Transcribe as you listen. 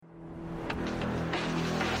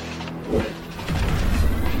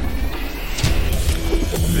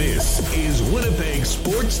Winnipeg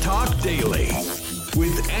Sports Talk Daily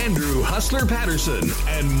with Andrew Hustler Patterson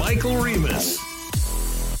and Michael Remus.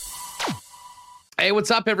 Hey,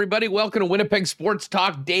 what's up, everybody? Welcome to Winnipeg Sports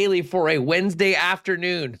Talk Daily for a Wednesday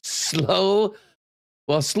afternoon. Slow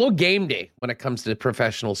game day when it comes to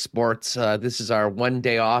professional sports. This is our one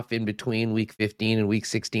day off in between Week 15 and Week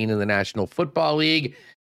 16 in the National Football League.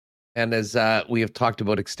 And as we have talked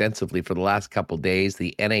about extensively for the last couple days,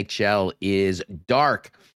 the NHL is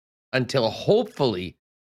dark until hopefully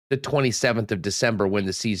the 27th of December when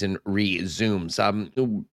the season resumes.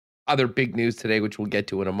 Other big news today, which we'll get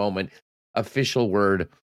to in a moment, official word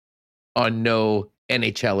on no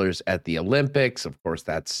NHLers at the Olympics. Of course,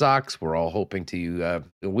 that sucks. We're all hoping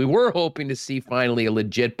we were hoping to see finally a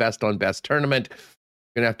legit best on best tournament.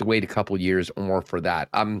 We're going to have to wait a couple years or more for that.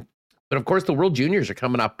 But of course, the World Juniors are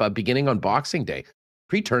coming up beginning on Boxing Day.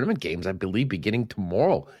 Pre-tournament games, I believe, beginning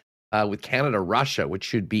tomorrow with Canada-Russia, which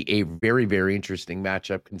should be a very, very interesting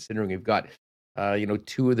matchup considering we've got,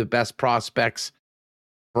 two of the best prospects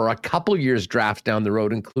for a couple years draft down the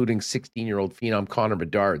road, including 16-year-old phenom Connor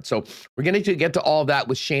Bedard. So we're going to get to all that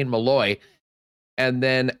with Shane Malloy. And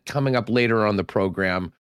then coming up later on the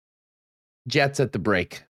program, Jets at the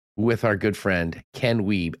break with our good friend Ken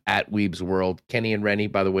Wiebe at Wiebe's World. Kenny and Rennie,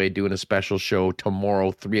 by the way, doing a special show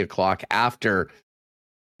tomorrow, 3 o'clock after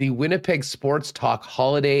the Winnipeg Sports Talk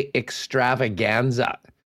Holiday Extravaganza.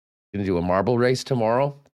 Going to do a marble race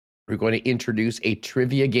tomorrow. We're going to introduce a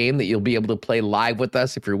trivia game that you'll be able to play live with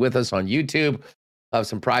us if you're with us on YouTube. We'll have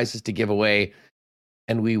some prizes to give away.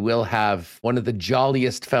 And we will have one of the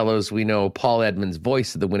jolliest fellows we know, Paul Edmonds,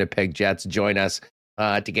 voice of the Winnipeg Jets, join us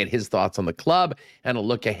to get his thoughts on the club and a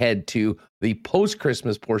look ahead to the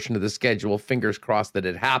post-Christmas portion of the schedule. Fingers crossed that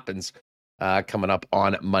it happens coming up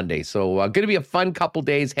on Monday. So going to be a fun couple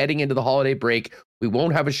days heading into the holiday break. We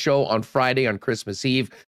won't have a show on Friday on Christmas Eve,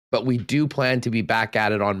 but we do plan to be back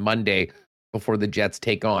at it on Monday before the Jets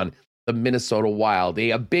take on the Minnesota Wild.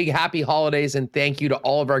 A big happy holidays and thank you to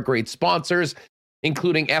all of our great sponsors,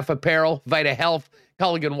 including F Apparel, Vita Health,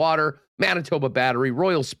 Culligan Water, Manitoba Battery,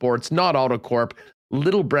 Royal Sports, Not Auto Corp,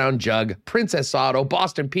 Little Brown Jug, Princess Auto,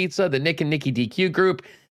 Boston Pizza, the Nick and Nicky DQ Group,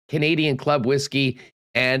 Canadian Club Whiskey,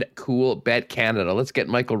 and Cool Bet Canada. Let's get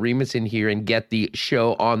Michael Remus in here and get the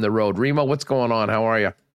show on the road. Remo, what's going on? How are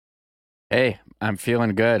you? Hey, I'm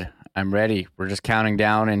feeling good. I'm ready. We're just counting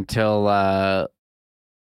down until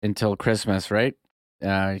Christmas, right?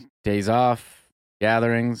 Days off,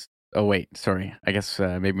 gatherings. Oh wait, sorry. I guess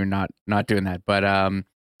maybe we're not doing that. But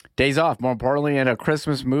days off, more importantly, and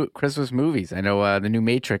Christmas movies. I know the new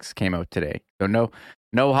Matrix came out today, so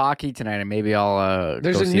no hockey tonight, and maybe I'll.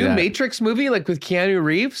 There's go a see new that. Matrix movie, like with Keanu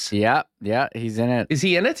Reeves. Yeah, he's in it. Is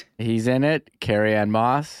he in it? He's in it. Carrie-Anne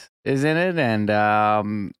Moss is in it, and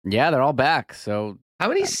they're all back. So how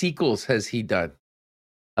many sequels has he done?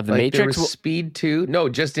 Of the like Matrix, there was Speed 2? No,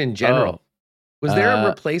 just in general. Oh. Was there a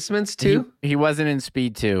replacements too? He wasn't in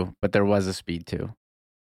Speed 2, but there was a Speed 2.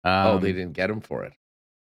 They didn't get him for it.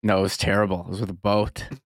 No, it was terrible. It was with a boat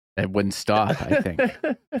that wouldn't stop, I think,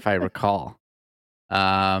 if I recall.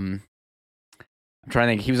 I'm trying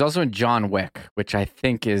to think. He was also in John Wick, which I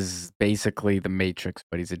think is basically the Matrix,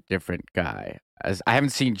 but he's a different guy. I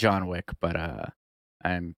haven't seen John Wick, but I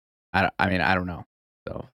don't know.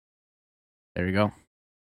 So there you go.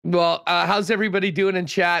 Well, how's everybody doing in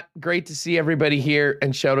chat? Great to see everybody here,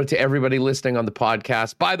 and shout out to everybody listening on the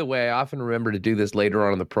podcast. By the way, I often remember to do this later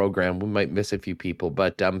on in the program. We might miss a few people,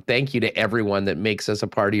 but thank you to everyone that makes us a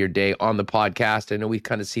part of your day on the podcast. I know we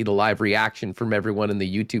kind of see the live reaction from everyone in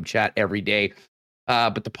the YouTube chat every day,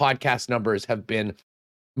 but the podcast numbers have been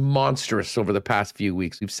monstrous over the past few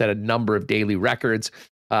weeks. We've set a number of daily records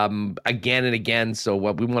again and again, so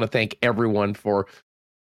we want to thank everyone for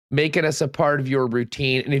making us a part of your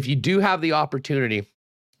routine. And if you do have the opportunity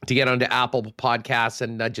to get onto Apple Podcasts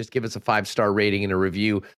and just give us a 5-star rating and a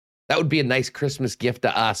review, that would be a nice Christmas gift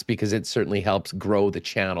to us because it certainly helps grow the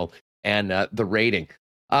channel and the rating.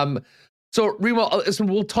 So, Remo,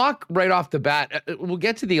 we'll talk right off the bat. We'll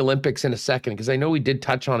get to the Olympics in a second because I know we did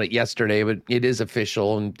touch on it yesterday, but it is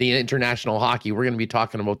official. And the international hockey we're going to be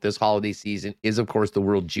talking about this holiday season is, of course, the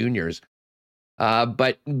World Juniors.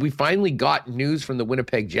 But we finally got news from the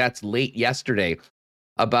Winnipeg Jets late yesterday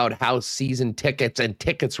about how season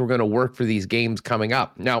tickets were going to work for these games coming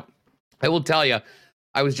up. Now, I will tell you,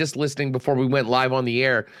 I was just listening before we went live on the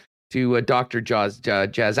air to Dr. Jazz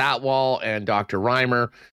Atwal and Dr. Reimer,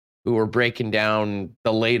 who were breaking down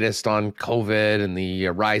the latest on COVID and the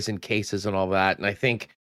rise in cases and all that. And I think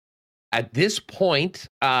at this point,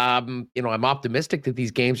 I'm optimistic that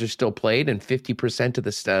these games are still played and 50%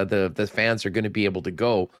 of the fans are going to be able to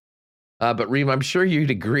go. But Reem, I'm sure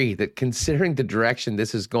you'd agree that considering the direction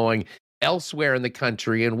this is going elsewhere in the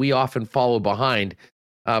country, and we often follow behind,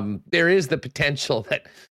 there is the potential that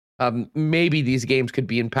maybe these games could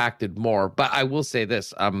be impacted more. But I will say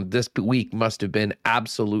this, this week must have been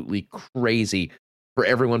absolutely crazy for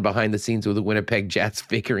everyone behind the scenes with the Winnipeg Jets,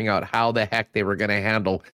 figuring out how the heck they were going to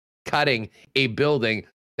handle cutting a building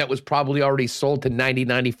that was probably already sold to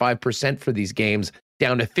 95% for these games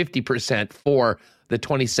down to 50% for the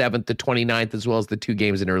 27th, the 29th, as well as the 2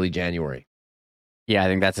 games in early January. Yeah, I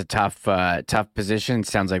think that's a tough position.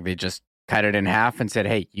 Sounds like they just cut it in half and said,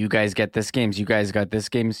 "Hey, you guys get this games, you guys got this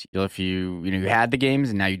games. If you had the games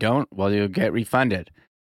and now you don't, well, you'll get refunded."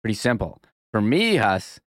 Pretty simple. For me,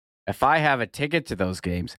 Huss, if I have a ticket to those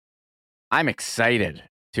games, I'm excited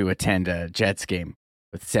to attend a Jets game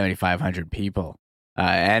with 7,500 people.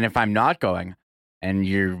 And if I'm not going, and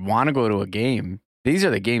you want to go to a game, these are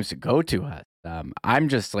the games to go to, Huss. I'm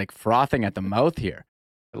just like frothing at the mouth here.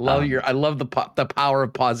 I love the power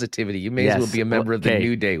of positivity. You may as well be a member of the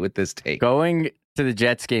New Day with this take. Going to the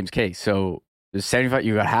Jets games, okay, so there's 75,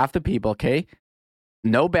 you got half the people, okay?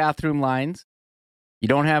 No bathroom lines. You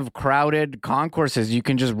don't have crowded concourses. You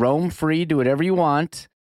can just roam free, do whatever you want.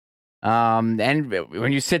 And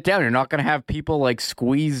when you sit down, you're not going to have people like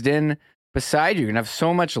squeezed in beside you. You're going to have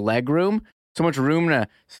so much leg room, so much room to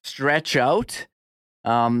stretch out.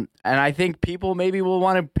 And I think people maybe will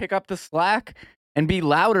want to pick up the slack and be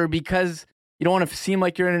louder because you don't want to seem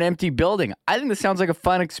like you're in an empty building. I think this sounds like a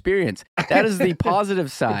fun experience. That is the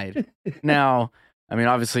positive side. Now, I mean,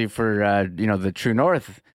 obviously for, the True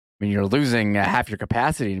North, I mean, you're losing half your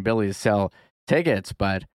capacity and ability to sell tickets.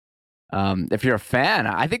 But if you're a fan,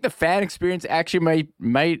 I think the fan experience actually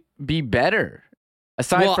might be better.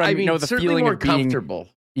 Aside from, the feeling of being comfortable.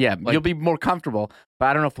 Yeah, you'll be more comfortable, but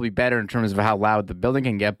I don't know if it'll be better in terms of how loud the building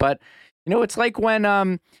can get. But, it's like when,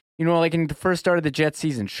 like in the first start of the Jets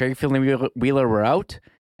season, Sheffield and Wheeler were out,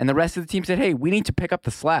 and the rest of the team said, "Hey, we need to pick up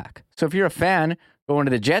the slack." So if you're a fan going to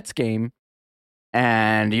the Jets game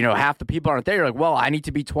and, half the people aren't there, you're like, well, I need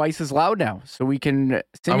to be twice as loud now so we can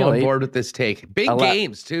simulate. I'm on board with this take. Big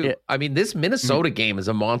games, too. Yeah. I mean, this Minnesota game is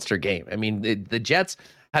a monster game. I mean, the Jets,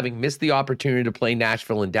 having missed the opportunity to play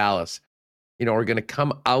Nashville and Dallas, are going to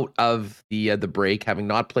come out of the break, having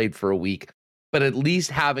not played for a week, but at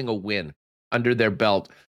least having a win under their belt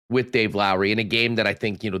with Dave Lowry in a game that I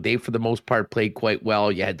think, Dave, for the most part, played quite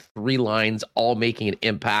well. You had 3 lines all making an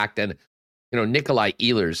impact. And, Nikolai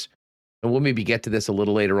Ehlers, and we'll maybe get to this a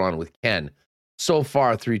little later on with Ken, so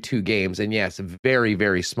far through 2 games, and yes, a very,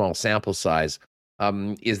 very small sample size,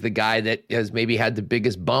 is the guy that has maybe had the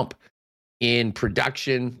biggest bump in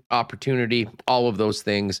production, opportunity, all of those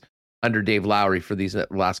things under Dave Lowry for these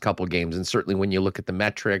last couple games. And certainly when you look at the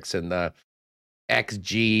metrics and the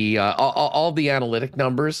XG, all the analytic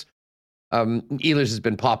numbers, Ehlers has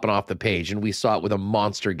been popping off the page, and we saw it with a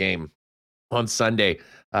monster game on Sunday.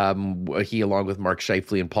 He, along with Mark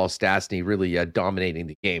Scheifele and Paul Stastny, really dominating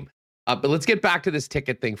the game. But let's get back to this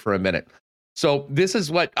ticket thing for a minute. So this is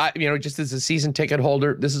what I, just as a season ticket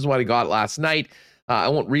holder, this is what I got last night. I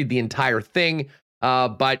won't read the entire thing,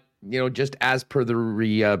 but just as per the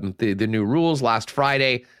new rules last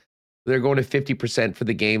Friday, they're going to 50% for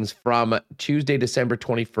the games from Tuesday, December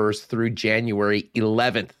 21st through January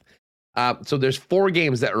 11th. So there's 4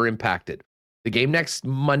 games that are impacted. The game next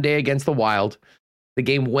Monday against the Wild, the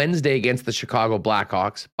game Wednesday against the Chicago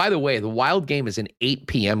Blackhawks. By the way, the Wild game is an 8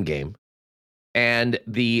 p.m. game, and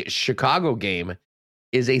the Chicago game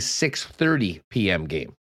is a 6:30 p.m.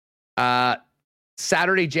 game.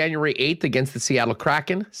 Saturday, January 8th against the Seattle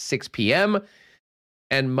Kraken, 6 p.m.,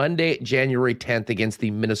 and Monday, January 10th against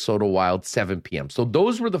the Minnesota Wild, 7 p.m. So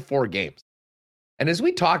those were the 4 games. And as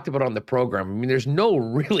we talked about on the program, I mean, there's no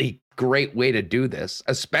really great way to do this,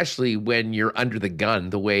 especially when you're under the gun,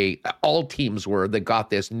 the way all teams were that got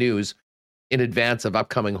this news in advance of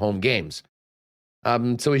upcoming home games.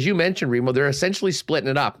 So as you mentioned, Remo, they're essentially splitting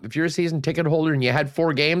it up. If you're a season ticket holder and you had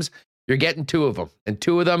 4 games, you're getting 2 of them. And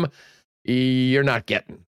 2 of them, you're not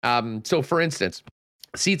getting. So for instance,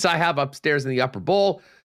 seats I have upstairs in the upper bowl,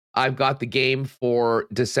 I've got the game for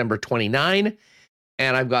December 29,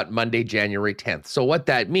 and I've got Monday, January 10th. So what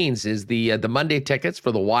that means is the Monday tickets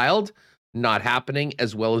for the Wild not happening,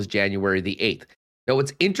 as well as January the 8th. Now,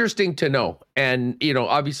 what's interesting to know, and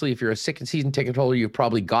obviously, if you're a season ticket holder, you've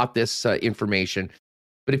probably got this information.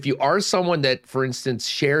 But if you are someone that, for instance,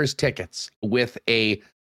 shares tickets with a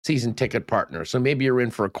season ticket partner, so maybe you're in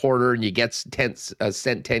for a quarter and you get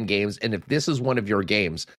sent 10 games, and if this is one of your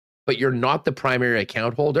games, but you're not the primary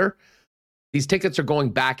account holder, these tickets are going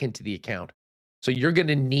back into the account. So you're going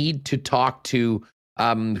to need to talk to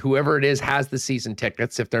whoever it is has the season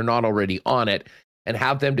tickets, if they're not already on it, and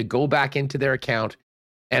have them to go back into their account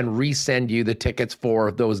and resend you the tickets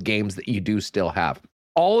for those games that you do still have.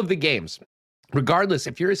 All of the games, regardless,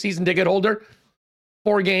 if you're a season ticket holder,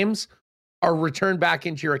 4 games are returned back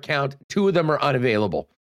into your account. 2 of them are unavailable.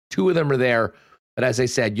 2 of them are there. But as I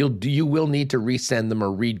said, you will need to resend them or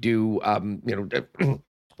redo,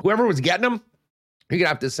 whoever was getting them, you're going to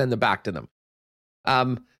have to send them back to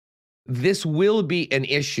them. This will be an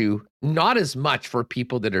issue, not as much for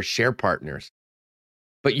people that are share partners,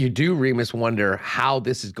 but you do, Remus, wonder how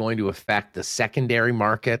this is going to affect the secondary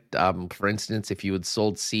market. For instance, if you had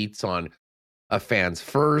sold seats on a Fans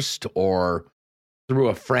First or through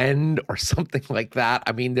a friend or something like that,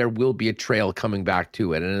 I mean, there will be a trail coming back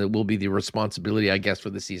to it, and it will be the responsibility, I guess, for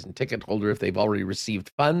the season ticket holder, if they've already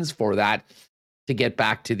received funds for that, to get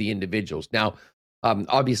back to the individuals. Now,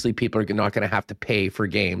 obviously, people are not going to have to pay for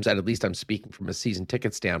games, and at least I'm speaking from a season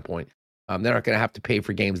ticket standpoint. They're not going to have to pay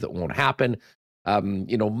for games that won't happen.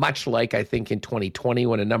 Much like I think in 2020,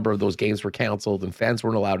 when a number of those games were canceled and fans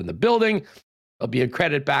weren't allowed in the building, there'll be a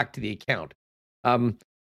credit back to the account.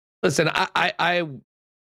 Listen, I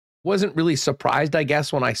wasn't really surprised, I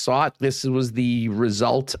guess, when I saw it. This was the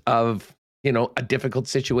result of, a difficult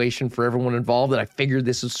situation for everyone involved, and I figured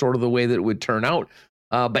this is sort of the way that it would turn out.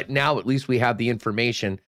 But now at least we have the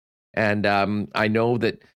information, and I know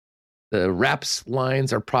that the reps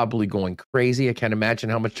lines are probably going crazy. I can't imagine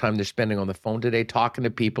how much time they're spending on the phone today talking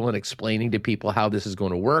to people and explaining to people how this is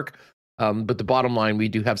going to work. But the bottom line, we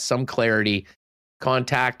do have some clarity.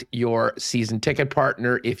 Contact your season ticket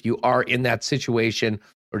partner if you are in that situation,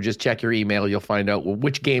 or just check your email. You'll find out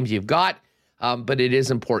which games you've got. But it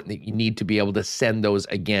is important that you need to be able to send those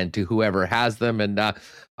again to whoever has them. And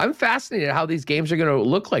I'm fascinated how these games are going to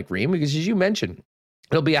look like, Reem, because as you mentioned,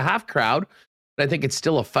 it'll be a half crowd. But I think it's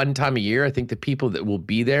still a fun time of year. I think the people that will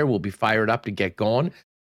be there will be fired up to get going.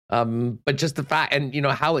 But just the fact, and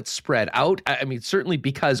how it's spread out. I mean, certainly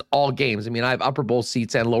because all games, I have upper bowl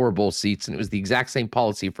seats and lower bowl seats, and it was the exact same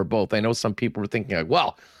policy for both. I know some people were thinking like,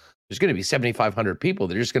 well, there's going to be 7,500 people.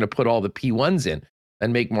 They're just going to put all the P1s in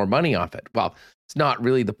and make more money off it. Well, it's not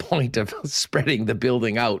really the point of spreading the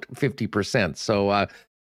building out 50%. So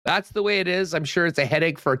that's the way it is. I'm sure it's a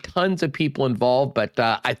headache for tons of people involved, but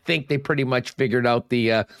I think they pretty much figured out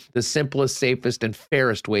the simplest, safest, and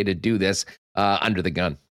fairest way to do this under the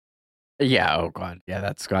gun. Yeah. Oh God. Yeah.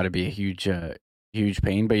 That's got to be a huge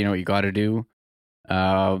pain. But you know what you got to do?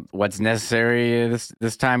 What's necessary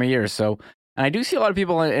this time of year. So, and I do see a lot of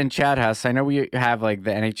people in chat house. I know we have like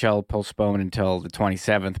the NHL postponed until the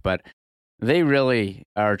 27th, but they really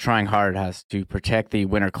are trying hard to protect the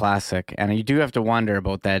Winter Classic. And you do have to wonder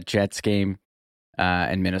about that Jets game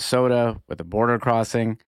in Minnesota with the border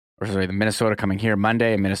crossing, or sorry, the Minnesota coming here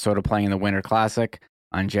Monday and Minnesota playing in the Winter Classic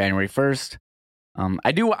on January 1st.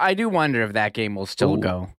 I do wonder if that game will still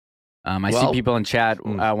go. I see people in chat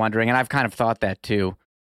wondering, and I've kind of thought that too.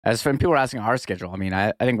 As when people are asking our schedule,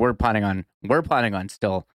 I think we're planning on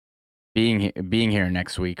still being here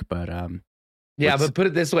next week. But yeah, but put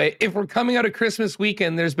it this way: if we're coming out of Christmas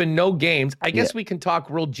weekend, there's been no games. I guess we can talk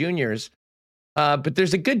World Juniors, but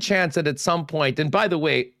there's a good chance that at some point. And by the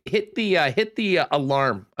way, hit the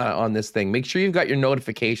alarm on this thing. Make sure you've got your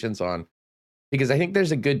notifications on, because I think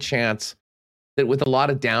there's a good chance that with a lot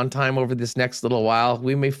of downtime over this next little while,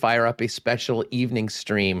 we may fire up a special evening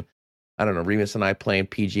stream. I don't know, Remus and I playing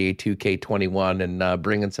PGA 2K21 and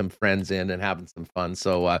bringing some friends in and having some fun.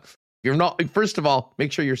 So if you're not, first of all,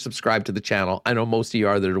 make sure you're subscribed to the channel. I know most of you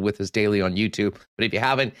are that are with us daily on YouTube, but if you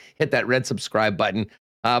haven't, hit that red subscribe button,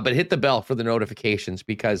 but hit the bell for the notifications,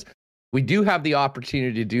 because we do have the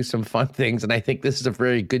opportunity to do some fun things. And I think this is a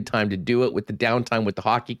very good time to do it with the downtime with the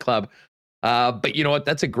hockey club. But you know what?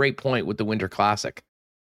 That's a great point with the Winter Classic.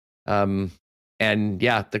 And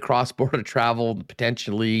yeah, the cross-border travel,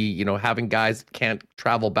 potentially, having guys that can't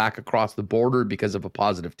travel back across the border because of a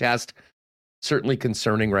positive test, certainly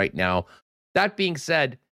concerning right now. That being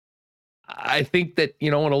said, I think that,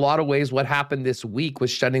 in a lot of ways, what happened this week was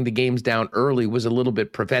shutting the games down early was a little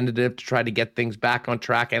bit preventative to try to get things back on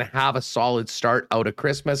track and have a solid start out of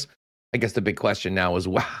Christmas. I guess the big question now is,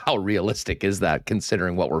 how realistic is that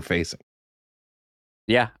considering what we're facing?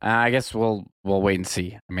 Yeah, I guess we'll wait and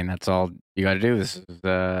see. That's all you got to do. This is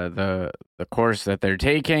the course that they're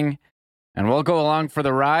taking, and we'll go along for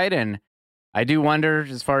the ride. And I do wonder,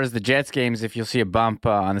 as far as the Jets games, if you'll see a bump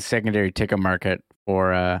on the secondary ticket market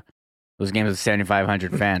for those games with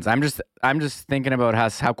 7,500 fans. I'm just thinking about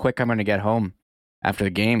how quick I'm going to get home after the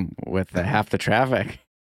game with half the traffic.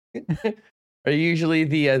 Are you usually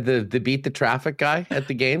the beat the traffic guy at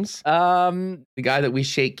the games? The guy that we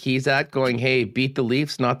shake keys at, going, "Hey, beat the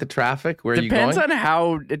Leafs, not the traffic." Where are you going?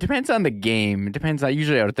 It depends on the game. It depends. I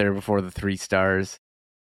usually out there before the 3 stars,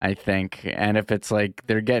 I think. And if it's like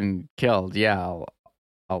they're getting killed, yeah,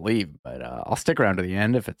 I'll leave. But I'll stick around to the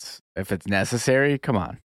end if it's necessary. Come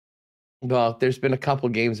on. Well, there's been a couple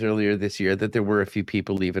games earlier this year that there were a few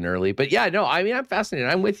people leaving early. But yeah, no, I mean, I'm fascinated.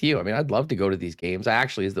 I'm with you. I mean, I'd love to go to these games.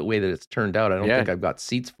 Actually, is the way that it's turned out. I don't think I've got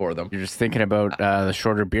seats for them. You're just thinking about the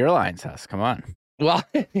shorter beer lines, Huss. Come on. Well,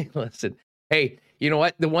 listen. Hey, you know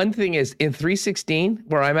what? The one thing is in 316,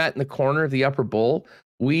 where I'm at in the corner of the upper bowl,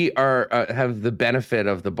 we are have the benefit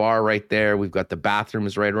of the bar right there. We've got the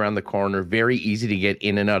bathrooms right around the corner. Very easy to get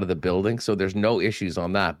in and out of the building. So there's no issues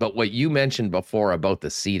on that. But what you mentioned before about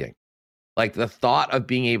the seating, like the thought of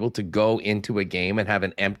being able to go into a game and have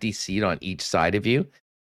an empty seat on each side of you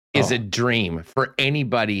is a dream for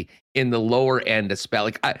anybody in the lower end of spell.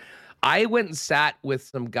 Like I went and sat with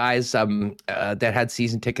some guys that had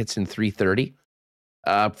season tickets in 330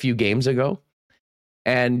 a few games ago.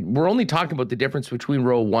 And we're only talking about the difference between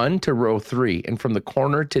row 1 to row 3 and from the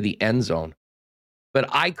corner to the end zone. But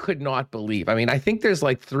I could not believe. I mean, I think there's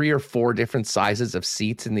like 3 or 4 different sizes of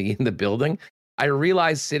seats in the building. I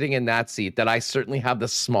realized sitting in that seat that I certainly have the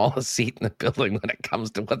smallest seat in the building when it comes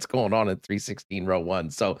to what's going on in 316 row 1.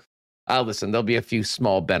 So listen, there'll be a few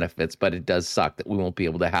small benefits, but it does suck that we won't be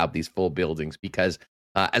able to have these full buildings because,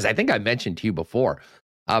 as I think I mentioned to you before,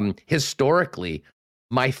 historically,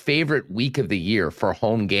 my favorite week of the year for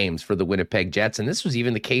home games for the Winnipeg Jets, and this was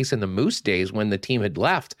even the case in the Moose days when the team had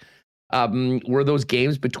left, were those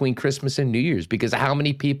games between Christmas and New Year's, because how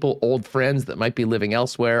many people, old friends that might be living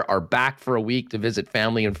elsewhere, are back for a week to visit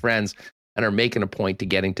family and friends and are making a point to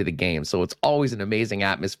getting to the game. So it's always an amazing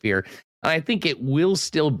atmosphere. And I think it will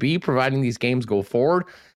still be, providing these games go forward.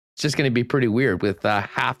 It's just going to be pretty weird with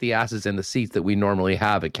half the asses in the seats that we normally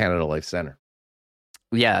have at Canada Life Center.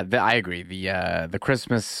 Yeah, I agree. The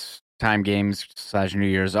Christmas time games / New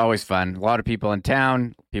Year's always fun. A lot of people in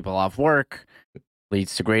town, people off work.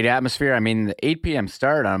 Leads to great atmosphere. I mean, the 8 p.m.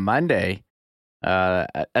 start on Monday,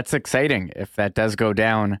 that's exciting if that does go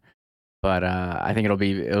down. But I think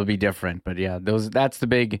it'll be different. But yeah, that's the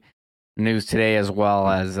big news today, as well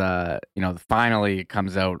as finally it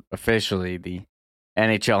comes out officially, the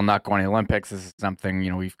NHL not going to the Olympics. This is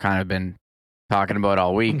something we've kind of been talking about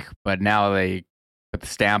all week, but now they put the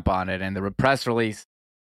stamp on it and the press release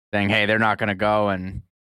saying, hey, they're not going to go. And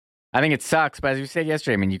I think it sucks, but as you said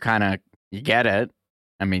yesterday, I mean, you get it.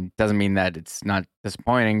 I mean, doesn't mean that it's not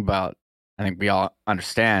disappointing, but I think we all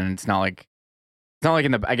understand. It's not like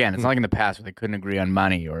in the past where they couldn't agree on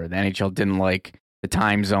money, or the NHL didn't like the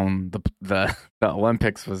time zone the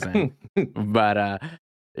Olympics was in. but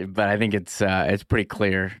I think it's pretty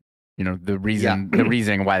clear, the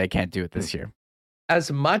reason why they can't do it this year.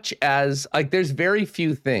 As much as there's very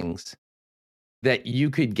few things that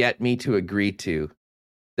you could get me to agree to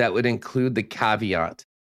that would include the caveat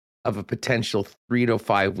of a potential 3 to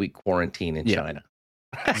 5 week quarantine in China.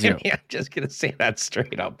 I mean, I'm just going to say that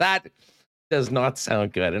straight up. That does not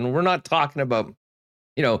sound good. And we're not talking about,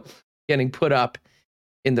 getting put up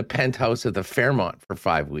in the penthouse of the Fairmont for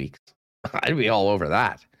 5 weeks. I'd be all over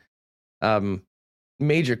that.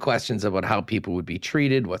 Major questions about how people would be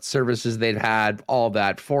treated, what services they'd had, all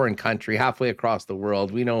that. Foreign country, halfway across the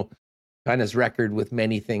world. We know China's record with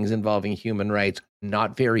many things involving human rights,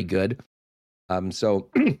 not very good. So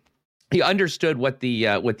he understood what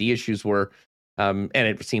the issues were, and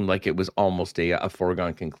it seemed like it was almost a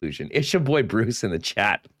foregone conclusion. It's your boy Bruce in the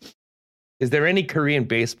chat. Is there any Korean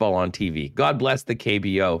baseball on TV? God bless the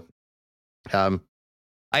KBO. I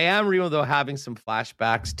am real though, having some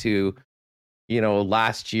flashbacks to,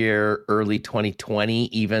 last year, early 2020,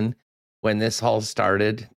 even when this all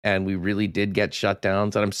started, and we really did get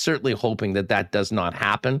shutdowns. And I'm certainly hoping that does not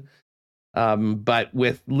happen. But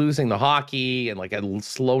with losing the hockey and like a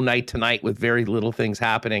slow night tonight with very little things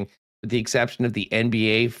happening, with the exception of the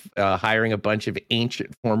NBA hiring a bunch of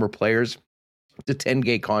ancient former players to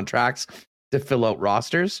 10-day contracts to fill out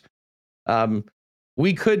rosters,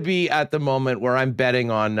 we could be at the moment where I'm betting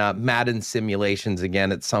on Madden simulations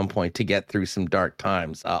again at some point to get through some dark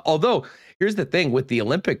times. Although, here's the thing with the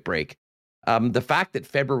Olympic break. The fact that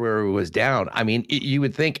February was down, I mean, you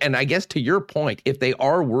would think, and I guess to your point, if they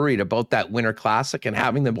are worried about that Winter Classic and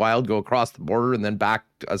having the Wild go across the border and then back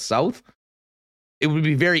south, it would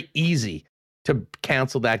be very easy to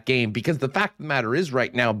cancel that game, because the fact of the matter is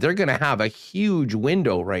right now, they're going to have a huge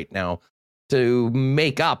window right now to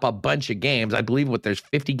make up a bunch of games. I believe there's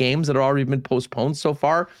 50 games that have already been postponed so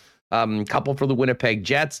far. Couple for the Winnipeg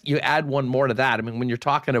Jets. You add one more to that. I mean, when you're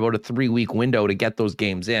talking about a 3-week window to get those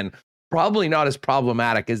games in, probably not as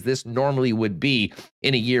problematic as this normally would be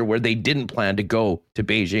in a year where they didn't plan to go to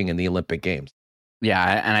Beijing in the Olympic Games.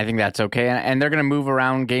 Yeah, and I think that's okay. And they're going to move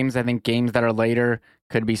around games. I think games that are later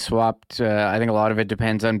could be swapped. I think a lot of it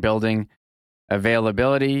depends on building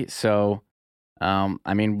availability. So,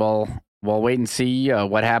 I mean, we'll wait and see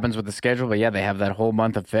what happens with the schedule. But yeah, they have that whole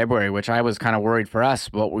month of February, which I was kind of worried for us.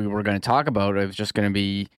 What we were going to talk about, it was just going to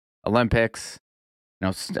be Olympics. You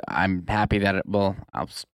know, I'm happy that it will.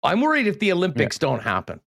 I'm worried if the Olympics don't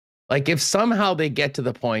happen. Like if somehow they get to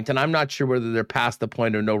the point, and I'm not sure whether they're past the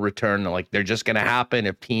point of no return, like they're just going to happen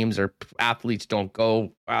if teams or athletes don't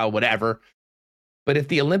go, whatever. But if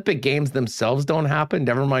the Olympic Games themselves don't happen,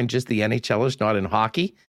 never mind just the NHL is not in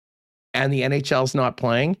hockey and the NHL is not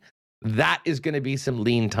playing, that is going to be some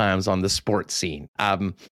lean times on the sports scene.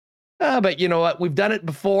 But you know what? We've done it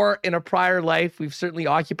before in a prior life. We've certainly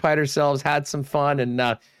occupied ourselves, had some fun,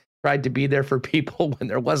 and tried to be there for people when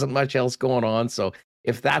there wasn't much else going on. So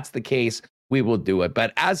if that's the case, we will do it.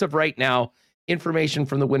 But as of right now, information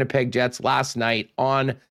from the Winnipeg Jets last night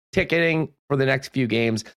on ticketing for the next few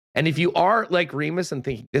games. And if you are like Remus and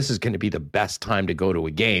thinking this is going to be the best time to go to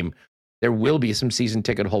a game, there will be some season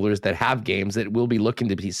ticket holders that have games that will be looking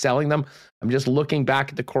to be selling them. I'm just looking back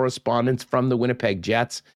at the correspondence from the Winnipeg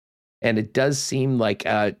Jets, and it does seem like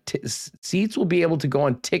seats will be able to go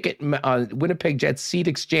on Winnipeg Jets Seat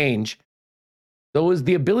Exchange.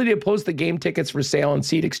 The ability to post the game tickets for sale on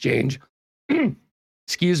Seat Exchange,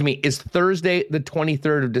 excuse me, is Thursday, the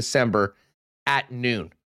 23rd of December at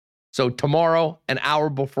noon. So tomorrow, an hour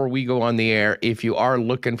before we go on the air, if you are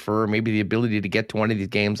looking for maybe the ability to get to one of these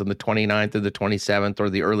games on the 29th or the 27th or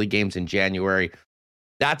the early games in January,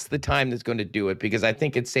 that's the time that's going to do it, because I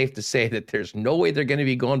think it's safe to say that there's no way they're going to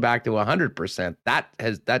be going back to 100%.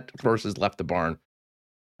 That horse has left the barn.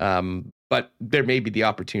 But there may be the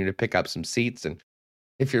opportunity to pick up some seats. And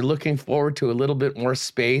if you're looking forward to a little bit more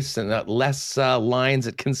space and less lines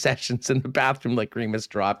at concessions in the bathroom like Remus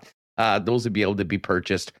dropped, those would be able to be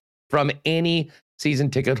purchased from any season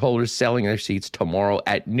ticket holders selling their seats tomorrow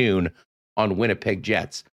at noon on Winnipeg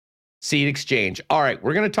Jets Seat Exchange. All right,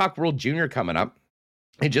 we're going to talk World Junior coming up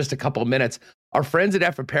in just a couple of minutes. Our friends at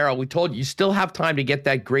F Apparel, we told you still have time to get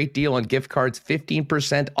that great deal on gift cards,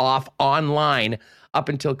 15% off online up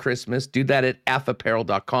until Christmas. Do that at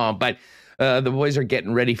fapparel.com. But the boys are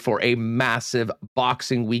getting ready for a massive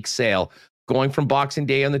Boxing Week sale, going from Boxing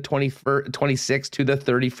Day on the 26th to the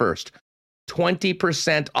 31st.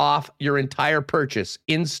 20% off your entire purchase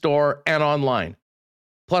in store and online,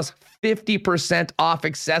 plus 50% off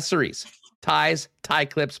accessories, ties, tie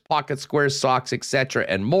clips, pocket squares, socks, etc.,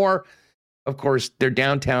 and more. Of course, they're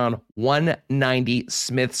downtown 190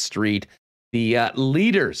 Smith Street, the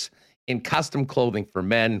leaders in custom clothing for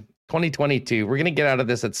men. 2022, we're going to get out of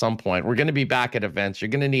this at some point. We're going to be back at events. You're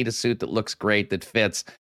going to need a suit that looks great, that fits,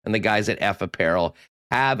 and the guys at F Apparel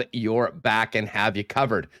have your back and have you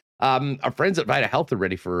covered. Our friends at Vita Health are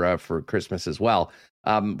ready for Christmas as well.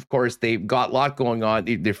 Of course, they've got a lot going on.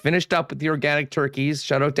 They're finished up with the organic turkeys.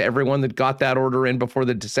 Shout out to everyone that got that order in before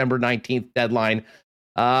the December 19th deadline.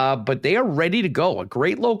 But they are ready to go. A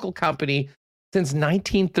great local company since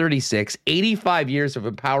 1936, 85 years of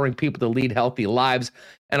empowering people to lead healthy lives,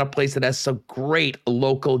 and a place that has some great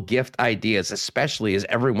local gift ideas, especially as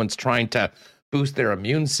everyone's trying to boost their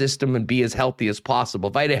immune system and be as healthy as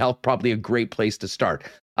possible. Vita Health, probably a great place to start.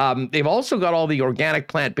 They've also got all the organic,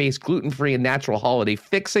 plant-based, gluten-free, and natural holiday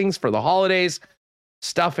fixings for the holidays.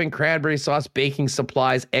 Stuffing, cranberry sauce, baking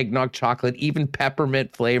supplies, eggnog, chocolate, even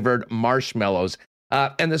peppermint-flavored marshmallows.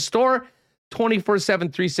 And the store, 24/7,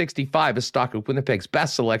 365, is stocked with Winnipeg's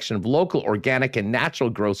best selection of local, organic, and natural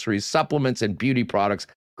groceries, supplements, and beauty products.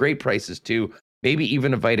 Great prices, too. Maybe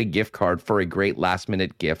even a Vita gift card for a great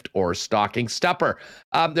last-minute gift or stocking stuffer.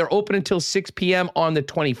 They're open until 6 p.m. on the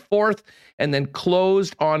 24th and then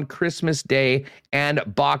closed on Christmas Day and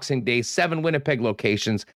Boxing Day. 7 Winnipeg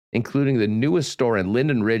locations, including the newest store in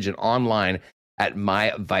Linden Ridge and online at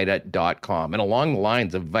myvita.com. And along the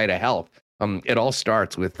lines of Vita Health, it all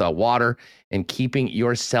starts with water and keeping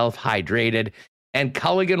yourself hydrated. And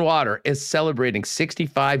Culligan Water is celebrating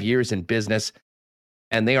 65 years in business.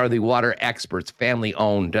 And they are the water experts,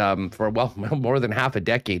 family-owned for, well, more than half a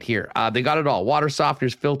decade here. They got it all. Water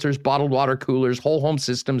softeners, filters, bottled water coolers, whole home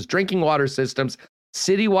systems, drinking water systems,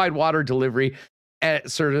 citywide water delivery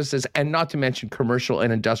services, and not to mention commercial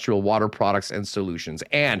and industrial water products and solutions.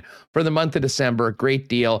 And for the month of December, great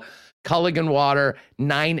deal. Culligan Water,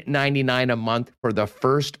 $9.99 a month for the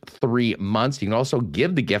first 3 months. You can also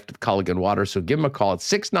give the gift of Culligan Water, so give them a call at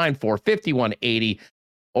 694-5180.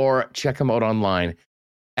 or check them out online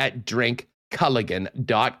at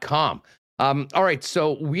drinkculligan.com. All right,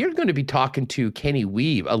 so we're going to be talking to Kenny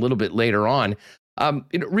Wiebe a little bit later on.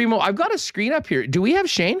 Remo, I've got a screen up here. Do we have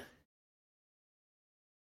Shane?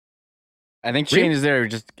 I think Shane is there.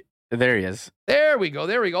 There he is. There we go.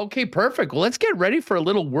 Okay, perfect. Well, let's get ready for a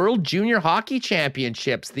little World Junior Hockey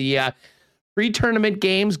Championships. The pre-tournament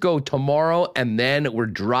games go tomorrow, and then we're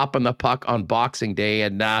dropping the puck on Boxing Day.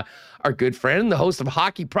 And our good friend, the host of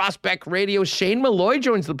Hockey Prospect Radio, Shane Malloy,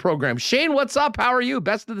 joins the program. Shane, what's up? How are you?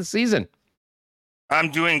 Best of the season. I'm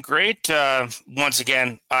doing great. Once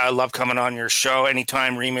again, I love coming on your show.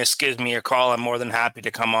 Anytime Remus gives me a call, I'm more than happy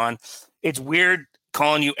to come on. It's weird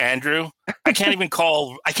calling you Andrew. I can't even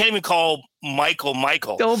call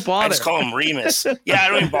Michael. Don't bother. I just call him Remus. Yeah, I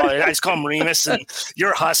don't even bother. I just call him Remus, and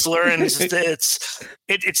you're a hustler. And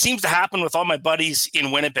it seems to happen with all my buddies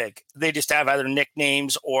in Winnipeg. They just have either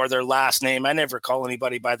nicknames or their last name. I never call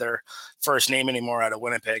anybody by their first name anymore out of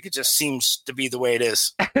Winnipeg. It just seems to be the way it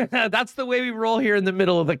is. That's the way we roll here in the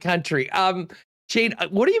middle of the country. Shane,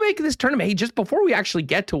 what do you make of this tournament? Hey, just before we actually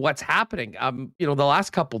get to what's happening, the last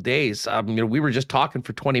couple days, we were just talking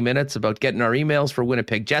for 20 minutes about getting our emails for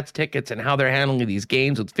Winnipeg Jets tickets and how they're handling these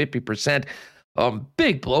games with 50%.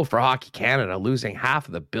 Big blow for Hockey Canada, losing half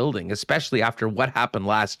of the building, especially after what happened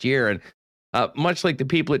last year. And much like the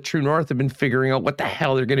people at True North have been figuring out what the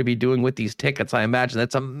hell they're going to be doing with these tickets, I imagine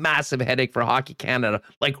that's a massive headache for Hockey Canada,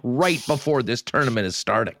 like right before this tournament is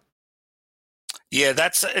starting. Yeah,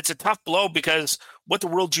 it's a tough blow because what the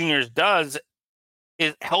World Juniors does,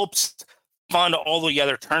 it helps fund all the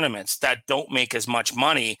other tournaments that don't make as much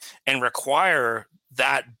money and require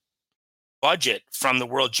that budget from the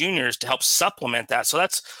World Juniors to help supplement that. So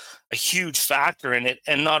that's a huge factor in it.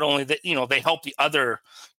 And not only that, they help the other,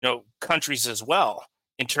 countries as well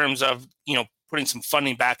in terms of, putting some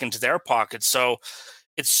funding back into their pockets. So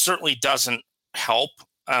it certainly doesn't help.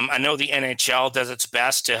 I know the NHL does its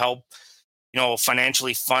best to help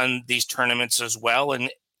financially fund these tournaments as well and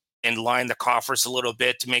line the coffers a little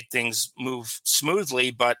bit to make things move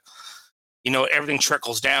smoothly, but everything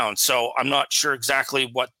trickles down. So I'm not sure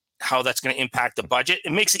exactly how that's going to impact the budget.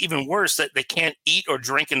 It makes it even worse that they can't eat or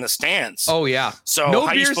drink in the stands. Oh yeah. So no how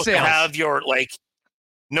are you supposed sales. to have your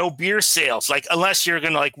no beer sales, unless you're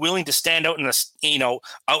going to willing to stand out in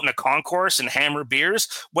out in a concourse and hammer beers,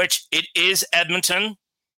 which it is Edmonton.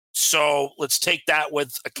 So let's take that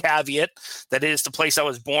with a caveat. That is the place I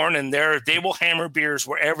was born, and they will hammer beers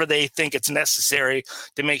wherever they think it's necessary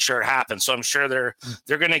to make sure it happens. So I'm sure they're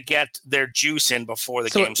going to get their juice in before the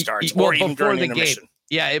game starts, or even during the intermission.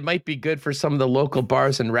 Yeah, it might be good for some of the local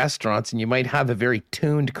bars and restaurants, and you might have a very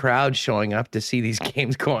tuned crowd showing up to see these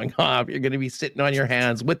games going off. You're going to be sitting on your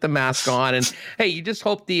hands with the mask on, and hey, you just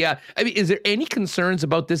hope is there any concerns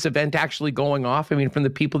about this event actually going off? I mean, from the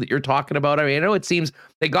people that you're talking about, I know it seems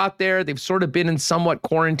they got there, they've sort of been in somewhat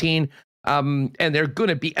quarantine, and they're going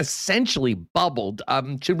to be essentially bubbled.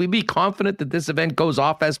 Should we be confident that this event goes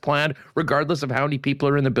off as planned, regardless of how many people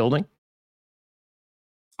are in the building?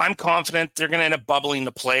 I'm confident they're going to end up bubbling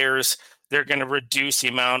the players. They're going to reduce the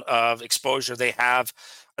amount of exposure they have.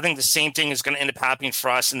 I think the same thing is going to end up happening for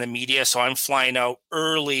us in the media. So I'm flying out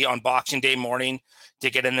early on Boxing Day morning to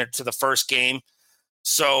get in there to the first game.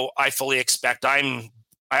 So I fully expect I've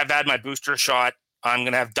had my booster shot. I'm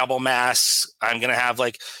going to have double masks. I'm going to have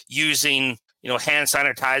using, hand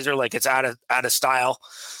sanitizer, like it's out of style.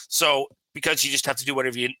 So because you just have to do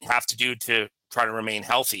whatever you have to do to try to remain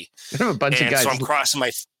healthy. A bunch of guys. So I'm crossing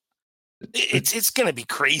it's going to be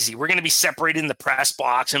crazy. We're going to be separated in the press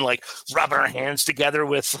box and rubbing our hands together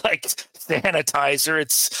with sanitizer.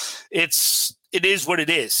 It is what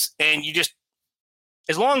it is. And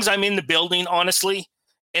as long as I'm in the building, honestly,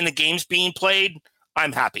 and the game's being played,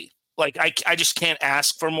 I'm happy. I just can't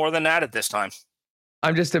ask for more than that at this time.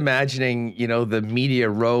 I'm just imagining, the media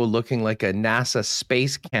row looking like a NASA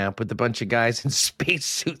space camp with a bunch of guys in space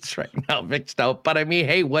suits right now mixed out. But I mean,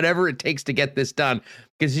 hey, whatever it takes to get this done.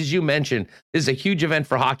 Because as you mentioned, this is a huge event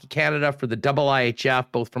for Hockey Canada, for the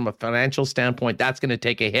IIHF, both from a financial standpoint, that's going to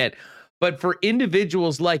take a hit. But for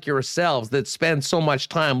individuals like yourselves that spend so much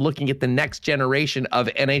time looking at the next generation of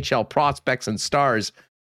NHL prospects and stars,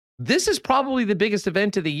 this is probably the biggest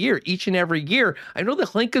event of the year, each and every year. I know the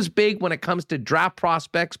Link is big when it comes to draft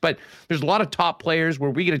prospects, but there's a lot of top players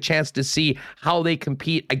where we get a chance to see how they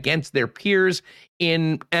compete against their peers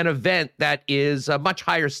in an event that is much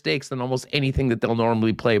higher stakes than almost anything that they'll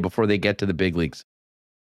normally play before they get to the big leagues.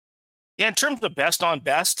 Yeah, in terms of best on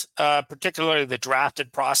best, particularly the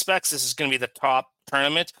drafted prospects, this is going to be the top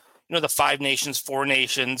tournament. The 5 nations, 4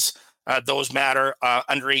 nations, Those matter.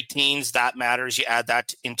 Under 18s, that matters. You add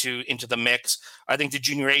that into the mix. I think the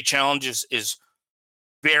Junior A Challenge is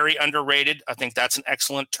very underrated. I think that's an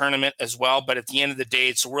excellent tournament as well. But at the end of the day,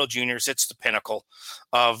 it's the World Juniors. It's the pinnacle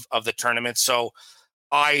of the tournament. So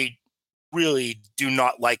I really do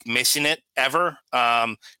not like missing it ever.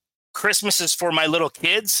 Christmas is for my little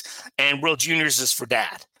kids, and World Juniors is for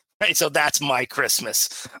dad. Right, so that's my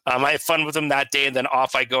Christmas. I have fun with them that day, and then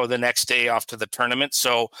off I go the next day off to the tournament.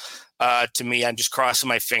 So to me, I'm just crossing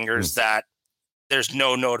my fingers that there's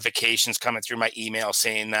no notifications coming through my email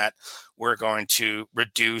saying that we're going to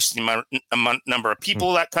reduce the number of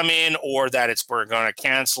people that come in, or that we're going to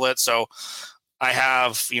cancel it. So I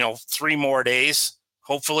have 3 more days,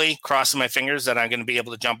 hopefully, crossing my fingers that I'm going to be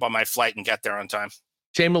able to jump on my flight and get there on time.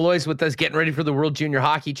 Shane Malloy's with us, getting ready for the World Junior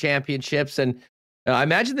Hockey Championships, and I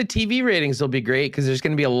imagine the TV ratings will be great because there's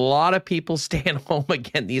going to be a lot of people staying home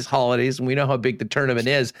again these holidays, and we know how big the tournament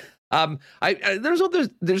is.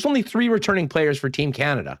 There's only 3 returning players for Team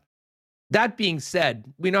Canada. That being said,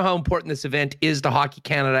 we know how important this event is to Hockey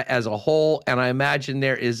Canada as a whole, and I imagine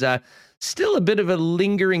there is still a bit of a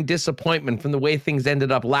lingering disappointment from the way things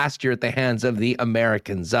ended up last year at the hands of the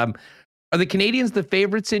Americans. Are the Canadians the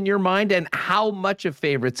favorites in your mind, and how much of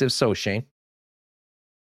favorites, if so, Shane?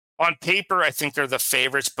 On paper, I think they're the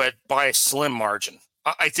favorites, but by a slim margin.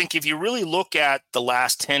 I think if you really look at the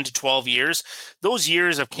last 10 to 12 years, those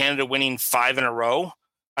years of Canada winning 5 in a row,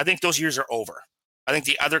 I think those years are over. I think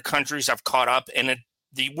the other countries have caught up, and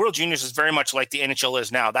the World Juniors is very much like the NHL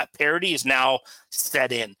is now. That parity is now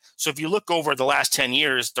set in. So if you look over the last 10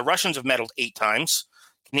 years, the Russians have medaled 8 times.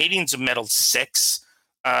 Canadians have medaled 6.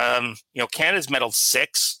 Canada's medaled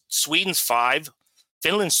 6, Sweden's 5,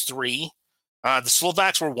 Finland's 3. The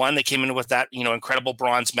Slovaks were 1. They came in with that, incredible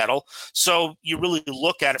bronze medal. So you really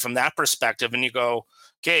look at it from that perspective, and you go,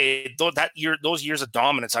 okay, those years of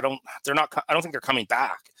dominance, I don't think they're coming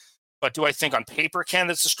back. But do I think on paper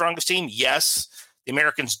Canada's the strongest team? Yes. The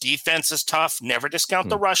Americans' defense is tough. Never discount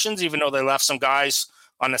the Russians, even though they left some guys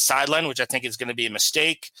on the sideline, which I think is going to be a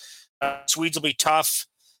mistake. Swedes will be tough.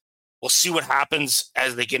 We'll see what happens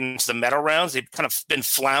as they get into the medal rounds. They've kind of been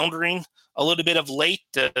floundering a little bit of late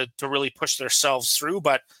to really push themselves through,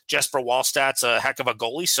 but Jesper Wallstad's a heck of a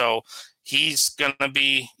goalie, so he's gonna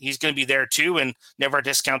be there too. And never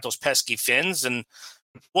discount those pesky Finns. And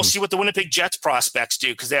we'll see what the Winnipeg Jets prospects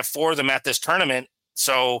do, because they have 4 of them at this tournament.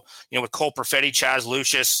 So with Cole Perfetti, Chaz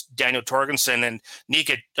Lucius, Daniel Torgensen, and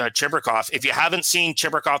Nika Chibrikov. If you haven't seen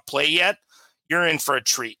Chibrikov play yet, you're in for a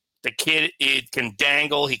treat. The kid, it can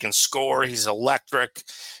dangle, he can score, he's electric.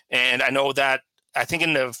 And I think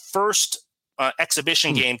in the first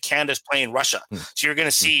exhibition game, Canada's playing Russia. So you're going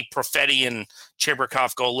to see Perfetti and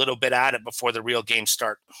Chibrikov go a little bit at it before the real game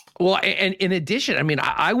start. Well, and in addition,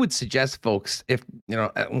 I would suggest, folks, if,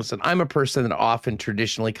 listen, I'm a person that often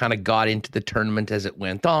traditionally kind of got into the tournament as it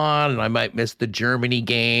went on, and I might miss the Germany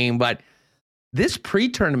game, but this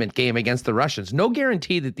pre-tournament game against the Russians, no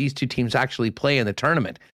guarantee that these 2 teams actually play in the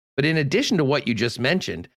tournament. But in addition to what you just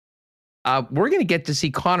mentioned, we're going to get to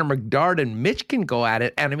see Connor McDavid and Mitch can go at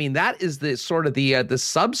it. And that is the sort of the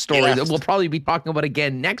sub-story that we'll probably be talking about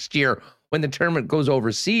again next year when the tournament goes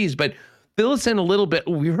overseas. But fill us in a little bit.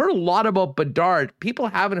 We've heard a lot about Bedard. People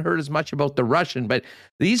haven't heard as much about the Russian, but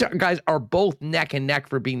these guys are both neck and neck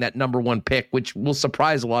for being that number 1 pick, which will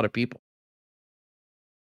surprise a lot of people.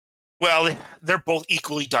 Well, they're both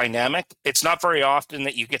equally dynamic. It's not very often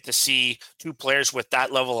that you get to see 2 players with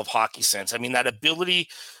that level of hockey sense. That ability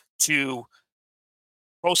to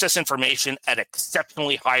process information at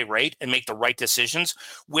exceptionally high rate and make the right decisions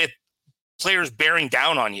with players bearing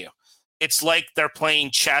down on you. It's like they're playing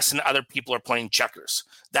chess and other people are playing checkers.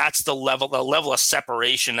 That's the level of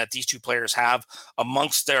separation that these 2 players have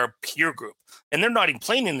amongst their peer group. And they're not even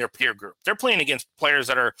playing in their peer group. They're playing against players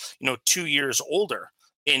that are, 2 years older,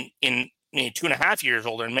 in 2.5 years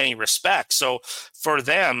older in many respects. So for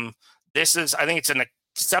them, I think it's an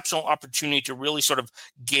exceptional opportunity to really sort of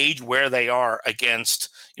gauge where they are against,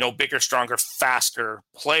 bigger, stronger, faster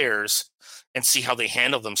players and see how they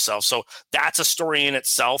handle themselves. So that's a story in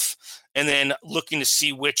itself. And then looking to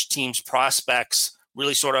see which team's prospects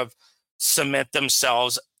really sort of cement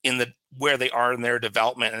themselves in where they are in their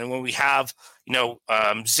development. And when we have,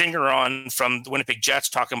 Zinger on from the Winnipeg Jets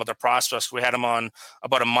talking about their prospects, we had him on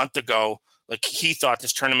about a month ago. Like, he thought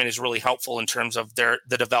this tournament is really helpful in terms of the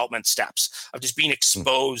development steps of just being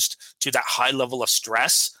exposed to that high level of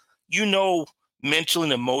stress. Mentally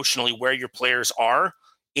and emotionally where your players are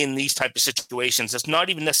in these type of situations. It's not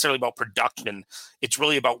even necessarily about production. It's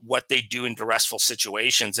really about what they do in stressful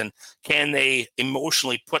situations, and can they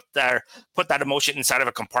emotionally put that emotion inside of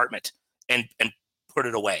a compartment and put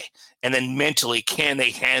it away? And then mentally, can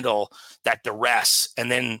they handle that duress and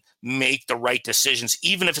then make the right decisions,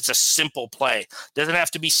 even if it's a simple play? Doesn't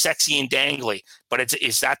have to be sexy and dangly, but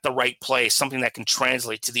is that the right play, something that can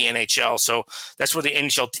translate to the NHL? So that's where the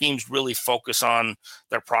NHL teams really focus on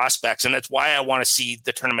their prospects. And that's why I want to see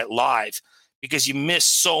the tournament live, because you miss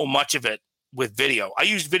so much of it with video. I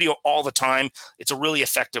use video all the time. It's a really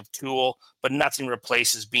effective tool, but nothing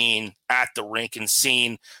replaces being at the rink and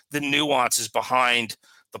seeing the nuances behind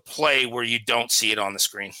the play where you don't see it on the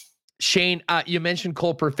screen. Shane, you mentioned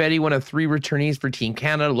Cole Perfetti, one of 3 returnees for Team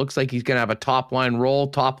Canada. Looks like he's going to have a top-line role,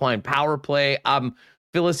 top-line power play.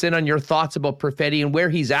 Fill us in on your thoughts about Perfetti and where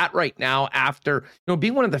he's at right now after,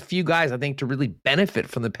 being one of the few guys, I think, to really benefit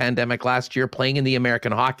from the pandemic last year, playing in the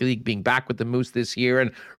American Hockey League, being back with the Moose this year,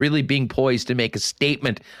 and really being poised to make a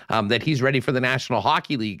statement that he's ready for the National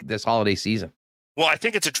Hockey League this holiday season. Well, I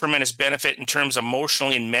think it's a tremendous benefit in terms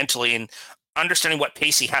emotionally and mentally and understanding what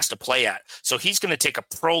pace he has to play at. So he's going to take a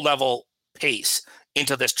pro-level pace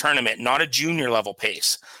into this tournament, not a junior level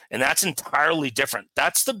pace. And that's entirely different.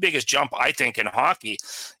 That's the biggest jump, I think, in hockey,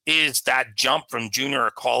 is that jump from junior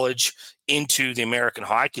or college into the American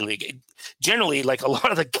Hockey League. Generally, like a lot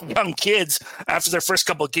of the young kids, after their first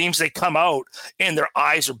couple of games, they come out and their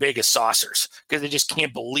eyes are big as saucers because they just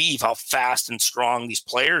can't believe how fast and strong these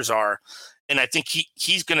players are. And I think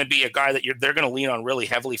he's going to be a guy that they're going to lean on really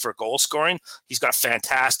heavily for goal scoring. He's got a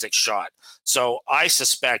fantastic shot. So I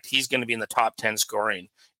suspect he's going to be in the top 10 scoring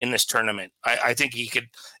in this tournament. I think he could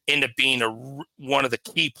end up being one of the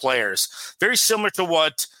key players. Very similar to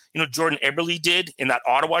what Jordan Eberle did in that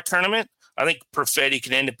Ottawa tournament. I think Perfetti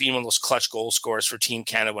can end up being one of those clutch goal scorers for Team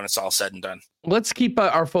Canada when it's all said and done. Let's keep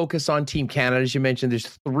our focus on Team Canada. As you mentioned,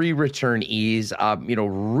 there's 3 returnees,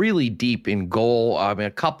 really deep in goal. A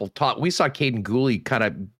couple we saw Caden Gooley kind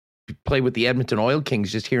of play with the Edmonton Oil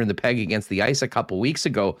Kings just here in the Peg against the ice a couple weeks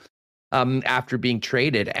ago after being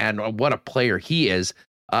traded. And what a player he is.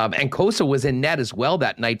 And Kosa was in net as well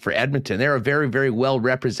that night for Edmonton. They're a very, very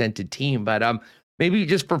well-represented team. But maybe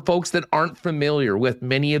just for folks that aren't familiar with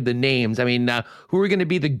many of the names, who are going to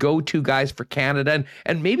be the go-to guys for Canada?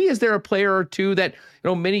 And maybe is there a player or two that,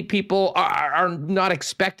 many people are not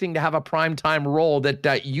expecting to have a primetime role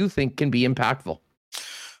that you think can be impactful?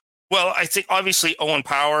 Well, I think obviously Owen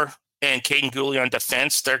Power and Caden Gooley on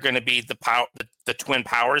defense, they're going to be the twin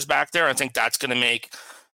powers back there. I think that's going to make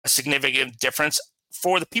a significant difference.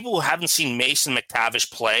 For the people who haven't seen Mason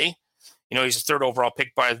McTavish play, he's a 3rd overall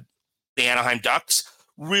pick by the Anaheim Ducks,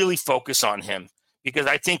 really focus on him because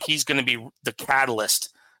I think he's going to be the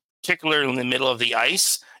catalyst, particularly in the middle of the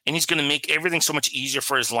ice, and he's going to make everything so much easier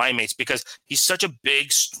for his line mates because he's such a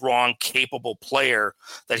big, strong, capable player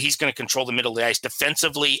that he's going to control the middle of the ice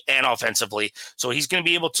defensively and offensively. So he's going to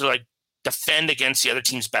be able to defend against the other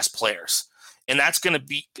team's best players, and that's going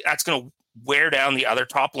to wear down the other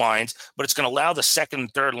top lines, but it's going to allow the second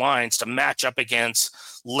and third lines to match up against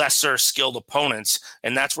lesser skilled opponents.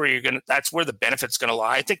 And that's where the benefit's going to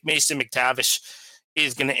lie. I think Mason McTavish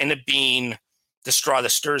is going to end up being the straw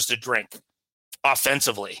that stirs the drink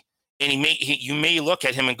offensively. And you may look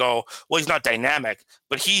at him and go, well, he's not dynamic,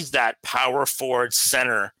 but he's that power forward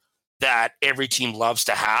center that every team loves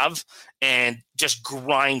to have and just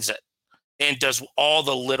grinds it and does all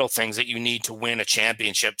the little things that you need to win a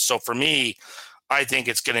championship. So for me, I think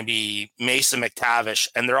it's going to be Mason McTavish,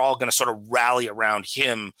 and they're all going to sort of rally around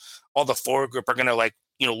him. All the forward group are going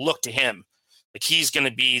to look to him. He's going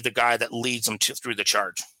to be the guy that leads them through the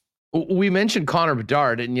charge. We mentioned Connor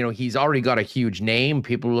Bedard, and he's already got a huge name.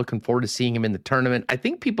 People are looking forward to seeing him in the tournament. I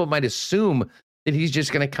think people might assume that he's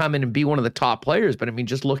just going to come in and be one of the top players. But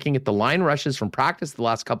just looking at the line rushes from practice the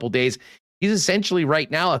last couple of days, he's essentially right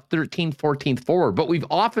now a 13th, 14th forward. But we've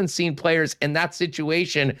often seen players in that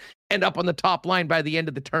situation end up on the top line by the end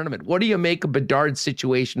of the tournament. What do you make of Bedard's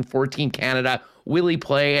situation for Team Canada? Will he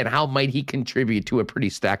play, and how might he contribute to a pretty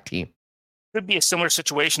stacked team? Could be a similar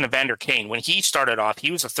situation to Vander Kane. When he started off, he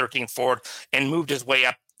was a 13th forward and moved his way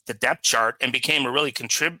up the depth chart and became a really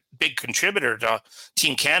big contributor to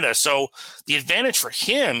Team Canada. So the advantage for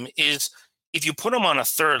him is if you put him on a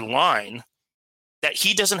third line, that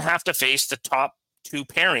he doesn't have to face the top 2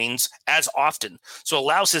 pairings as often. So it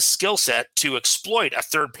allows his skill set to exploit a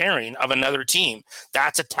third pairing of another team.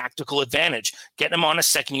 That's a tactical advantage. Getting him on a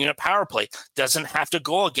second unit power play doesn't have to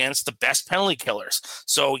go against the best penalty killers.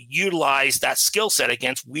 So utilize that skill set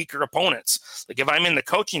against weaker opponents. If I'm in the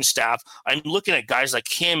coaching staff, I'm looking at guys like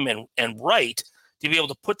him and Wright to be able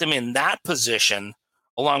to put them in that position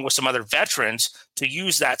along with some other veterans to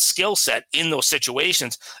use that skill set in those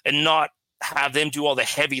situations and not have them do all the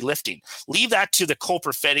heavy lifting. Leave that to the Cole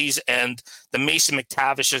Perfettis and the Mason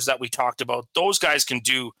McTavishes that we talked about. Those guys can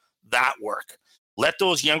do that work. Let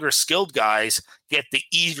those younger skilled guys get the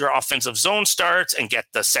easier offensive zone starts and get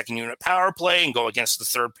the second unit power play and go against the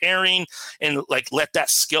third pairing and let that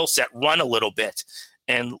skill set run a little bit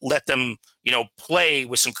and let them, play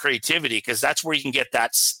with some creativity, because that's where you can get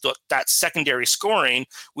that secondary scoring,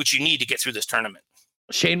 which you need to get through this tournament.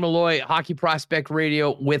 Shane Malloy, Hockey Prospect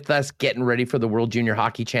Radio, with us, getting ready for the World Junior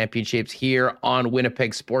Hockey Championships here on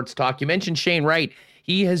Winnipeg Sports Talk. You mentioned Shane Wright.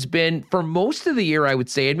 He has been, for most of the year, I would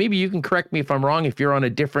say, and maybe you can correct me if I'm wrong, if you're on a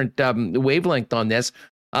different wavelength on this,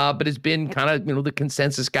 but has been kind of, the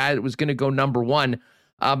consensus guy that was going to go number one.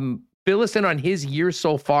 Fill us in on his year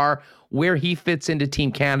so far, where he fits into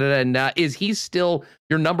Team Canada, and is he still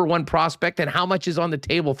your number one prospect, and how much is on the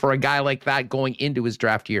table for a guy like that going into his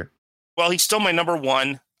draft year? Well, he's still my number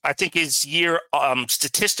one. I think his year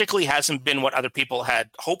statistically hasn't been what other people had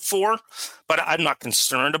hoped for, but I'm not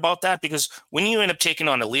concerned about that, because when you end up taking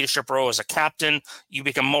on a leadership role as a captain, you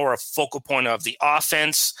become more a focal point of the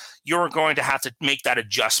offense. You're going to have to make that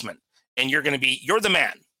adjustment, and you're the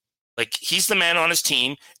man. He's the man on his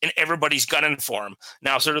team, and everybody's gunning for him.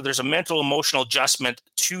 Now, sort of there's a mental, emotional adjustment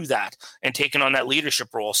to that and taking on that leadership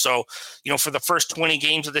role. So, for the first 20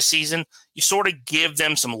 games of the season, you sort of give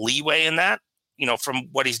them some leeway in that, from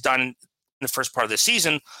what he's done in the first part of the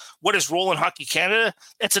season. What his role in Hockey Canada,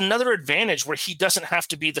 it's another advantage where he doesn't have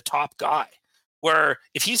to be the top guy. Where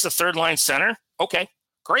if he's the third line center, okay,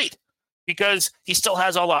 great. Because he still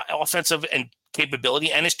has all the offensive and capability,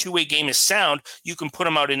 and his two-way game is sound. You can put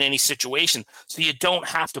him out in any situation, so you don't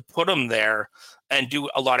have to put him there and do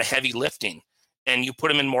a lot of heavy lifting. And you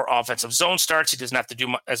put him in more offensive zone starts. He doesn't have to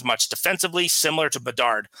do as much defensively, similar to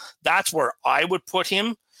Bedard. That's where I would put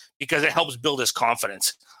him, because it helps build his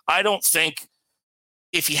confidence. I don't think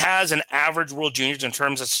if he has an average World Juniors in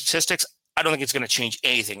terms of statistics, I don't think it's going to change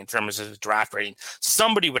anything in terms of his draft rating.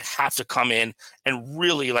 Somebody would have to come in and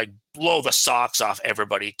really blow the socks off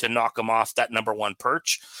everybody to knock him off that number one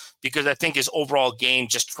perch, because I think his overall game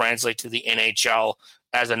just translates to the NHL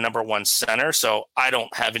as a number one center. So I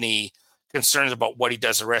don't have any concerns about what he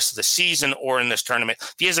does the rest of the season or in this tournament.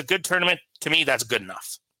 If he has a good tournament, to me, that's good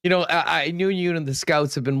enough. I knew you and the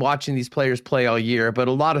scouts have been watching these players play all year, but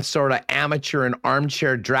a lot of sort of amateur and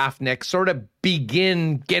armchair draftniks sort of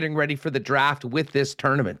begin getting ready for the draft with this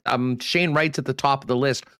tournament. Shane Wright's at the top of the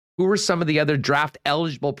list. Who are some of the other draft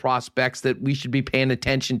eligible prospects that we should be paying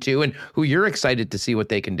attention to, and who you're excited to see what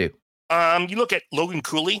they can do? You look at Logan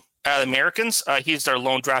Cooley, the Americans. He's their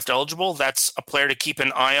lone draft eligible. That's a player to keep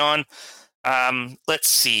an eye on. Let's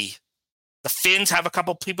see. The Finns have a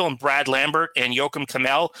couple people in Brad Lambert and Joachim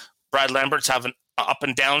Kamel. Brad Lambert's have an up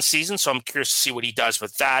and down season, so I'm curious to see what he does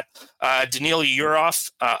with that. Danil Yurov,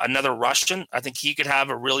 another Russian. I think he could have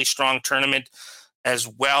a really strong tournament as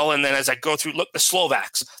well. And then as I go through, look, the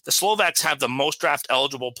Slovaks. The Slovaks have the most draft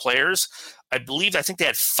eligible players. I think they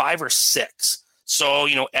had 5 or 6. So,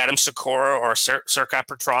 Adam Sikora or Serka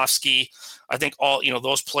Petrovsky, I think all,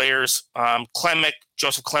 those players,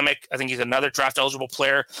 Joseph Klemek, I think he's another draft eligible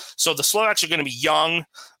player. So the Slovaks are going to be young,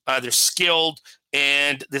 they're skilled,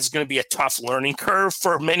 and this is going to be a tough learning curve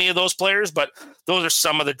for many of those players, but those are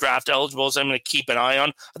some of the draft eligibles I'm going to keep an eye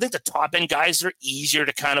on. I think the top end guys are easier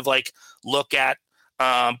to kind of look at.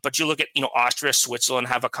 But you look at, Austria, Switzerland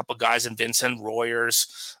have a couple guys in Vincent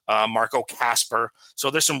Royers, Marco Kasper. So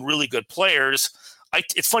there's some really good players.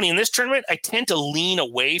 It's funny, in this tournament, I tend to lean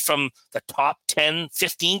away from the top 10,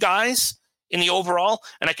 15 guys in the overall.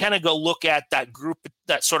 And I kind of go look at that group,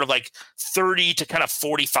 that sort of 30 to kind of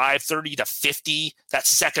 45, 30 to 50, that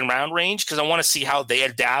second round range, because I want to see how they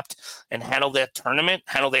adapt and handle that tournament,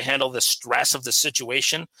 how they handle the stress of the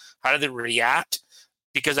situation, how do they react.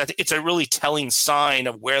 Because I think it's a really telling sign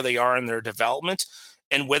of where they are in their development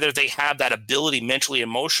and whether they have that ability mentally,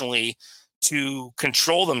 emotionally to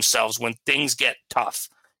control themselves when things get tough.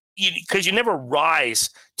 Because you never rise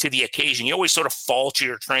to the occasion. You always sort of fall to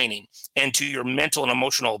your training and to your mental and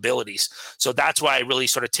emotional abilities. So that's why I really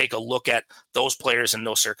sort of take a look at those players in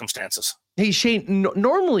those circumstances. Hey, Shane,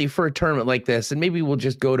 normally for a tournament like this, and maybe we'll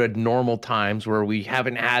just go to normal times where we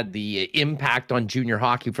haven't had the impact on junior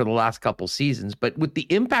hockey for the last couple seasons, but with the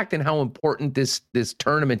impact and how important this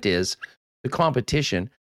tournament is, the competition,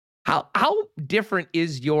 how different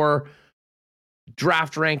is your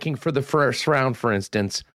draft ranking for the first round, for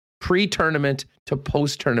instance, pre-tournament to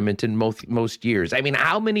post-tournament in most years? I mean,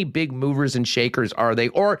 how many big movers and shakers are they?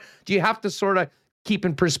 Or do you have to sort of keep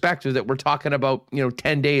in perspective that we're talking about,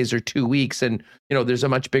 10 days or 2 weeks and, there's a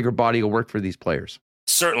much bigger body of work for these players?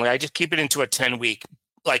 Certainly. I just keep it into a 10-week.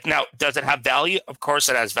 Now, does it have value? Of course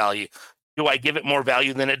it has value. Do I give it more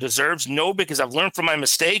value than it deserves? No, because I've learned from my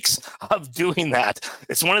mistakes of doing that.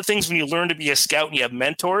 It's one of the things when you learn to be a scout and you have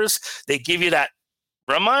mentors, they give you that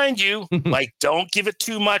remind you, like, don't give it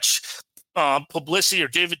too much publicity or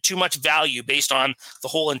give it too much value based on the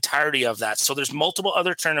whole entirety of that. So there's multiple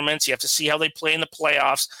other tournaments. You have to see how they play in the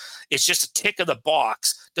playoffs. It's just a tick of the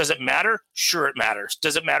box. Does it matter? Sure, it matters.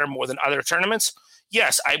 Does it matter more than other tournaments?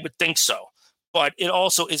 Yes, I would think so. But it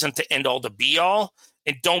also isn't the end all to be all.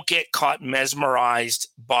 And don't get caught mesmerized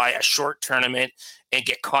by a short tournament and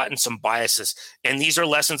get caught in some biases. And these are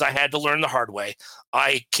lessons I had to learn the hard way.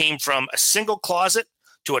 I came from a single closet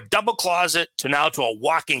to a double closet to now to a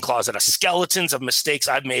walk-in closet of skeletons of mistakes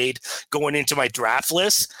I've made going into my draft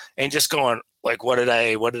list and just going like, what did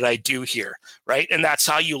I do here? Right. And that's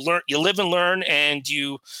how you learn, you live and learn, and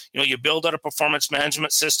you build out a performance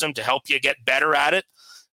management system to help you get better at it.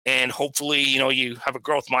 And hopefully, you have a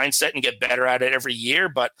growth mindset and get better at it every year.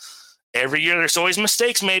 But every year there's always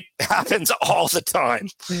mistakes made. It happens all the time.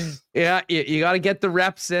 Yeah, you got to get the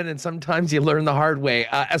reps in, and sometimes you learn the hard way,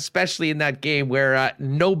 especially in that game where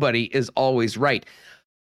nobody is always right.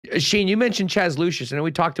 Shane, you mentioned Chaz Lucius, and we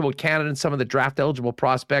talked about Canada and some of the draft-eligible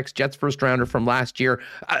prospects, Jets first-rounder from last year.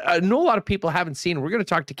 I know a lot of people haven't seen. We're going to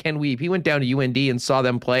talk to Ken Wiebe. He went down to UND and saw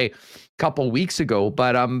them play a couple weeks ago.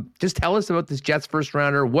 But just tell us about this Jets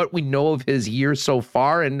first-rounder, what we know of his year so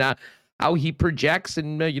far, and how he projects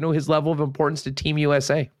and, his level of importance to Team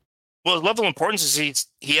USA. Well, his level of importance is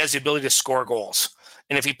he has the ability to score goals.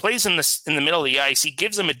 And if he plays in the middle of the ice, he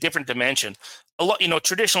gives them a different dimension. A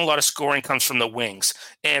lot of scoring comes from the wings,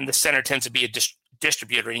 and the center tends to be a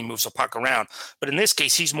distributor, and he moves the puck around. But in this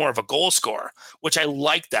case, he's more of a goal scorer, which I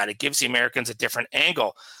like that. It gives the Americans a different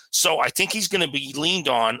angle. So I think he's going to be leaned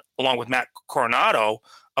on, along with Matt Coronado,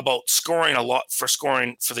 about scoring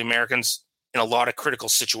for the Americans in a lot of critical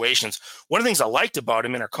situations. One of the things I liked about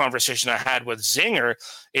him in our conversation I had with Zinger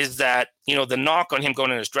is that, the knock on him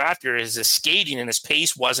going in his draft year is his skating and his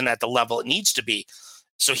pace wasn't at the level it needs to be.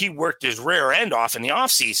 So he worked his rear end off in the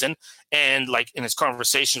offseason, and like in his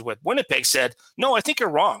conversations with Winnipeg said, no, I think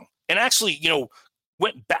you're wrong. And actually,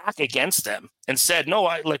 went back against them and said, no,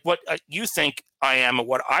 what you think I am and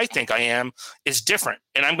what I think I am is different.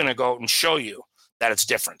 And I'm going to go out and show you that it's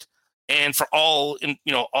different. And for all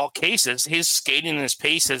cases, his skating and his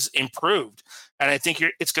pace has improved. And I think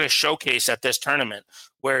it's going to showcase at this tournament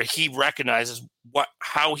where he recognizes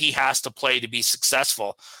how he has to play to be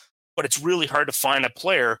successful. But it's really hard to find a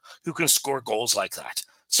player who can score goals like that.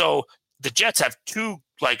 So the Jets have two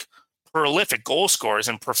prolific goal scorers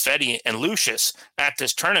in Perfetti and Lucius at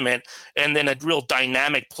this tournament, and then a real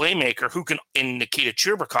dynamic playmaker in Nikita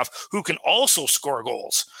Chubrikov, who can also score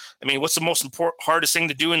goals. I mean, what's the most hardest thing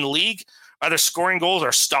to do in the league? Either scoring goals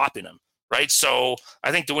or stopping them, right? So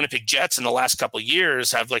I think the Winnipeg Jets in the last couple of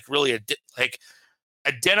years have really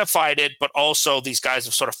identified it, but also these guys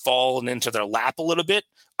have sort of fallen into their lap a little bit.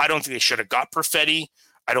 I don't think they should have got Perfetti.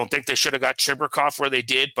 I don't think they should have got Chubrikov where they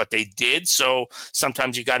did, but they did. So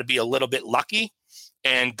sometimes you got to be a little bit lucky,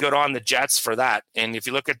 and good on the Jets for that. And if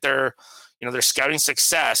you look at their scouting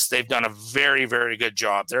success, they've done a very, very good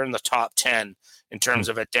job. They're in the top 10 in terms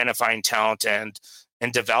of identifying talent and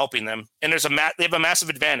developing them. And they have a massive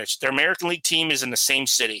advantage. Their American League team is in the same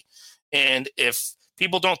city. And if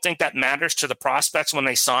people don't think that matters to the prospects when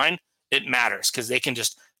they sign, it matters, because they can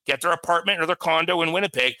just get their apartment or their condo in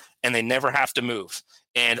Winnipeg and they never have to move.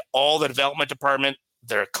 And all the development department,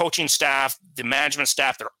 their coaching staff, the management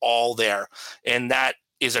staff, they're all there. And that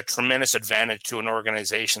is a tremendous advantage to an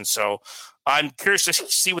organization. So I'm curious to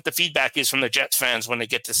see what the feedback is from the Jets fans when they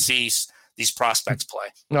get to see these prospects play.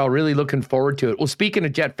 No, really looking forward to it. Well, speaking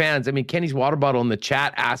of Jet fans, I mean, Kenny's water bottle in the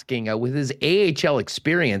chat asking, with his AHL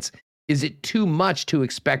experience, is it too much to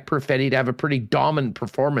expect Perfetti to have a pretty dominant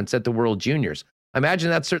performance at the World Juniors? I imagine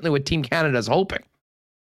that's certainly what Team Canada is hoping.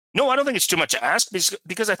 No, I don't think it's too much to ask,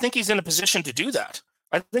 because I think he's in a position to do that.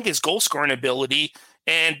 I think his goal scoring ability,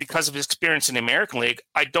 and because of his experience in the American League,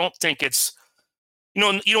 I don't think it's, you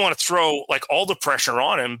don't want to throw all the pressure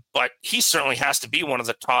on him, but he certainly has to be one of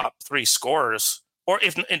the top 3 scorers, or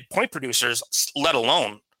if in point producers, let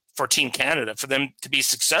alone for Team Canada, for them to be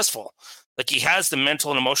successful. He has the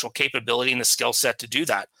mental and emotional capability and the skill set to do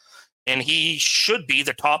that. And he should be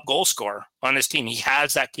the top goal scorer on his team. He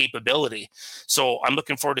has that capability. So I'm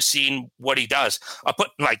looking forward to seeing what he does. I put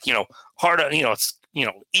it's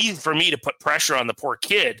easy for me to put pressure on the poor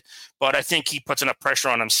kid, but I think he puts enough pressure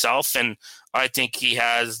on himself. And I think he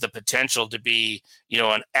has the potential to be,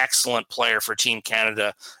 an excellent player for Team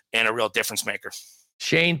Canada and a real difference maker.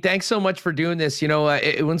 Shane, thanks so much for doing this.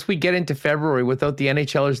 Once we get into February without the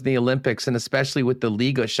NHLers and the Olympics, and especially with the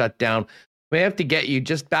Liga shut down, We have to get you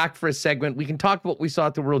just back for a segment. We can talk about what we saw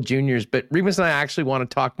at the World Juniors, but Remus and I actually want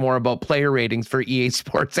to talk more about player ratings for EA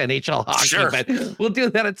Sports NHL hockey. Sure. But we'll do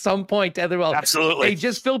that at some point. Well, absolutely. Hey,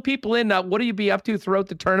 just fill people in. What do you be up to throughout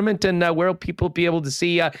the tournament, and where will people be able to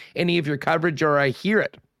see any of your coverage or hear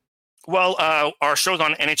it? Well, our show's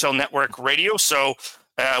on NHL Network Radio, so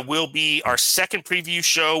our second preview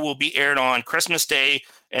show will be aired on Christmas Day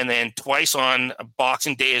and then twice on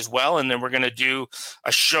Boxing Day as well. And then we're going to do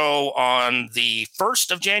a show on the 1st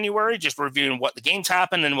of January, just reviewing what the games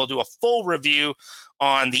happened. And we'll do a full review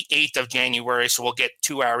on the 8th of January. So we'll get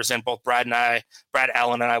 2 hours in. Both Brad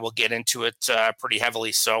Allen and I will get into it pretty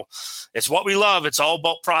heavily. So it's what we love. It's all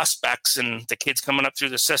about prospects and the kids coming up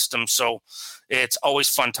through the system. So it's always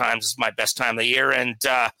fun times. It's my best time of the year. And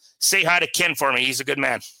say hi to Ken for me. He's a good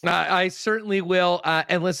man. I certainly will.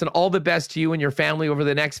 And listen, all the best to you and your family over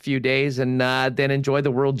the next few days. And then enjoy the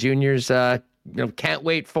World Juniors. Can't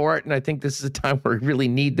wait for it. And I think this is a time where we really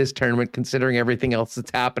need this tournament, considering everything else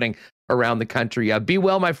that's happening around the country. Be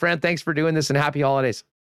well, my friend. Thanks for doing this, and happy holidays.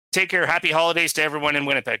 Take care. Happy holidays to everyone in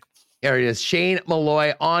Winnipeg. There it is. Shane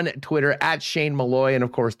Malloy on Twitter at Shane Malloy, and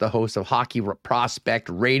of course the host of Hockey Prospect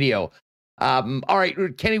Radio. All right,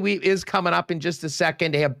 Kenny Wiebe is coming up in just a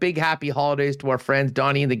second. They have big happy holidays to our friends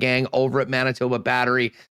Donnie and the gang over at Manitoba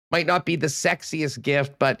Battery. Might not be the sexiest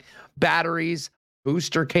gift, but batteries,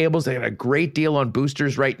 booster cables, they have a great deal on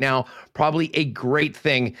boosters right now. Probably a great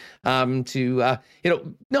thing to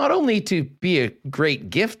not only to be a great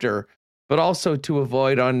gifter, but also to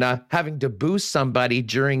avoid on having to boost somebody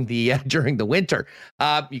during the winter.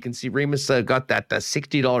 You can see Remus got that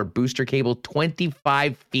 $60 booster cable,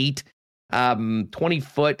 25 feet.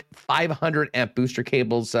 20-foot, 500 amp booster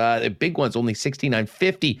cables. The big one's only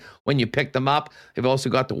 $69.50 when you pick them up. They've also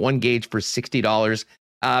got the 1 gauge for $60.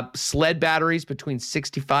 Sled batteries between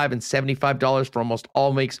 $65 and $75 for almost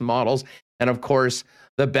all makes and models. And of course,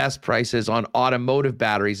 the best prices on automotive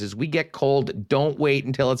batteries. As we get cold, don't wait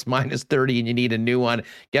until it's minus 30 and you need a new one.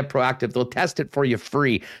 Get proactive. They'll test it for you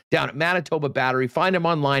free down at Manitoba Battery. Find them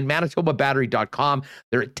online, manitobabattery.com.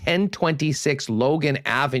 They're at 1026 Logan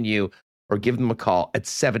Avenue, or give them a call at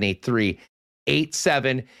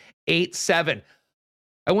 783-8787.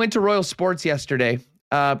 I went to Royal Sports yesterday.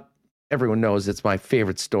 Everyone knows it's my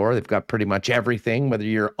favorite store. They've got pretty much everything, whether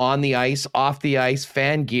you're on the ice, off the ice,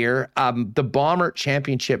 fan gear. The Bomber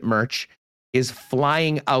Championship merch is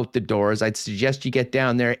flying out the doors. I'd suggest you get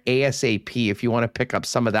down there ASAP if you want to pick up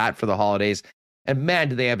some of that for the holidays. And man,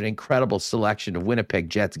 do they have an incredible selection of Winnipeg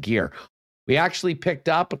Jets gear. We actually picked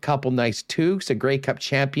up a couple nice toques, a Grey Cup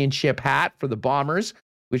Championship hat for the Bombers,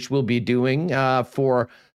 which we'll be doing for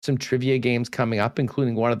some trivia games coming up,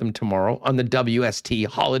 including one of them tomorrow on the WST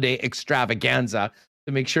Holiday Extravaganza.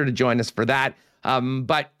 So make sure to join us for that.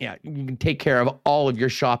 But yeah, you can take care of all of your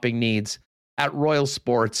shopping needs at Royal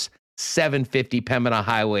Sports, 750 Pembina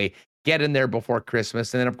Highway. Get in there before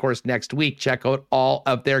Christmas. And then, of course, next week, check out all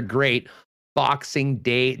of their great Boxing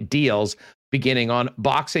Day deals beginning on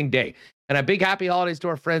Boxing Day. And a big happy holidays to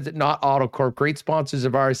our friends at Not Auto Corp, great sponsors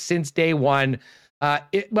of ours since day one.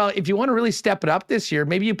 If you want to really step it up this year,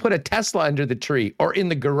 maybe you put a Tesla under the tree or in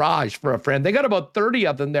the garage for a friend. They got about 30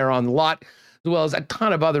 of them there on the lot, as well as a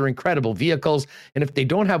ton of other incredible vehicles. And if they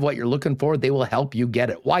don't have what you're looking for, they will help you get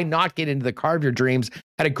it. Why not get into the car of your dreams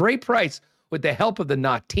at a great price with the help of the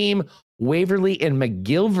Not team, Waverly and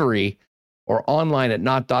McGilvery, or online at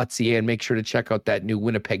not.ca, and make sure to check out that new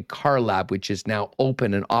Winnipeg Car Lab, which is now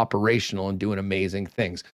open and operational and doing amazing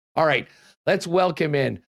things. All right, let's welcome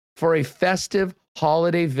in for a festive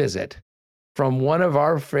holiday visit from one of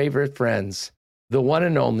our favorite friends, the one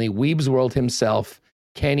and only Wiebe's World himself,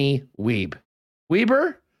 Kenny Wiebe.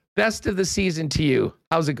 Weber, best of the season to you.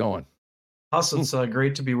 How's it going? Us, it's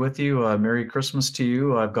great to be with you. Merry Christmas to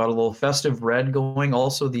you. I've got a little festive red going.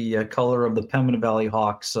 Also, the color of the Pembina Valley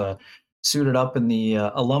Hawks suited up in the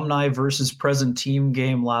alumni versus present team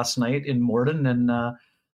game last night in Morden. And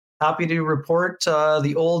happy to report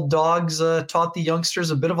the old dogs taught the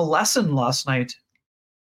youngsters a bit of a lesson last night.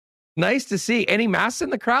 Nice to see. Any masks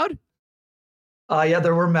in the crowd? Yeah,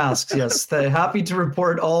 there were masks, yes. Happy to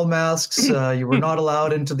report all masks. You were not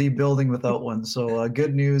allowed into the building without one. So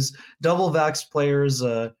good news. Double vaxxed players,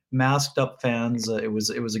 masked up fans. It was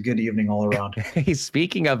a good evening all around. Hey,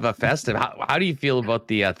 speaking of a festive, how do you feel about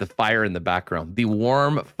the fire in the background? The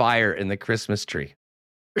warm fire in the Christmas tree?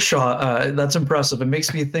 Shaw, that's impressive. It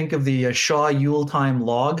makes me think of the Shaw Yuletime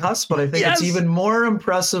log husk, but I think It's even more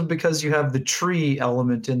impressive because you have the tree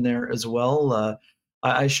element in there as well.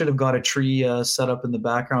 I should have got a tree set up in the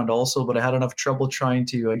background also, but I had enough trouble trying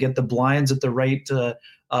to get the blinds at the right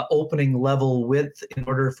opening level width in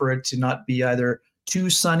order for it to not be either too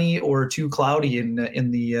sunny or too cloudy in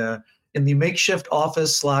the makeshift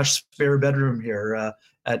office / spare bedroom here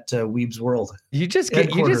at Wiebe's World. You just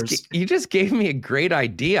gave me a great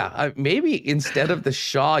idea. Maybe instead of the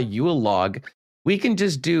Shaw Yule log, we can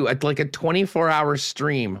just do a 24-hour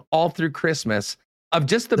stream all through Christmas of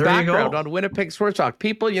just the background on Winnipeg Sports Talk.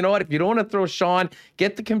 People, you know what? If you don't want to throw Sean,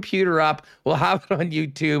 get the computer up. We'll have it on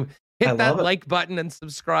YouTube. Hit that like button and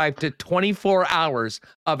subscribe to 24 hours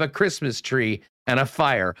of a Christmas tree and a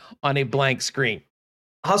fire on a blank screen.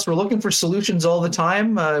 Huss, we're looking for solutions all the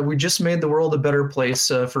time. We just made the world a better place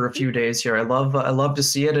for a few days here. I love to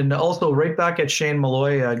see it. And also right back at Shane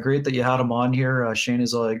Malloy. Great that you had him on here. Shane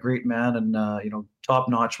is a great man and, top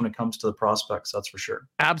notch when it cocomes to the prospects. That's for sure.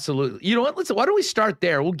 Absolutely. You know what? Listen, why don't we start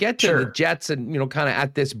there? We'll get to the Jets and, kind of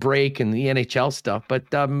at this break and the NHL stuff. But,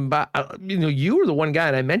 you were the one guy,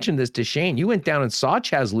 and I mentioned this to Shane. You went down and saw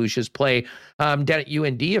Chaz Lucius play down at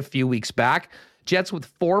UND a few weeks back. Jets with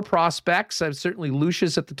 4 prospects. Certainly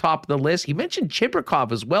Lucius at the top of the list. He mentioned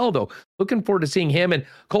Chibrikov as well, though. Looking forward to seeing him. And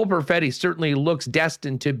Cole Perfetti certainly looks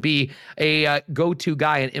destined to be a go-to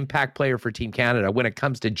guy, an impact player for Team Canada when it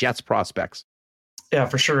comes to Jets prospects. Yeah,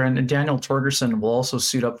 for sure. And Daniel Torgerson will also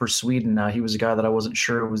suit up for Sweden. He was a guy that I wasn't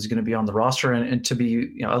sure was going to be on the roster. And to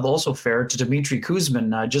be also fair to Dmitry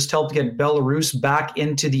Kuzmin, just helped get Belarus back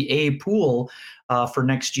into the A pool for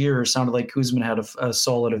next year. Sounded like Kuzmin had a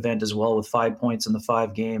solid event as well with 5 points in the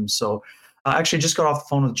 5 games. So I actually just got off the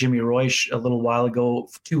phone with Jimmy Royce a little while ago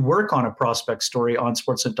to work on a prospect story on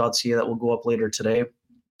sportsnet.ca that will go up later today.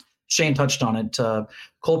 Shane touched on it.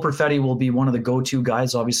 Cole Perfetti will be one of the go-to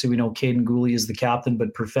guys. Obviously, we know Caden Gooley is the captain,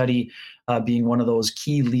 but Perfetti being one of those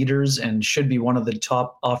key leaders and should be one of the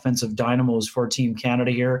top offensive dynamos for Team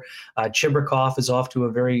Canada here. Chibrikov is off to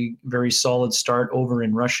a very, very solid start over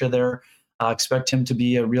in Russia there. Expect him to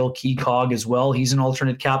be a real key cog as well. He's an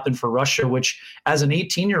alternate captain for Russia, which as an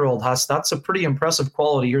 18-year-old, that's a pretty impressive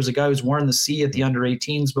quality. Here's a guy who's worn the C at the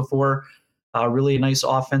under-18s before. Really nice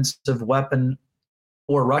offensive weapon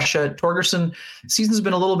for Russia. Torgerson, season's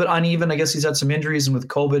been a little bit uneven. I guess he's had some injuries and with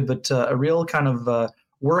COVID, but a real kind of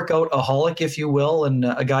workout-aholic, if you will, and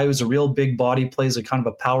a guy who's a real big body, plays a kind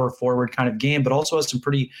of a power forward kind of game, but also has some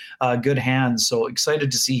pretty good hands. So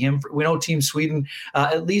excited to see him. We know Team Sweden,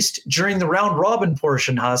 at least during the round robin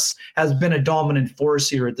portion, has been a dominant force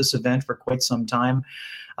here at this event for quite some time.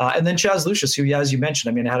 And then Chaz Lucius, who, as you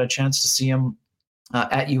mentioned, I had a chance to see him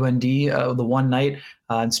at UND the one night.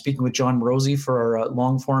 And speaking with John Morosi for our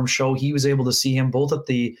long form show, he was able to see him both at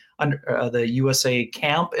the USA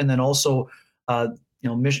camp and then also,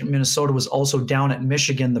 Minnesota was also down at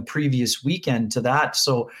Michigan the previous weekend to that.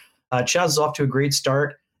 So Chaz is off to a great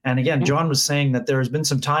start. And again, John was saying that there has been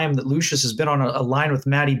some time that Lucius has been on a line with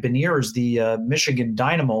Matty Beniers, the Michigan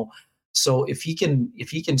Dynamo. So if he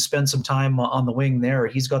can spend some time on the wing there,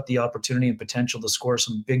 he's got the opportunity and potential to score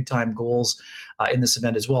some big time goals in this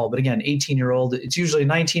event as well. But again, 18-year-old, it's usually a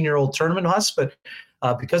 19-year-old tournament, Huss, but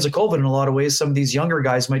because of COVID in a lot of ways, some of these younger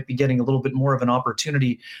guys might be getting a little bit more of an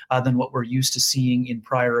opportunity than what we're used to seeing in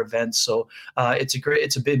prior events. So it's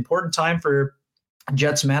a bit important time for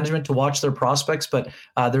Jets management to watch their prospects, but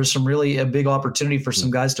there's some really a big opportunity for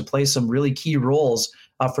some guys to play some really key roles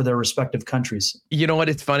for their respective countries. You know what?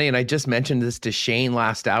 It's funny. And I just mentioned this to Shane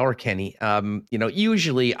last hour, Kenny.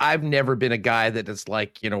 Usually I've never been a guy that is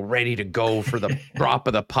ready to go for the drop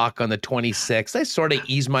of the puck on the 26th. I sort of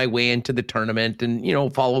ease my way into the tournament and,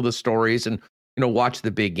 follow the stories and, watch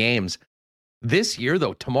the big games. This year,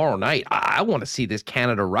 though, tomorrow night, I want to see this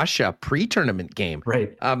Canada-Russia pre-tournament game.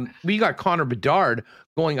 Right. We got Connor Bedard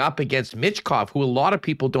going up against Michkov, who a lot of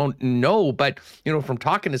people don't know, but, from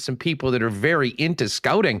talking to some people that are very into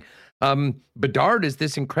scouting, Bedard is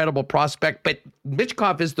this incredible prospect, but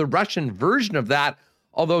Michkov is the Russian version of that,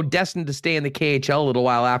 although destined to stay in the KHL a little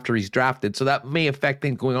while after he's drafted. So that may affect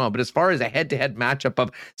things going on. But as far as a head-to-head matchup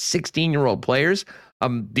of 16-year-old players,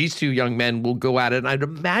 these two young men will go at it. And I'd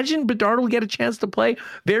imagine Bedard will get a chance to play.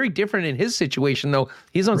 Very different in his situation, though.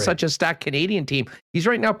 He's on such a stacked Canadian team. He's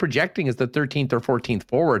right now projecting as the 13th or 14th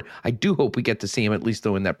forward. I do hope we get to see him at least,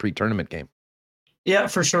 though, in that pre-tournament game. Yeah,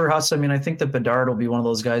 for sure, Huss. I think that Bedard will be one of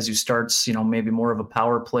those guys who starts, maybe more of a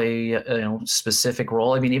power play, specific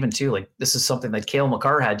role. Even too, this is something that Cale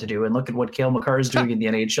Makar had to do, and look at what Cale Makar is doing in the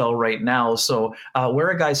NHL right now. So where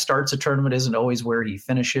a guy starts a tournament isn't always where he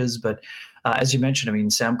finishes. But as you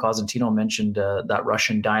mentioned, Sam Cosentino mentioned that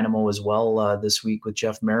Russian Dynamo as well this week with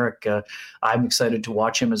Jeff Merrick. I'm excited to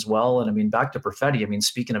watch him as well. And back to Perfetti.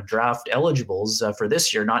 Speaking of draft eligibles for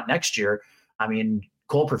this year, not next year.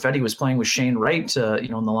 Cole Perfetti was playing with Shane Wright,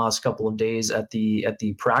 in the last couple of days at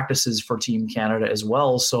the practices for Team Canada as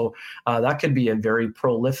well. So that could be a very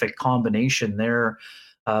prolific combination there.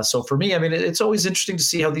 So for me, I mean, it's always interesting to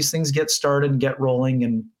see how these things get started and get rolling.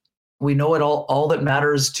 And we know it all that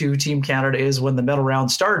matters to Team Canada is when the medal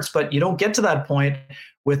round starts, but you don't get to that point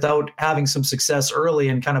without having some success early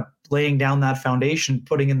and kind of laying down that foundation,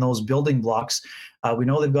 putting in those building blocks. We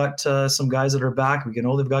know they've got some guys that are back. We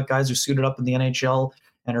know they've got guys who suited up in the NHL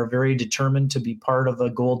and are very determined to be part of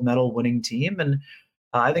a gold medal winning team. And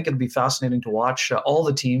I think it'd be fascinating to watch all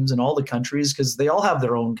the teams and all the countries, because they all have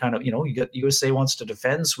their own kind of, you got USA wants to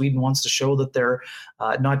defend, Sweden wants to show that they're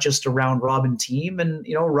not just a round robin team. And,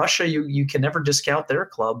 Russia, you can never discount their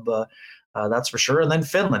club. That's for sure. And then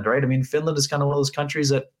Finland, right? I mean, Finland is kind of one of those countries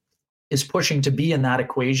that is pushing to be in that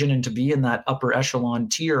equation and to be in that upper echelon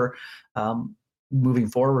tier moving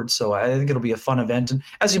forward. So I think it'll be a fun event. And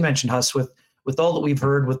as you mentioned, Huss, with all that we've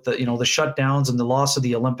heard with the, the shutdowns and the loss of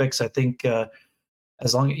the Olympics, I think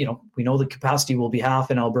as long as, we know the capacity will be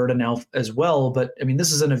half in Alberta now as well. But I mean,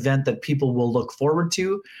 this is an event that people will look forward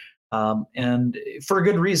to. And for a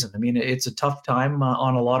good reason. I mean, it's a tough time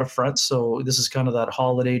on a lot of fronts. So this is kind of that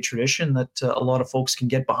holiday tradition that a lot of folks can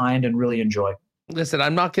get behind and really enjoy. Listen,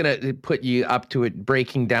 I'm not going to put you up to it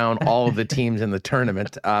breaking down all of the teams in the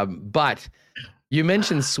tournament, but you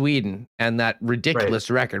mentioned Sweden and that ridiculous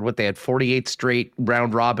record. What, they had 48 straight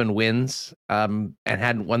round robin wins and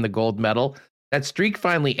hadn't won the gold medal. That streak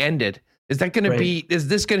finally ended. Is that going to be? Is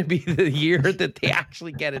this going to be the year that they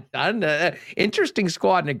actually get it done? Interesting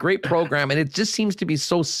squad and a great program, and it just seems to be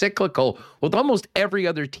so cyclical with almost every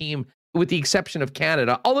other team, with the exception of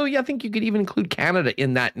Canada. Although, I think you could even include Canada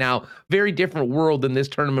in that now. Very different world than this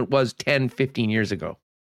tournament was 10, 15 years ago.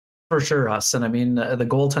 For sure, Huss. And I mean, the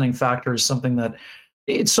goaltending factor is something that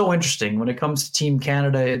it's so interesting when it comes to Team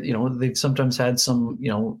Canada. They've sometimes had some,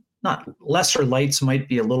 not lesser lights might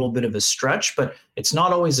be a little bit of a stretch, but it's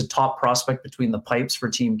not always a top prospect between the pipes for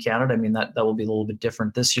Team Canada. I mean, that will be a little bit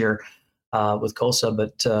different this year with Kosa.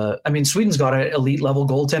 But I mean, Sweden's got an elite level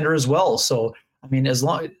goaltender as well. So, I mean,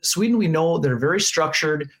 Sweden, we know they're very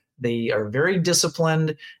structured. They are very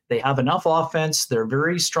disciplined. They have enough offense. They're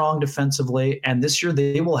very strong defensively. And this year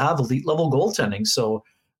they will have elite level goaltending. So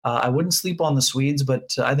I wouldn't sleep on the Swedes,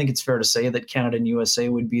 but I think it's fair to say that Canada and USA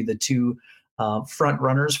would be the two front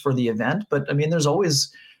runners for the event. But I mean, there's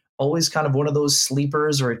always kind of one of those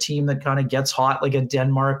sleepers or a team that kind of gets hot, like a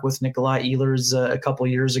Denmark with Nikolai Ehlers a couple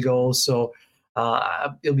of years ago. So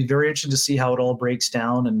it'll be very interesting to see how it all breaks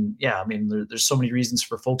down. And I mean, there's so many reasons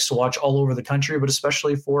for folks to watch all over the country, but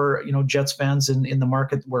especially for, Jets fans in the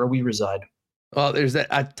market where we reside. Well, there's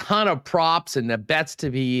a ton of props and bets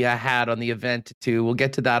to be had on the event too. We'll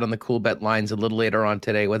get to that on the Cool Bet lines a little later on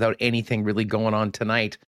today without anything really going on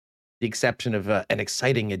tonight. The exception of an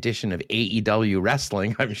exciting edition of AEW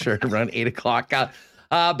wrestling, I'm sure, around 8 o'clock.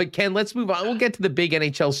 But Ken, let's move on. We'll get to the big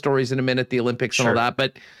NHL stories in a minute, the Olympics and all that.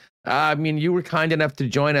 But I mean, you were kind enough to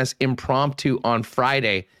join us impromptu on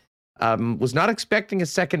Friday. Was not expecting a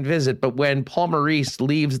second visit, but when Paul Maurice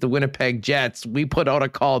leaves the Winnipeg Jets, we put out a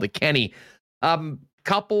call to Kenny.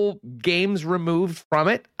 Couple games removed from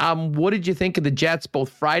it. What did you think of the Jets both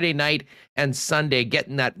Friday night and Sunday,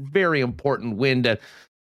 getting that very important win to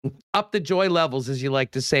up the joy levels, as you like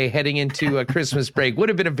to say, heading into a Christmas break? Would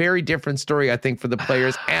have been a very different story, I think, for the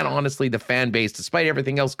players and honestly the fan base, despite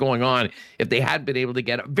everything else going on, if they had been able to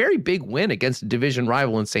get a very big win against a division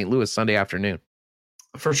rival in St. Louis Sunday afternoon.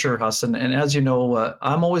 For sure, Huston. And as you know,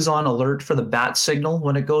 I'm always on alert for the bat signal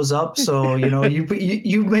when it goes up. So,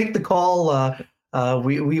 you make the call.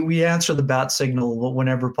 We answer the bat signal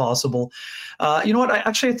whenever possible. You know what?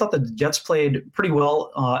 I thought the Jets played pretty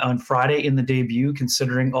well on Friday in the debut,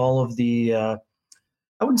 considering all of the, I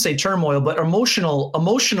wouldn't say turmoil, but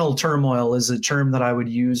emotional turmoil is a term that I would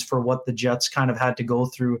use for what the Jets kind of had to go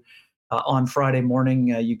through on Friday morning.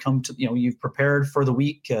 You've prepared for the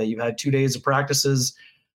week. You've had 2 days of practices.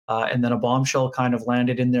 And then a bombshell kind of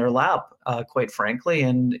landed in their lap, quite frankly.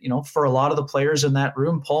 And, for a lot of the players in that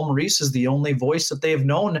room, Paul Maurice is the only voice that they've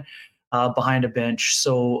known behind a bench.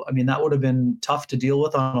 So, I mean, that would have been tough to deal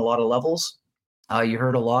with on a lot of levels. You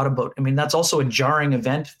heard a lot about, I mean, that's also a jarring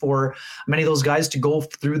event for many of those guys to go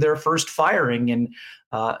through their first firing. And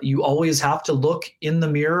you always have to look in the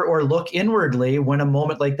mirror or look inwardly when a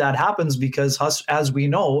moment like that happens, because as we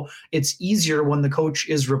know, it's easier when the coach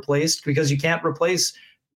is replaced, because you can't replace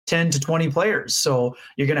 10 to 20 players. So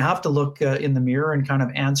you're going to have to look in the mirror and kind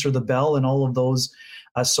of answer the bell and all of those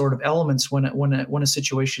sort of elements when a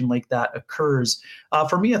situation like that occurs.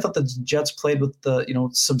 For me, I thought the Jets played with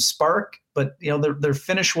some spark, but their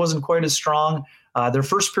finish wasn't quite as strong. Their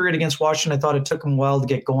first period against Washington, I thought it took them a while to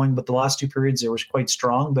get going, but the last two periods they were quite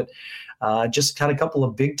strong. But just had a couple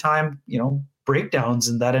of big time breakdowns,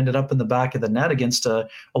 and that ended up in the back of the net against a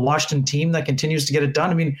Washington team that continues to get it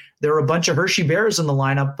done. I mean, there were a bunch of Hershey Bears in the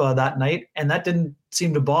lineup that night, and that didn't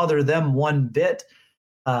seem to bother them one bit.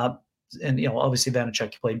 And obviously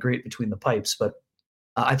Vanacek played great between the pipes, but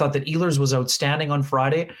I thought that Ehlers was outstanding on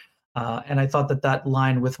Friday, and I thought that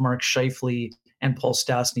line with Mark Scheifele and Paul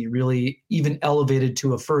Stastny really even elevated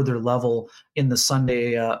to a further level in the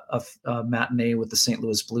Sunday matinee with the St.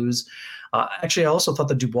 Louis Blues. Actually, I also thought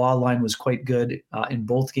the Dubois line was quite good in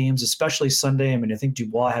both games, especially Sunday. I mean, I think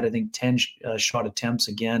Dubois had 10 shot attempts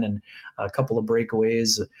again and a couple of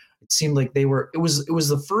breakaways. It seemed like it was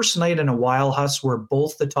the first night in a while, Huss, where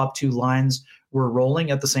both the top two lines were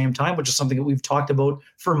rolling at the same time, which is something that we've talked about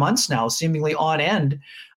for months now, seemingly on end.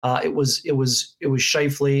 It was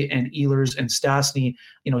Scheifele and Ehlers and Stastny,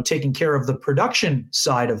 taking care of the production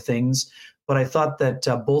side of things. But I thought that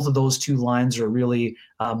both of those two lines are really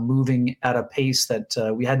moving at a pace that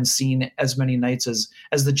we hadn't seen as many nights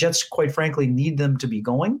as the Jets, quite frankly, need them to be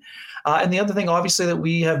going. And the other thing, obviously, that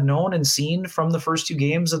we have known and seen from the first two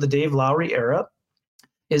games of the Dave Lowry era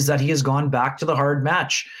is that he has gone back to the hard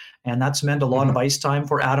match. And that's meant a lot of ice time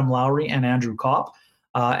for Adam Lowry and Andrew Kopp.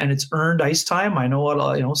 And it's earned ice time. I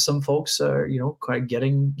know some folks are quite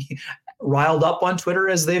getting riled up on Twitter,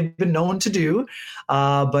 as they've been known to do.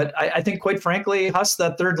 But I think, quite frankly, Huss,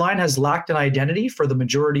 that third line has lacked an identity for the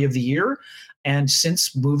majority of the year. And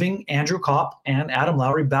since moving Andrew Kopp and Adam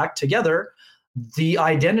Lowry back together, the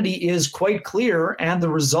identity is quite clear, and the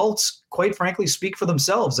results, quite frankly, speak for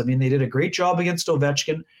themselves. I mean, they did a great job against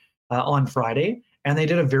Ovechkin on Friday. And they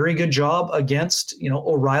did a very good job against,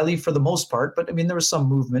 O'Reilly for the most part. But I mean, there was some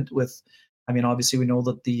movement with, obviously we know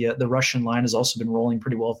that the Russian line has also been rolling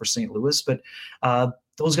pretty well for St. Louis. But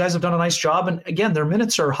those guys have done a nice job. And again, their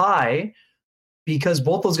minutes are high because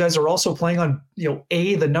both those guys are also playing on,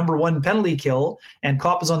 the number one penalty kill. And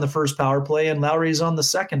Kopp is on the first power play and Lowry is on the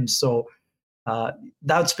second. So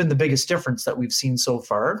that's been the biggest difference that we've seen so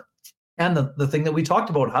far. And the thing that we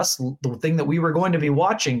talked about, Huss, the thing that we were going to be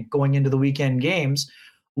watching going into the weekend games,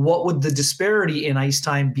 what would the disparity in ice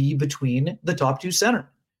time be between the top two center,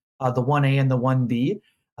 the 1A and the 1B?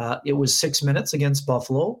 It was 6 minutes against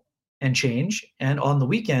Buffalo and change. And on the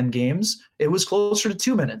weekend games, it was closer to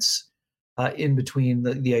 2 minutes in between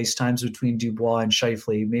the ice times between Dubois and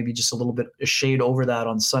Scheifele, maybe just a little bit a shade over that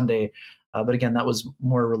on Sunday. But again, that was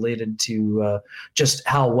more related to just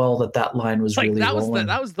how well that line was really rolling.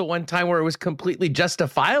 That was the one time where it was completely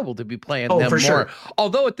justifiable to be playing them for more. Sure.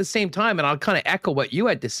 Although at the same time, and I'll kind of echo what you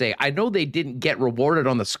had to say, I know they didn't get rewarded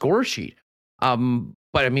on the score sheet. But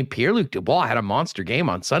I mean, Pierre-Luc Dubois had a monster game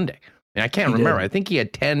on Sunday. I can't remember. I think he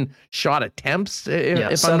had 10 shot attempts.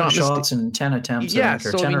 If I'm not shots and 10 attempts. Yeah,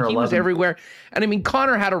 so 10 he 11. Was everywhere. And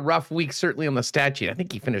Connor had a rough week, certainly on the stat sheet. I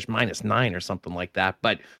think he finished -9 or something like that.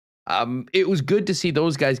 But it was good to see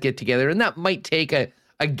those guys get together, and that might take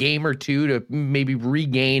a game or two to maybe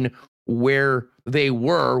regain where they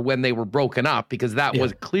were when they were broken up, because that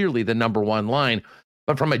was clearly the number one line.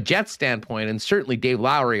 But from a Jets standpoint, and certainly Dave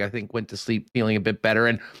Lowry, I think, went to sleep feeling a bit better,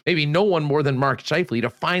 and maybe no one more than Mark Scheifele to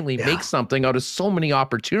finally make something out of so many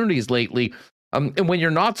opportunities lately. And when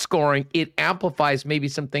you're not scoring, it amplifies maybe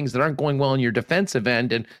some things that aren't going well in your defensive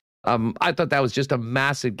end. And I thought that was just a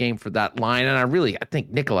massive game for that line. And I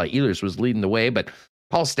think Nikolai Ehlers was leading the way, but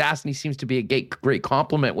Paul Stastny seems to be a great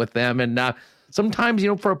compliment with them. And sometimes,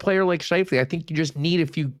 for a player like Scheifele, I think you just need a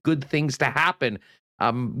few good things to happen,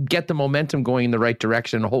 get the momentum going in the right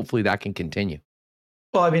direction, and hopefully that can continue.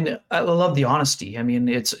 Well, I love the honesty.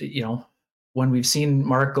 It's, when we've seen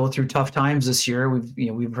Mark go through tough times this year,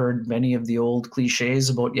 we've heard many of the old cliches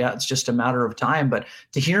about, it's just a matter of time. But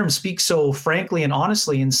to hear him speak so frankly and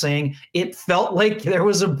honestly and saying it felt like there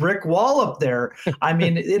was a brick wall up there.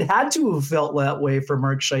 It had to have felt that way for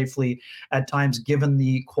Mark Scheifele at times, given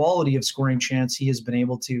the quality of scoring chance he has been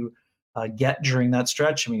able to get during that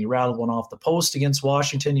stretch. He rattled one off the post against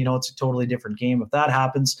Washington. It's a totally different game if that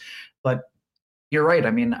happens. But you're right.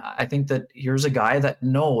 I think that here's a guy that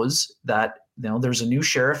knows that there's a new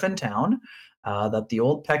sheriff in town, that the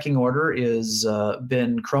old pecking order is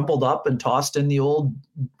been crumpled up and tossed in the old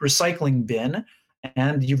recycling bin,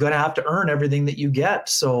 and you're going to have to earn everything that you get.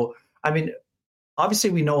 So, obviously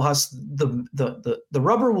we know the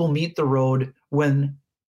rubber will meet the road when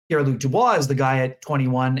Pierre-Luc Dubois is the guy at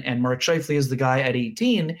 21 and Mark Scheifele is the guy at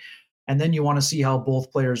 18. And then you want to see how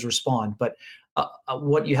both players respond. But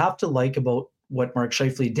what you have to like about what Mark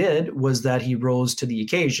Scheifele did was that he rose to the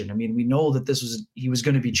occasion. I mean, we know that he was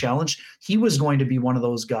going to be challenged. He was going to be one of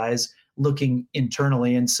those guys looking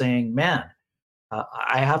internally and saying, man,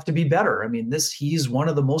 I have to be better. I mean, he's one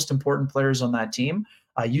of the most important players on that team.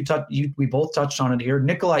 We both touched on it here.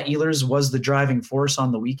 Nikolai Ehlers was the driving force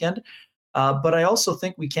on the weekend. But I also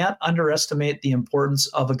think we can't underestimate the importance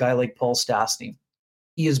of a guy like Paul Stastny.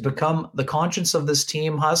 He has become the conscience of this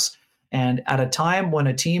team, Huss. And at a time when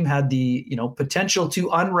a team had the potential to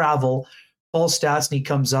unravel, Paul Stastny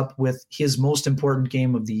comes up with his most important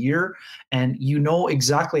game of the year. And you know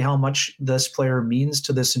exactly how much this player means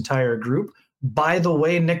to this entire group by the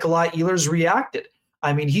way Nikolai Ehlers reacted.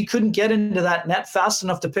 I mean, he couldn't get into that net fast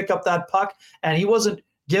enough to pick up that puck, and he wasn't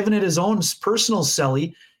giving it his own personal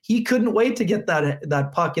celly. He couldn't wait to get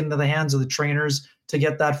that puck into the hands of the trainers to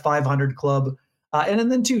get that 500 club.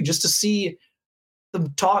 And then, too, just to see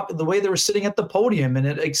them talk the way they were sitting at the podium and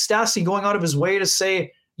Stastny going out of his way to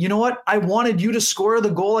say, you know what, I wanted you to score the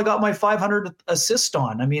goal I got my 500 assist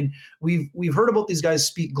on. I mean, we've heard about these guys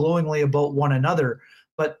speak glowingly about one another,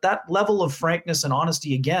 but that level of frankness and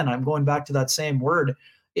honesty, again, I'm going back to that same word.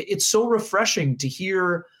 It's so refreshing to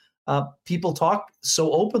hear people talk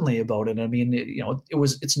so openly about it. I mean,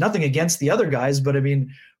 it's nothing against the other guys, but I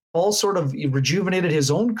mean, Paul sort of rejuvenated his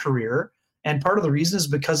own career. And part of the reason is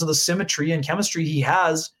because of the symmetry and chemistry he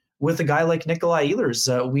has with a guy like Nikolai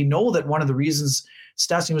Ehlers. We know that one of the reasons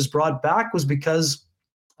Stastny was brought back was because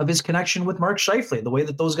of his connection with Mark Scheifele, the way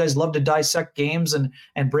that those guys love to dissect games and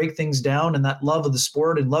break things down, and that love of the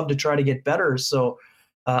sport and love to try to get better. So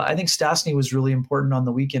I think Stastny was really important on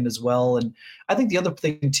the weekend as well. And I think the other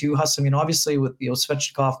thing too, Huss, I mean, obviously with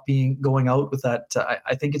Svechnikov going out with that,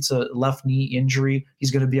 I think it's a left knee injury. He's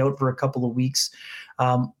going to be out for a couple of weeks.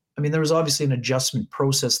 I mean, there was obviously an adjustment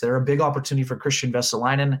process there, a big opportunity for Christian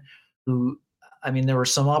Vesalainen, who, I mean, there were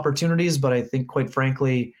some opportunities, but I think quite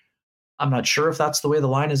frankly, I'm not sure if that's the way the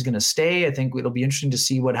line is going to stay. I think it'll be interesting to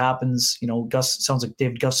see what happens. Sounds like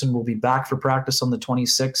David Gustin will be back for practice on the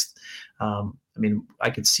 26th. I mean, I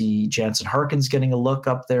could see Jansen Harkins getting a look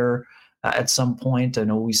up there at some point. I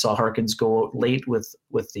know we saw Harkins go out late with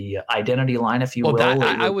the identity line, if you will,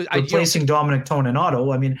 replacing Dominic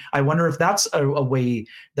Toninato. I mean, I wonder if that's a way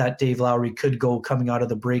that Dave Lowry could go coming out of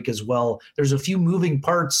the break as well. There's a few moving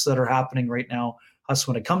parts that are happening right now, Huss,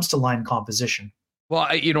 when it comes to line composition.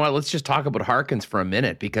 Well, you know what? Let's just talk about Harkins for a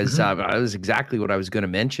minute, because that was exactly what I was going to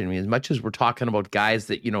mention. I mean, as much as we're talking about guys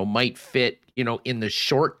that, might fit, in the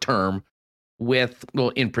short term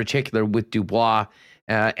in particular with Dubois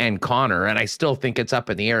and Connor, and I still think it's up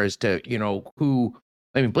in the air as to, who.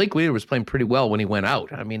 I mean, Blake Wheeler was playing pretty well when he went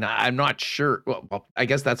out. I mean, I'm not sure. Well, I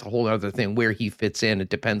guess that's a whole other thing where he fits in. It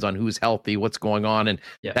depends on who's healthy, what's going on, and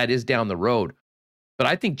that is down the road. But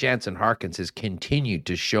I think Jansen Harkins has continued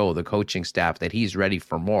to show the coaching staff that he's ready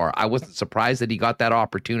for more. I wasn't surprised that he got that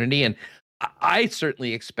opportunity. And I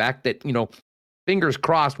certainly expect that, fingers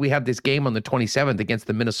crossed, we have this game on the 27th against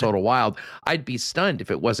the Minnesota Wild. I'd be stunned if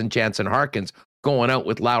it wasn't Jansen Harkins going out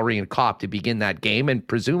with Lowry and Kopp to begin that game and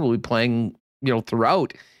presumably playing,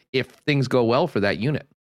 throughout if things go well for that unit.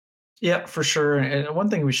 Yeah, for sure. And one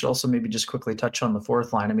thing we should also maybe just quickly touch on the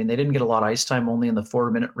fourth line. I mean, they didn't get a lot of ice time, only in the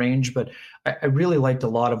 4-minute range, but I really liked a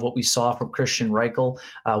lot of what we saw from Christian Reichel.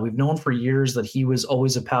 We've known for years that he was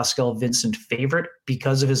always a Pascal Vincent favorite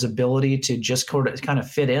because of his ability to just kind of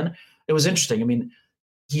fit in. It was interesting. I mean,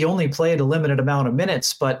 he only played a limited amount of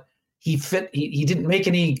minutes, but he didn't make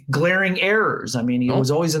any glaring errors. I mean, he was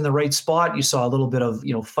always in the right spot. You saw a little bit of,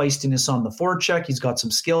 feistiness on the forecheck. He's got some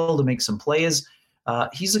skill to make some plays.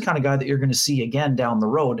 He's the kind of guy that you're going to see again down the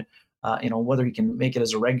road. Whether he can make it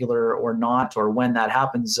as a regular or not, or when that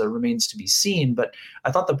happens, remains to be seen. But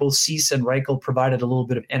I thought that both Cease and Reichel provided a little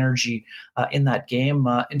bit of energy in that game.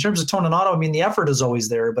 In terms of Toninato, I mean, the effort is always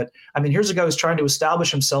there. But, I mean, here's a guy who's trying to establish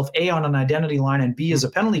himself, A, on an identity line, and B, as a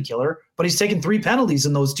penalty killer. But he's taken 3 penalties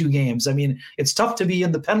in those 2 games. I mean, it's tough to be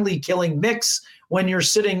in the penalty-killing mix when you're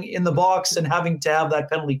sitting in the box and having to have that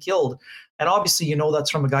penalty killed. And obviously, that's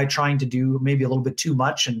from a guy trying to do maybe a little bit too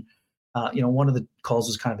much. And, one of the calls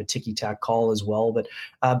was kind of a ticky-tack call as well. But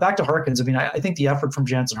back to Harkins, I mean, I think the effort from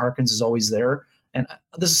Jansen Harkins is always there. And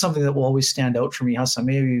this is something that will always stand out for me, Huss. I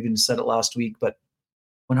may have even said it last week, but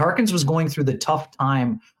when Harkins was going through the tough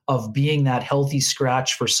time of being that healthy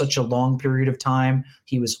scratch for such a long period of time,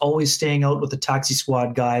 he was always staying out with the taxi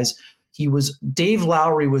squad guys. Dave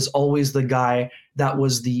Lowry was always the guy that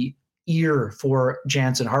was the ear for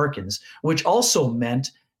Jansen Harkins, which also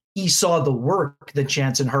meant he saw the work that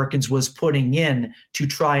Jansen Harkins was putting in to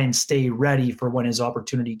try and stay ready for when his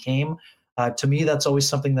opportunity came. To me, that's always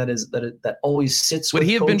something that always sits Would with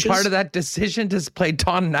he have coaches. been part of that decision to play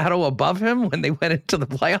Toninato above him when they went into the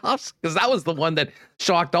playoffs? Because that was the one that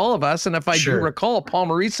shocked all of us. And if I do recall, Paul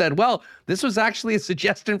Maurice said, well, this was actually a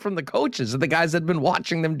suggestion from the coaches and the guys that had been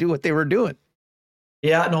watching them do what they were doing.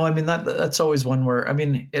 Yeah, no, I mean, that's always one where, I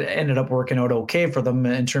mean, it ended up working out okay for them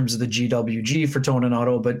in terms of the GWG for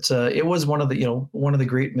Toninato, but it was one of the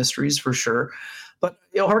great mysteries for sure. But,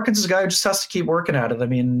 Harkins is a guy who just has to keep working at it. I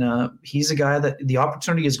mean, he's a guy that the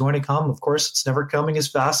opportunity is going to come. Of course, it's never coming as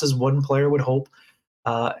fast as one player would hope.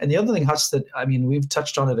 And the other thing, Huss, that, I mean, we've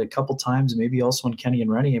touched on it a couple times, maybe also on Kenny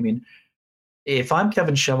and Rennie. I mean, if I'm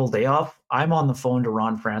Kevin Cheveldayoff, I'm on the phone to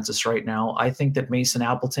Ron Francis right now. I think that Mason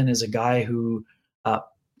Appleton is a guy who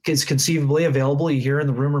is conceivably available. You hear in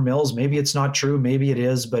the rumor mills, maybe it's not true, maybe it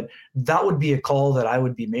is, but that would be a call that I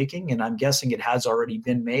would be making, and I'm guessing it has already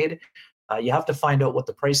been made. You have to find out what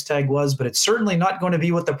the price tag was, but it's certainly not going to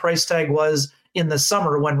be what the price tag was in the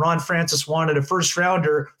summer when Ron Francis wanted a first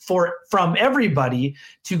rounder from everybody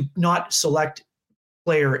to not select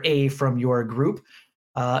player A from your group.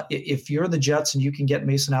 If you're the Jets and you can get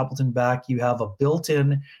Mason Appleton back, you have a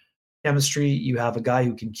built-in chemistry. You have a guy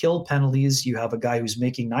who can kill penalties. You have a guy who's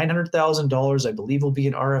making $900,000. I believe will be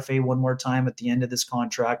an RFA one more time at the end of this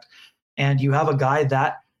contract. And you have a guy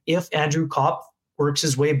that, if Andrew Kopp works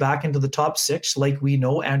his way back into the top six, like we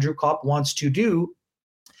know Andrew Kopp wants to do,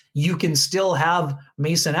 you can still have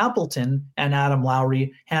Mason Appleton and Adam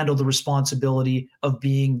Lowry handle the responsibility of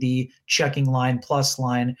being the checking line, plus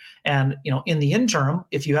line. And, in the interim,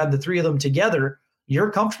 if you had the three of them together,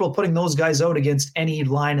 you're comfortable putting those guys out against any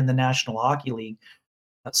line in the National Hockey League.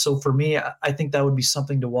 So for me, I think that would be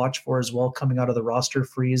something to watch for as well coming out of the roster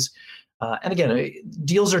freeze. And again,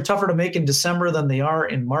 deals are tougher to make in December than they are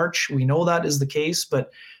in March. We know that is the case,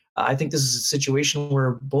 but I think this is a situation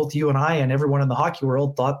where both you and I and everyone in the hockey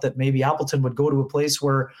world thought that maybe Appleton would go to a place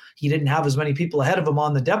where he didn't have as many people ahead of him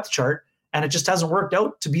on the depth chart, and it just hasn't worked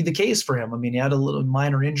out to be the case for him. I mean, he had a little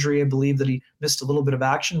minor injury. I believe that he missed a little bit of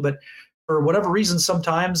action, but for whatever reason,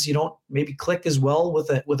 sometimes you don't maybe click as well with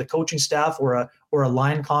a coaching staff or a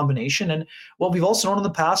line combination. And what we've also known in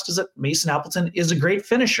the past is that Mason Appleton is a great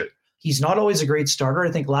finisher. He's not always a great starter.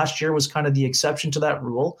 I think last year was kind of the exception to that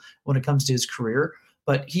rule when it comes to his career.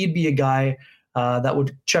 But he'd be a guy that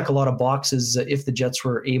would check a lot of boxes if the Jets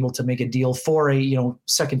were able to make a deal for a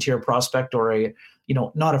second-tier prospect or a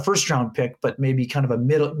not a first-round pick, but maybe kind of a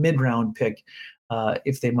mid-round pick.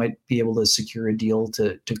 If they might be able to secure a deal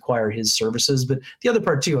to acquire his services. But the other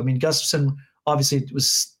part too, I mean, Gustafsson obviously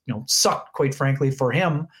was, sucked, quite frankly, for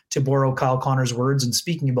him, to borrow Kyle Connor's words and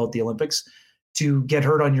speaking about the Olympics, to get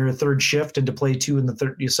hurt on your third shift and to play two in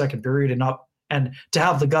the second period and to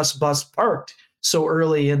have the Gus bus parked so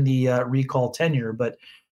early in the recall tenure. But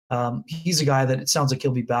he's a guy that it sounds like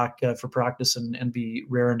he'll be back for practice and be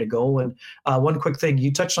raring to go. And one quick thing,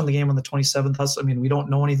 you touched on the game on the 27th. Huss. I mean, we don't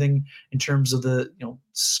know anything in terms of the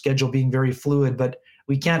schedule being very fluid, but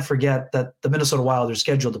we can't forget that the Minnesota Wild are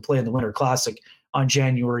scheduled to play in the Winter Classic on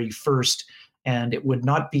January 1st, and it would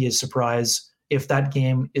not be a surprise if that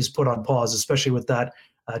game is put on pause, especially with that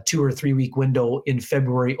 2 or 3 week window in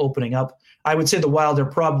February opening up. I would say the Wild are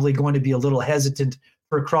probably going to be a little hesitant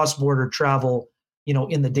for cross-border travel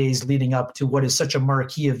in the days leading up to what is such a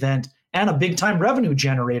marquee event and a big-time revenue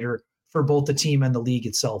generator for both the team and the league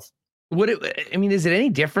itself. Is it any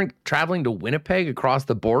different traveling to Winnipeg across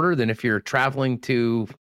the border than if you're traveling to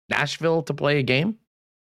Nashville to play a game?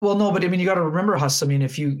 Well, no, but you got to remember, Huss.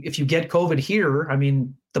 If you get COVID here,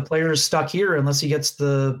 the player is stuck here unless he gets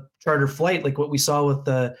the charter flight, like what we saw with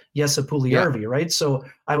the Jesse Puljujärvi, right? So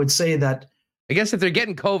I would say that. I guess if they're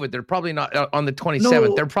getting COVID, they're probably not on the 27th.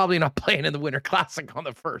 No, they're probably not playing in the Winter Classic on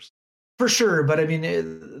the 1st. For sure, but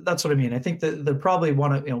that's what I mean. I think that they probably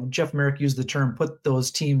want to. Jeff Merrick used the term "put those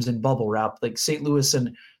teams in bubble wrap," like St. Louis,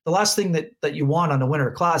 and the last thing that you want on a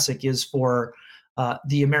Winter Classic is for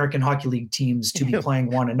the American Hockey League teams to be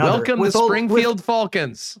playing one another. Welcome to Springfield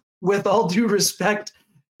Falcons. With all due respect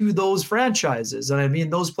to those franchises,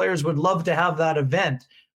 and those players would love to have that event,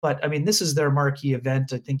 but this is their marquee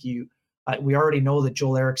event. I think we already know that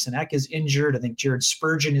Joel Eriksson Ek is injured. I think Jared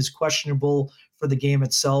Spurgeon is questionable for the game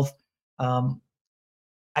itself. For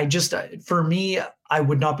me, I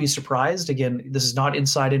would not be surprised. Again, this is not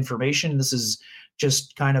inside information. This is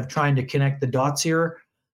just kind of trying to connect the dots here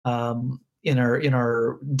in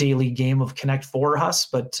our daily game of Connect for Us.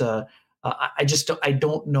 But I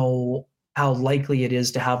don't know how likely it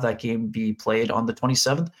is to have that game be played on the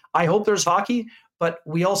 27th. I hope there's hockey, but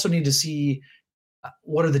we also need to see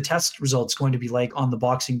what are the test results going to be like on the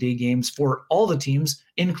Boxing Day games for all the teams,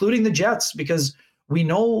 including the Jets? Because we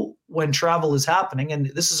know when travel is happening, and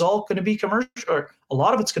this is all going to be commercial, or a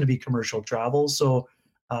lot of it's going to be commercial travel. So,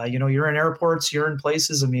 you're in airports, you're in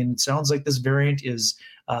places. I mean, it sounds like this variant is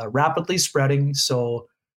rapidly spreading. So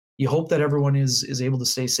you hope that everyone is able to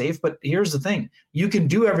stay safe. But here's the thing. You can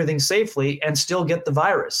do everything safely and still get the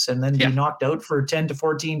virus and then be knocked out for 10 to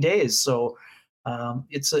 14 days. So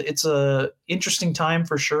it's a interesting time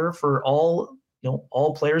for sure for all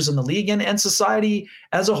players in the league and society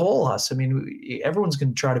as a whole. I mean, everyone's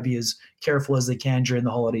going to try to be as careful as they can during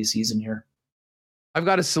the holiday season here. I've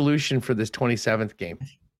got a solution for this 27th game.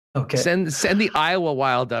 Okay. Send the Iowa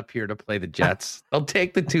Wild up here to play the Jets. They'll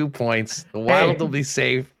take the 2 points. The Wild will be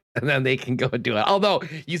safe, and then they can go and do it. Although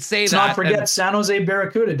you say Let's not forget San Jose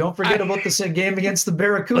Barracuda. Don't forget about the game against the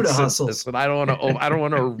Barracuda Hustles. But I don't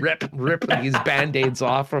want to rip these Band-Aids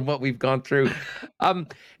off from what we've gone through.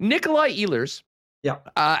 Nikolai Ehlers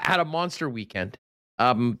had a monster weekend.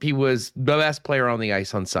 He was the best player on the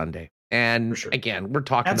ice on Sunday. And again, we're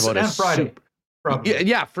talking about a Friday.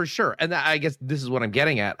 Yeah, for sure. And I guess this is what I'm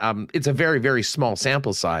getting at. It's a very, very small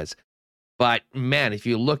sample size. But man, if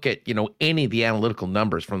you look at, any of the analytical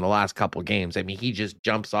numbers from the last couple of games, I mean, he just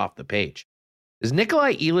jumps off the page. Is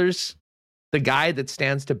Nikolai Ehlers the guy that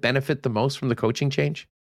stands to benefit the most from the coaching change?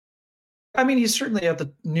 I mean, he's certainly at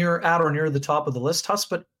or near the top of the list, Huss.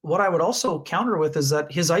 But what I would also counter with is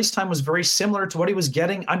that his ice time was very similar to what he was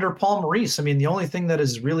getting under Paul Maurice. I mean, the only thing that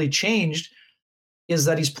has really changed is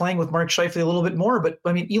that he's playing with Mark Scheifele a little bit more. But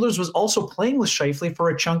I mean, Ehlers was also playing with Scheifele for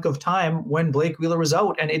a chunk of time when Blake Wheeler was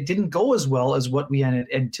out, and it didn't go as well as what we had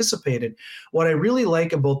anticipated. What I really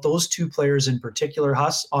like about those two players in particular,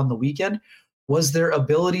 Huss, on the weekend, was their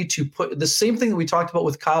ability to put the same thing that we talked about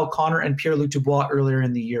with Kyle Connor and Pierre-Luc Dubois earlier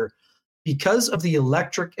in the year. Because of the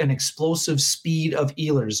electric and explosive speed of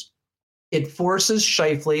Ehlers, it forces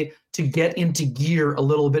Scheifele to get into gear a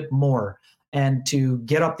little bit more and to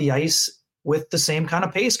get up the ice with the same kind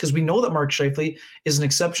of pace, because we know that Mark Scheifele is an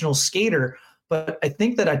exceptional skater. But I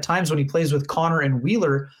think that at times when he plays with Connor and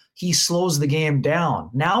Wheeler, he slows the game down.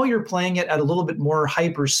 Now you're playing it at a little bit more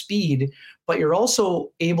hyper speed, but you're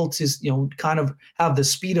also able to, kind of have the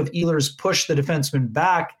speed of Ehlers push the defenseman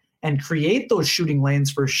back and create those shooting lanes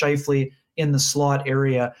for Scheifele in the slot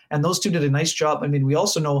area. And those two did a nice job. I mean, we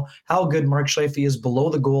also know how good Mark Scheifele is below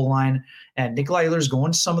the goal line, and Nikolai Ehlers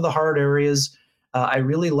going to some of the hard areas. I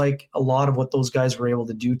really like a lot of what those guys were able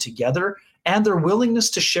to do together and their willingness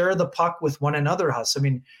to share the puck with one another, Huss. I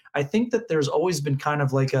mean, I think that there's always been kind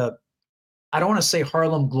of like I don't want to say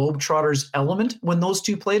Harlem Globetrotters element when those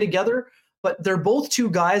two play together, but they're both two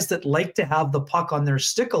guys that like to have the puck on their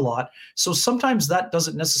stick a lot. So sometimes that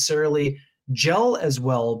doesn't necessarily gel as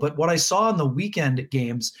well. But what I saw in the weekend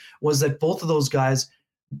games was that both of those guys,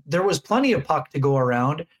 there was plenty of puck to go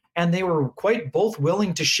around, and they were quite both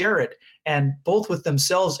willing to share it, and both with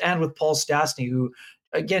themselves and with Paul Stastny, who,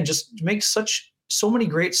 again, just makes so many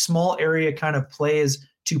great small area kind of plays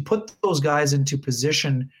to put those guys into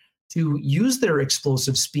position to use their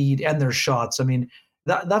explosive speed and their shots. I mean,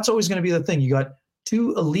 that's always going to be the thing. You got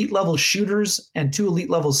two elite level shooters and two elite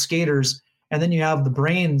level skaters, and then you have the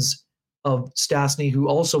brains of Stastny, who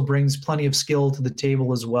also brings plenty of skill to the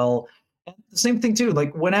table as well. And the same thing too,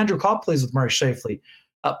 like when Andrew Kopp plays with Mark Scheifele,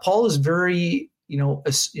 Paul is very,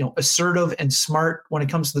 assertive and smart when it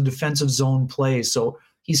comes to the defensive zone play. So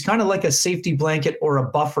he's kind of like a safety blanket or a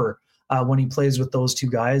buffer when he plays with those two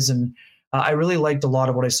guys. And I really liked a lot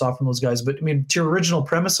of what I saw from those guys. But I mean, to your original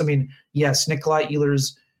premise, I mean, yes, Nikolai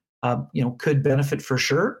Ehlers, could benefit for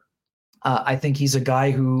sure. I think he's a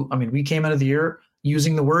guy who, I mean, we came out of the year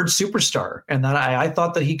using the word superstar, and that I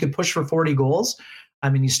thought that he could push for 40 goals. I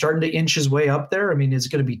mean, he's starting to inch his way up there. I mean, it's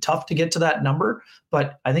going to be tough to get to that number,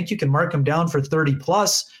 but I think you can mark him down for 30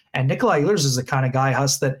 plus. And Nikolai Ehlers is the kind of guy,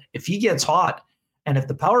 Huss, that if he gets hot and if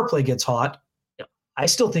the power play gets hot, I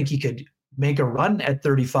still think he could make a run at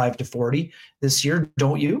 35 to 40 this year.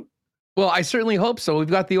 Don't you? Well, I certainly hope so. We've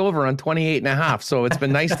got the over on 28.5. So it's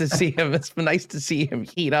been nice to see him. It's been nice to see him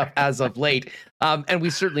heat up as of late. And we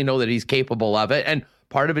certainly know that he's capable of it. And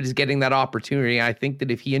part of it is getting that opportunity. I think that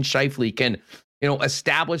if he and Scheifele can,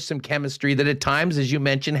 establish some chemistry that at times, as you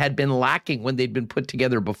mentioned, had been lacking when they'd been put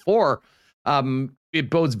together before, it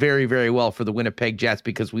bodes very, very well for the Winnipeg Jets,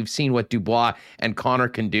 because we've seen what Dubois and Connor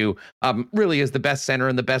can do, really is the best center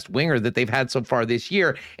and the best winger that they've had so far this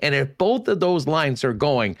year. And if both of those lines are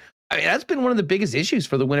going, I mean, that's been one of the biggest issues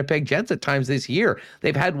for the Winnipeg Jets at times this year.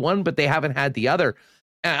 They've had one, but they haven't had the other.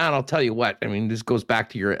 And I'll tell you what, I mean, this goes back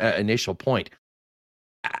to your initial point.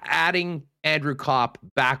 Adding Andrew Kopp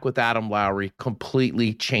back with Adam Lowry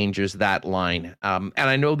completely changes that line. And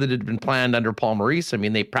I know that it had been planned under Paul Maurice. I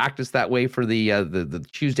mean, they practiced that way for the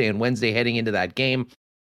Tuesday and Wednesday heading into that game.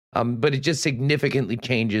 But it just significantly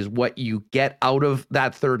changes what you get out of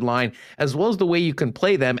that third line, as well as the way you can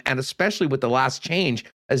play them, and especially with the last change,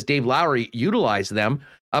 as Dave Lowry utilized them,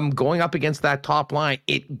 going up against that top line,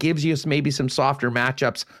 it gives you maybe some softer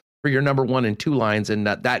matchups for your number 1 and 2 lines, and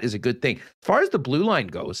that is a good thing. As far as the blue line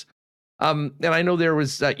goes, and I know there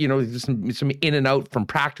was some in and out from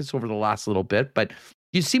practice over the last little bit, but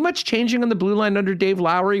do you see much changing on the blue line under Dave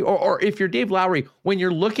Lowry? Or if you're Dave Lowry, when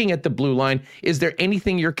you're looking at the blue line, is there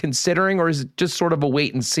anything you're considering, or is it just sort of a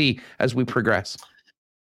wait and see as we progress?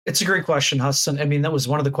 It's a great question, Husson. I mean, that was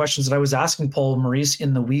one of the questions that I was asking Paul Maurice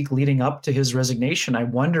in the week leading up to his resignation. I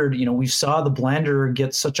wondered, we saw the blender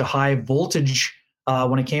get such a high voltage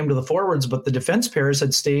when it came to the forwards, but the defense pairs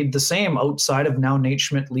had stayed the same outside of now Nate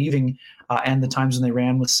Schmidt leaving and the times when they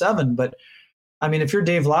ran with 7. But I mean, if you're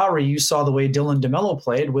Dave Lowry, you saw the way Dylan DeMello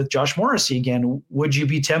played with Josh Morrissey again. Would you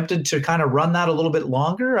be tempted to kind of run that a little bit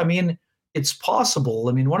longer? I mean, it's possible.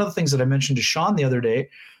 I mean, one of the things that I mentioned to Sean the other day,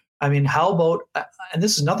 I mean, how about, and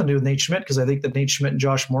this has nothing to do with Nate Schmidt, because I think that Nate Schmidt and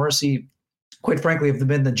Josh Morrissey, quite frankly, have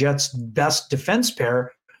been the Jets' best defense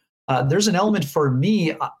pair. There's an element for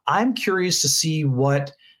me. I'm curious to see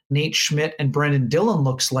what Nate Schmidt and Brendan Dillon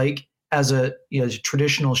looks like as a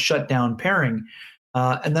traditional shutdown pairing.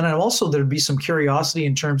 And then there'd be some curiosity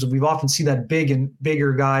in terms of, we've often see that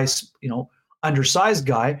bigger guys, undersized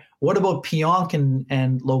guy. What about Pionk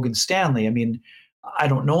and Logan Stanley? I mean, I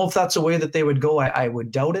don't know if that's a way that they would go. I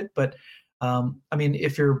would doubt it, but I mean,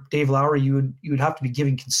 if you're Dave Lowry, you would have to be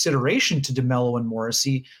giving consideration to DeMello and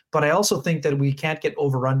Morrissey. But I also think that we can't get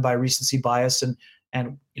overrun by recency bias and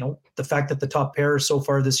the fact that the top pair so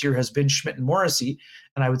far this year has been Schmidt and Morrissey.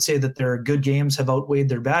 And I would say that their good games have outweighed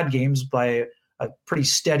their bad games by a pretty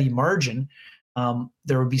steady margin.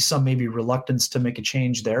 There would be some maybe reluctance to make a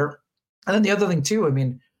change there. And then the other thing too, I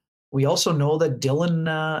mean, we also know that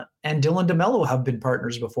Dylan and Dylan DeMello have been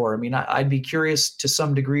partners before. I mean, I'd be curious to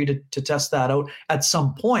some degree to test that out at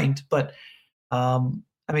some point. But I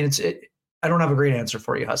mean, I don't have a great answer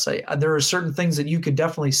for you, Huss. There are certain things that you could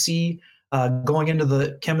definitely see going into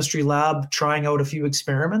the chemistry lab, trying out a few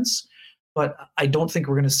experiments. But I don't think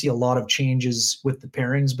we're going to see a lot of changes with the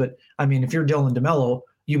pairings. But I mean, if you're Dylan DeMello,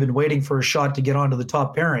 you've been waiting for a shot to get onto the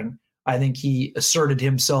top pairing. I think he asserted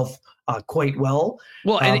himself quite well.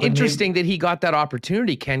 Well, and interesting that he got that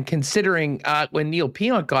opportunity, Ken, considering when Neil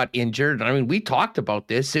Pionk got injured. I mean, we talked about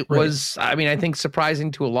this. It was, I mean, I think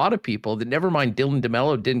surprising to a lot of people that never mind Dylan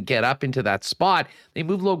DeMello didn't get up into that spot. They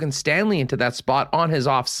moved Logan Stanley into that spot on his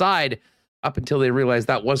offside up until they realized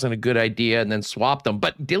that wasn't a good idea and then swapped them.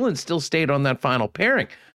 But Dylan still stayed on that final pairing.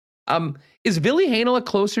 Is Ville Heinola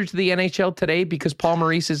closer to the NHL today because Paul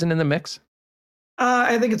Maurice isn't in the mix?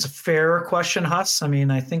 I think it's a fair question, Huss. I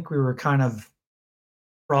mean, I think we were kind of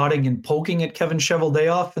prodding and poking at Kevin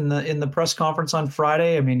Cheveldayoff in the press conference on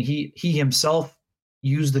Friday. I mean, he himself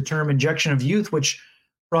used the term injection of youth, which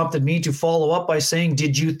prompted me to follow up by saying,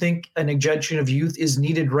 did you think an injection of youth is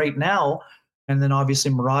needed right now? And then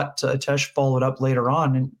obviously Murat Atesh followed up later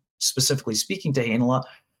on, and specifically speaking to Heinola.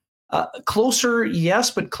 Closer,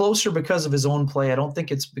 yes, but closer because of his own play. I don't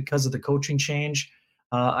think it's because of the coaching change.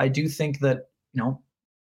 I do think that,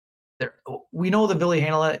 we know that Ville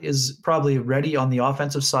Heinola is probably ready on the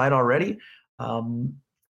offensive side already.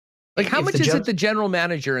 Like, how much is it the general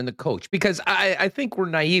manager and the coach? Because I think we're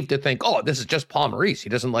naive to think, oh, this is just Paul Maurice. He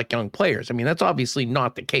doesn't like young players. I mean, that's obviously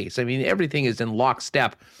not the case. I mean, everything is in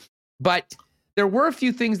lockstep. But there were a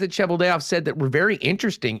few things that Cheveldayoff said that were very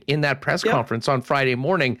interesting in that press conference on Friday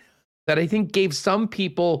morning that I think gave some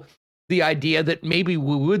people the idea that maybe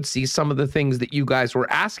we would see some of the things that you guys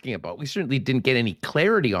were asking about. We certainly didn't get any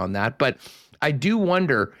clarity on that, but I do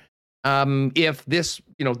wonder if this,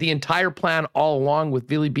 the entire plan all along with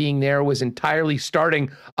Ville being there was entirely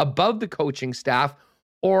starting above the coaching staff,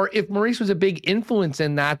 or if Maurice was a big influence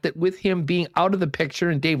in that with him being out of the picture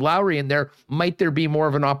and Dave Lowry in there, might there be more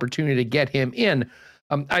of an opportunity to get him in?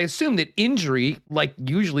 I assume that injury, like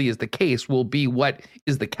usually is the case, will be what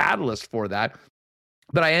is the catalyst for that.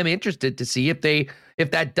 But I am interested to see if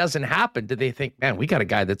that doesn't happen, do they think, man, we got a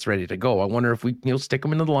guy that's ready to go? I wonder if we stick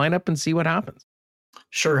him into the lineup and see what happens.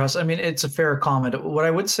 Sure, Huss. I mean, it's a fair comment. What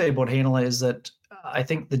I would say about Heinola is that I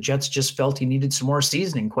think the Jets just felt he needed some more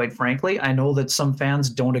seasoning, quite frankly. I know that some fans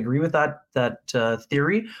don't agree with that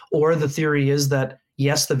theory, or the theory is that,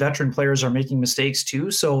 yes, the veteran players are making mistakes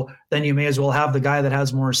too, so then you may as well have the guy that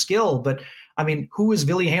has more skill. But, I mean, who is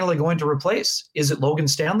Ville Heinola going to replace? Is it Logan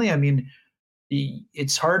Stanley? I mean,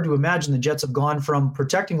 it's hard to imagine the Jets have gone from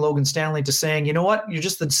protecting Logan Stanley to saying, you know what, you're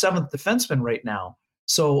just the seventh defenseman right now.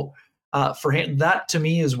 So for him, that to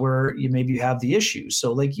me is where you maybe have the issue.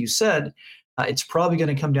 So like you said, it's probably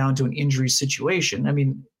going to come down to an injury situation. I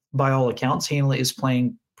mean, by all accounts, Heinola is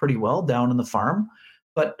playing pretty well down in the farm,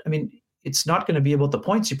 but I mean, it's not going to be about the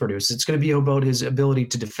points he produces. It's going to be about his ability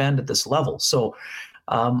to defend at this level. So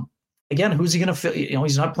again, who's he going to fill? You know,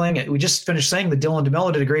 he's not playing it. We just finished saying that Dylan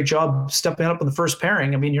DeMello did a great job stepping up in the first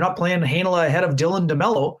pairing. I mean, you're not playing Heinola ahead of Dylan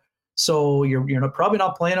DeMello, so you're probably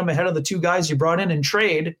not playing him ahead of the two guys you brought in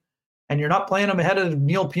trade, and you're not playing him ahead of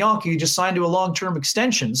Neil Pionka, you just signed to a long-term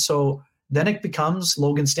extension. So then it becomes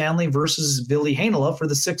Logan Stanley versus Ville Heinola for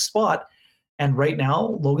the sixth spot. And right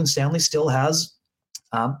now, Logan Stanley still has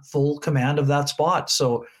full command of that spot.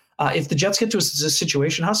 So if the Jets get to a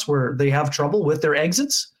situation, Huss, where they have trouble with their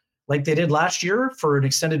exits, like they did last year for an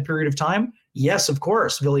extended period of time, yes, of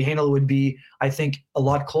course, Ville Heinola would be, I think, a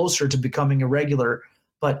lot closer to becoming a regular.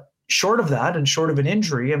 But short of that and short of an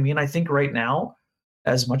injury, I mean, I think right now,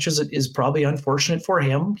 as much as it is probably unfortunate for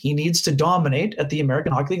him, he needs to dominate at the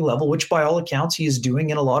American Hockey League level, which by all accounts he is doing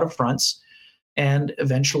in a lot of fronts. And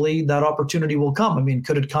eventually that opportunity will come. I mean,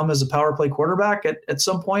 could it come as a power play quarterback at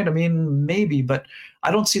some point? I mean, maybe, but I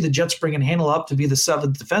don't see the Jets bringing Heinola up to be the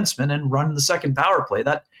seventh defenseman and run the second power play.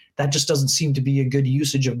 That just doesn't seem to be a good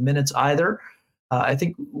usage of minutes either. I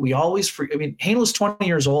think we always I mean, Heinola's 20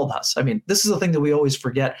 years old, Huss. I mean, this is the thing that we always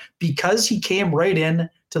forget. Because he came right in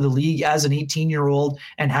to the league as an 18-year-old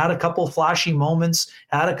and had a couple flashy moments,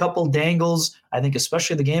 had a couple dangles. I think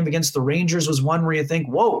especially the game against the Rangers was one where you think,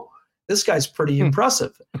 whoa, this guy's pretty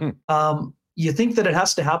impressive. You think that it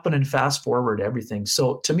has to happen and fast forward everything.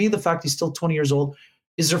 So to me, the fact he's still 20 years old,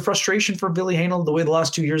 is there frustration for Ville Heinola the way the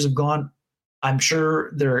last 2 years have gone? I'm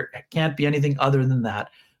sure there can't be anything other than that.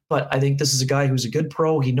 But I think this is a guy who's a good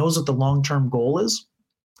pro. He knows what the long-term goal is,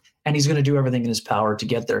 and he's going to do everything in his power to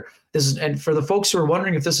get there. And for the folks who are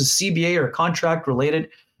wondering if this is CBA or contract related,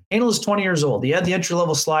 Heinola is 20 years old. He had the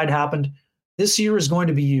entry-level slide happened. This year is going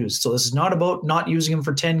to be used. So this is not about not using him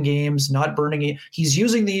for 10 games, not burning it. He's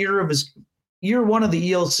using the year one of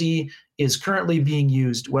the ELC is currently being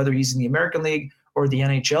used, whether he's in the American League or the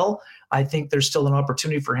NHL. I think there's still an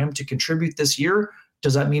opportunity for him to contribute this year.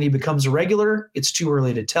 Does that mean he becomes a regular? It's too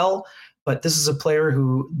early to tell, but this is a player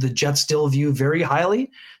who the Jets still view very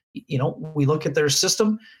highly. You know, we look at their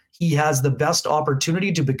system. He has the best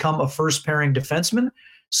opportunity to become a first pairing defenseman.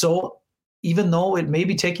 So even though it may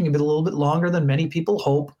be taking a little bit longer than many people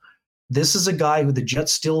hope, this is a guy who the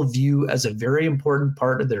Jets still view as a very important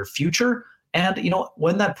part of their future. And, you know,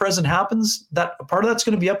 when that present happens, that part of that's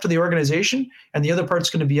going to be up to the organization, and the other part's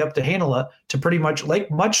going to be up to Heinola to pretty much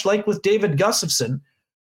like with David Gustafsson,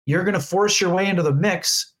 you're going to force your way into the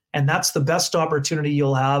mix, and that's the best opportunity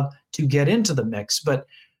you'll have to get into the mix. But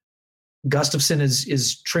Gustafsson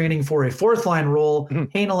is training for a fourth line role.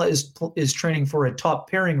 Heinola is training for a top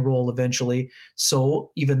pairing role eventually.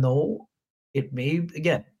 So even though it may,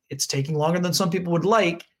 again, it's taking longer than some people would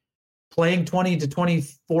like, playing 20 to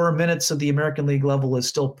 24 minutes at the American League level is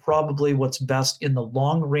still probably what's best in the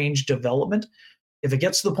long-range development. If it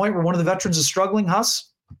gets to the point where one of the veterans is struggling,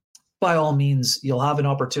 Huss, by all means, you'll have an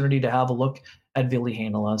opportunity to have a look at Ville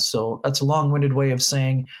Heinola. So that's a long-winded way of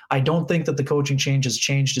saying I don't think that the coaching change has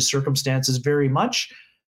changed his circumstances very much,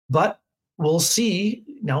 but we'll see.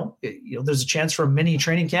 You know, there's a chance for a mini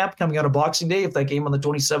training camp coming out of Boxing Day if that game on the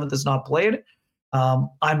 27th is not played.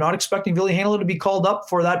 I'm not expecting Ville Heinola to be called up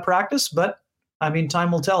for that practice, but I mean,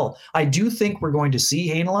 time will tell. I do think we're going to see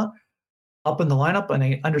Heinola up in the lineup, and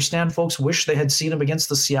I understand folks wish they had seen him against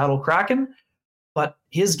the Seattle Kraken, but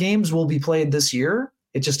his games will be played this year.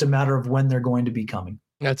 It's just a matter of when they're going to be coming.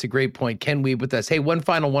 That's a great point. Ken Wiebe with us. Hey, one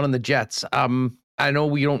final one on the Jets. I know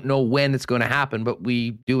we don't know when it's going to happen, but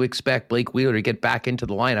we do expect Blake Wheeler to get back into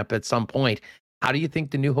the lineup at some point. How do you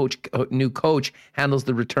think the new coach handles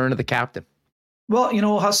the return of the captain? Well, you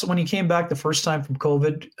know, Huss, when he came back the first time from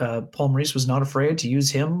COVID, Paul Maurice was not afraid to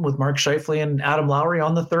use him with Mark Scheifele and Adam Lowry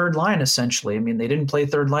on the third line, essentially. I mean, they didn't play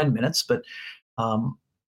third line minutes, but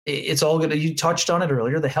it's all good. You touched on it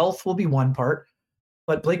earlier. The health will be one part,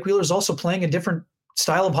 but Blake Wheeler is also playing a different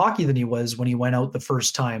style of hockey than he was when he went out the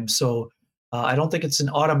first time. So I don't think it's an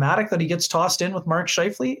automatic that he gets tossed in with Mark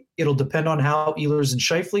Scheifele. It'll depend on how Ehlers and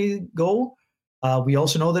Scheifele go. We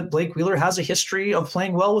also know that Blake Wheeler has a history of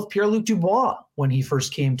playing well with Pierre-Luc Dubois when he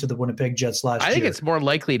first came to the Winnipeg Jets last year. I think it's more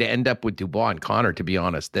likely to end up with Dubois and Connor, to be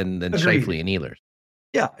honest, than Scheifele and Ehlers.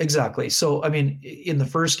 Yeah, exactly. So, I mean, in the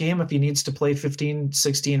first game, if he needs to play 15,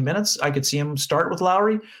 16 minutes, I could see him start with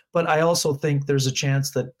Lowry. But I also think there's a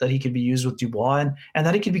chance that he could be used with Dubois and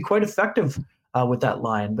that he could be quite effective with that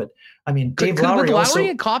line. But I mean, Could Dave Lowry Lowry also.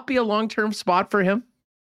 and Kopp be a long-term spot for him?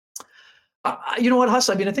 You know what, Huss?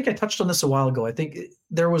 I mean, I think I touched on this a while ago. I think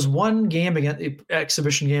there was one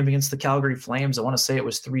exhibition game against the Calgary Flames. I want to say it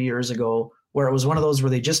was 3 years ago, where it was one of those where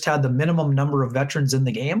they just had the minimum number of veterans in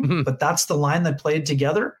the game, but that's the line that played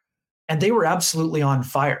together, and they were absolutely on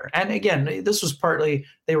fire. And again, this was partly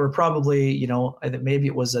they were probably, you know, I think maybe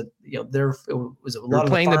it was a, you know, there it was a lot of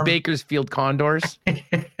playing the Bakersfield Condors,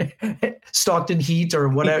 Stockton Heat or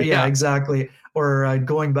whatever. Yeah, exactly. Or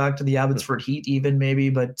going back to the Abbotsford Heat, even maybe,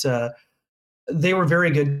 but. They were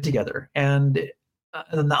very good together. And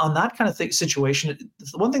on that kind of situation,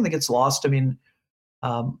 the one thing that gets lost, I mean,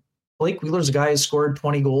 Blake Wheeler's a guy who scored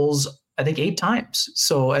 20 goals, I think 8 times.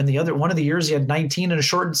 So, and the other one of the years he had 19 in a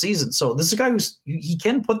shortened season. So this is a guy he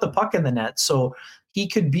can put the puck in the net. So he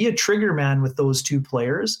could be a trigger man with those two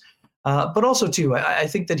players. But also too, I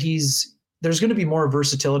think that there's going to be more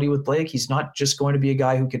versatility with Blake. He's not just going to be a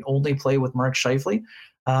guy who can only play with Mark Scheifele.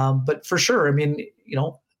 But for sure, I mean, you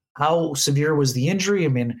know, how severe was the injury? I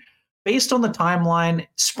mean, based on the timeline,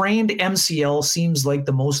 sprained MCL seems like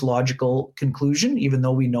the most logical conclusion, even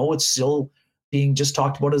though we know it's still being just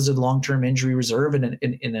talked about as a long-term injury reserve and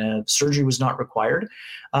a surgery was not required.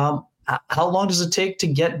 How long does it take to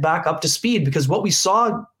get back up to speed? Because what we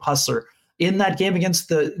saw, Hustler, in that game against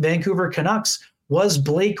the Vancouver Canucks was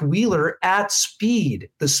Blake Wheeler at speed,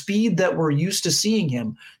 the speed that we're used to seeing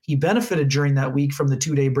him. He benefited during that week from the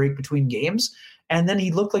 2-day break between games. And then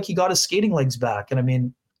he looked like he got his skating legs back. And I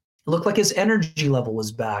mean, it looked like his energy level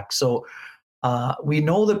was back. So we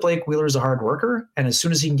know that Blake Wheeler is a hard worker. And as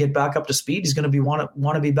soon as he can get back up to speed, he's going to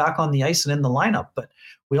want to be back on the ice and in the lineup. But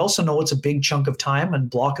we also know it's a big chunk of time and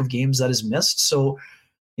block of games that is missed. So,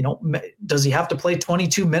 you know, does he have to play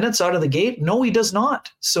 22 minutes out of the gate? No, he does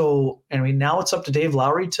not. So, I mean, now it's up to Dave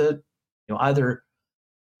Lowry to, you know, either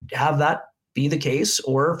have that be the case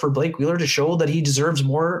or for Blake Wheeler to show that he deserves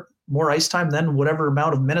more ice time than whatever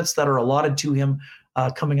amount of minutes that are allotted to him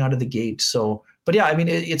coming out of the gate. So, but yeah, I mean,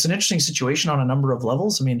 it's an interesting situation on a number of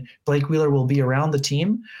levels. I mean, Blake Wheeler will be around the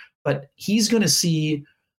team, but he's going to see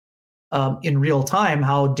in real time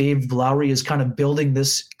how Dave Lowry is kind of building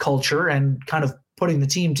this culture and kind of putting the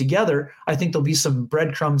team together. I think there'll be some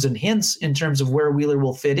breadcrumbs and hints in terms of where Wheeler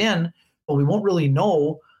will fit in, but we won't really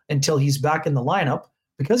know until he's back in the lineup.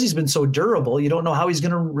 Because he's been so durable, you don't know how he's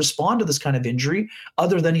going to respond to this kind of injury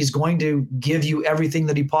other than he's going to give you everything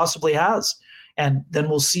that he possibly has. And then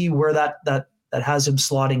we'll see where that has him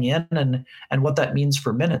slotting in and what that means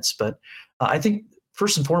for minutes. But I think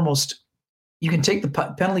first and foremost, you can take the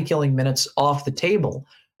penalty killing minutes off the table,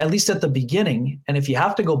 at least at the beginning. And if you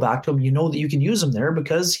have to go back to him, you know that you can use him there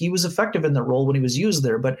because he was effective in that role when he was used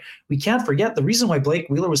there. But we can't forget the reason why Blake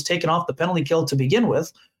Wheeler was taken off the penalty kill to begin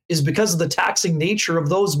with is because of the taxing nature of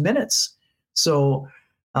those minutes. So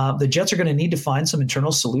the Jets are going to need to find some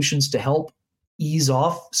internal solutions to help ease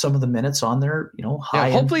off some of the minutes on their, you know, high.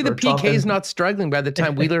 Yeah, hopefully the PK is not struggling by the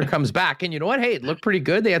time Wheeler comes back. And you know what? Hey, it looked pretty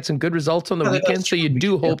good. They had some good results on the weekend. So you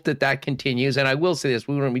do hope that continues. And I will say this,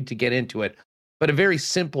 we don't need to get into it, but a very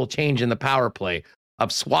simple change in the power play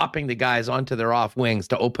of swapping the guys onto their off wings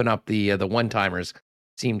to open up the one-timers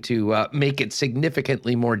seemed to make it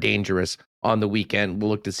significantly more dangerous on the weekend. We'll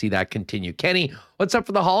look to see that continue. Kenny, what's up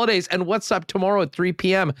for the holidays and what's up tomorrow at 3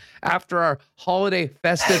 p.m. after our holiday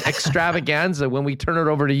festive extravaganza when we turn it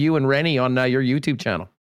over to you and Rennie on your YouTube channel?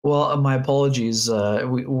 Well, my apologies.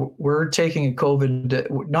 We're taking a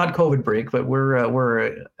not COVID break, but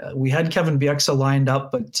we had Kevin Bieksa lined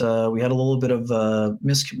up, but we had a little bit of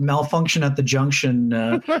malfunction at the junction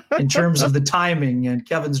in terms of the timing, and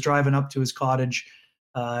Kevin's driving up to his cottage.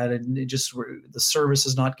 And the service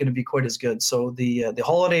is not going to be quite as good. So the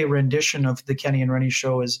holiday rendition of the Kenny and Rennie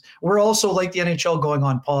show we're also like the NHL going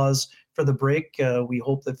on pause for the break. We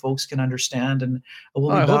hope that folks can understand, and we'll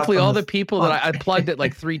be hopefully all the people that I plugged it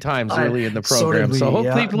like 3 times early in the program. So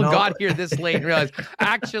hopefully people got here this late and realized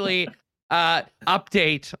actually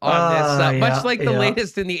update on this, much like the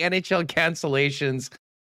latest in the NHL cancellations.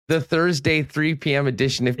 The Thursday 3 p.m.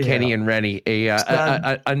 edition of Kenny and Rennie,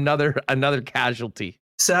 another casualty.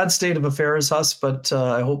 Sad state of affairs, Huss, but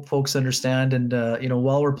I hope folks understand. And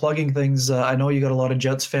while we're plugging things, I know you got a lot of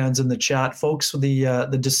Jets fans in the chat, folks.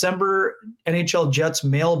 The December NHL Jets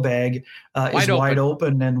mailbag is wide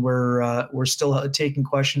open, and we're still taking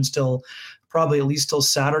questions till probably at least till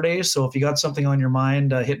Saturday. So if you got something on your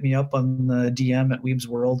mind, hit me up on the DM at Weeb's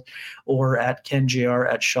World or at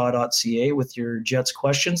kenjr@shaw.ca with your Jets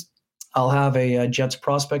questions. I'll have a Jets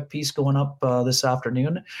prospect piece going up this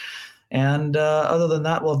afternoon. And other than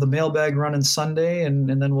that, we'll have the mailbag running Sunday, and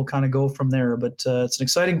then we'll kind of go from there. But it's an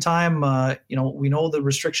exciting time. We know the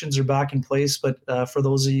restrictions are back in place, but for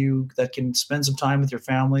those of you that can spend some time with your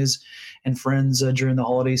families and friends during the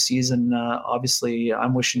holiday season, obviously,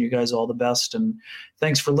 I'm wishing you guys all the best. And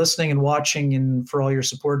thanks for listening and watching, and for all your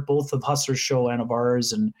support, both of Hustler's show and of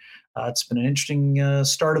ours. And it's been an interesting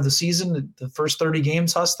start of the season. The first 30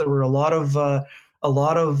 games, Huss, there were a lot of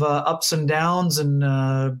ups and downs, and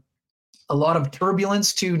a lot of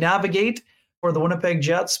turbulence to navigate for the Winnipeg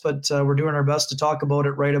Jets, but we're doing our best to talk about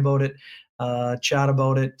it, write about it, chat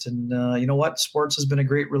about it. And you know what? Sports has been a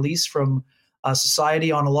great release from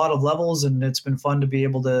society on a lot of levels, and it's been fun to be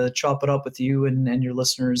able to chop it up with you and your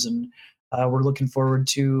listeners. And we're looking forward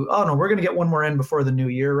to. Oh no, we're going to get one more in before the new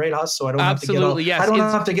year, right, Huss? So I don't Absolutely,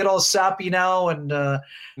 have to get all sappy now. And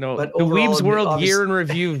no, but the overall, Weeb's World Year in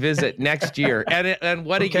Review visit next year, and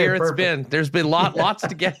what a year it's been. There's been lots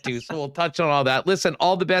to get to, so we'll touch on all that. Listen,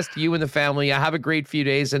 all the best to you and the family. Have a great few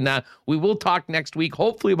days, and we will talk next week,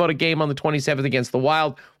 hopefully about a game on the 27th against the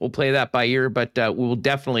Wild. We'll play that by ear, but we will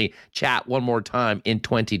definitely chat one more time in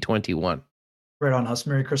 2021. Right on, Huss.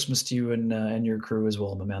 Merry Christmas to you and your crew as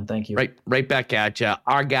well, my man. Thank you. Right back at you.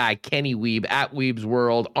 Our guy, Kenny Wiebe, at Weeb's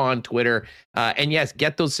World on Twitter. And yes,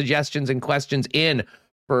 get those suggestions and questions in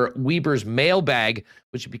for Weber's mailbag,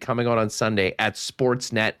 which will be coming out on Sunday at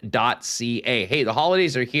sportsnet.ca. Hey, the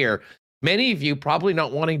holidays are here. Many of you probably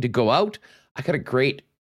not wanting to go out. I got a great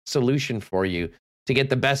solution for you to get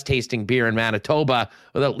the best tasting beer in Manitoba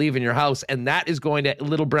without leaving your house. And that is going to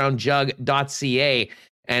littlebrownjug.ca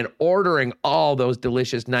and ordering all those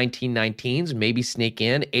delicious 1919s, maybe sneak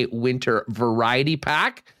in a winter variety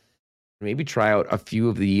pack. Maybe try out a few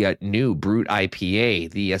of the new Brut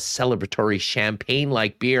IPA, the celebratory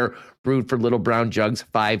champagne-like beer brewed for Little Brown Jug's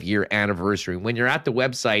 5-year anniversary. When you're at the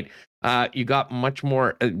website, you got much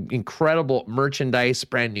more incredible merchandise,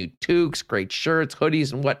 brand new toques, great shirts,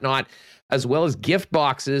 hoodies, and whatnot, as well as gift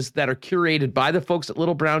boxes that are curated by the folks at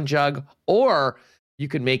Little Brown Jug, or you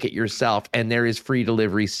can make it yourself, and there is free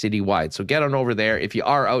delivery citywide. So get on over there. If you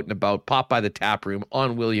are out and about, pop by the tap room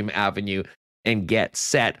on William Avenue and get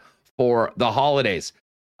set for the holidays.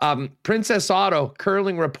 Princess Auto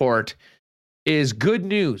Curling Report is good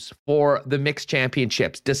news for the mixed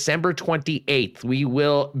championships. December 28th, we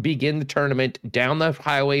will begin the tournament down the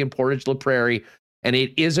highway in Portage-La Prairie, and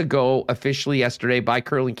it is a go officially yesterday by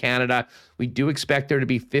Curling Canada. We do expect there to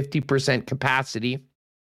be 50% capacity.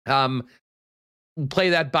 Play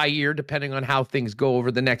that by ear depending on how things go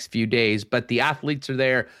over the next few days, but the athletes are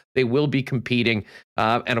there. They will be competing.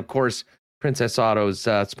 And of course, Princess Auto's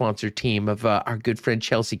sponsored team of our good friend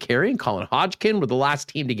Chelsea Carey and Colin Hodgkin were the last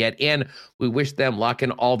team to get in. We wish them luck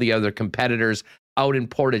and all the other competitors out in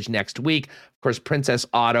Portage next week. Of course, Princess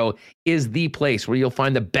Auto is the place where you'll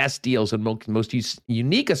find the best deals and most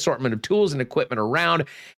unique assortment of tools and equipment around.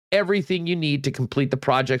 Everything you need to complete the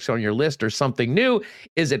projects on your list or something new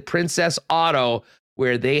is at Princess Auto,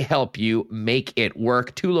 where they help you make it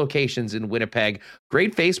work. 2 locations in Winnipeg.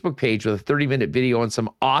 Great Facebook page with a 30-minute video on some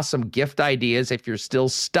awesome gift ideas if you're still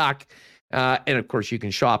stuck. And of course, you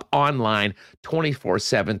can shop online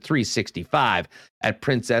 24/7, 365 at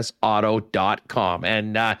princessauto.com.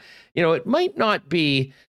 And, it might not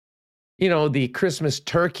be the Christmas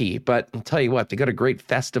turkey, but I'll tell you what, they got a great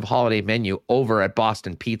festive holiday menu over at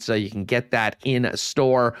Boston Pizza. You can get that in a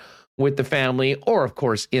store with the family or, of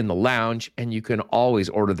course, in the lounge. And you can always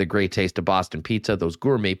order the great taste of Boston Pizza, those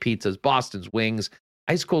gourmet pizzas, Boston's wings,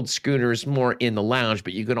 ice cold schooners, more in the lounge,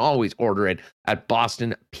 but you can always order it at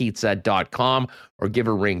bostonpizza.com or give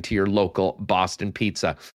a ring to your local Boston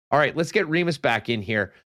Pizza. All right, let's get Remus back in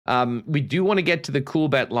here. We do want to get to the cool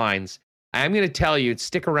bet lines. I'm going to tell you,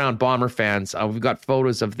 stick around, Bomber fans. We've got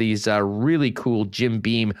photos of these really cool Jim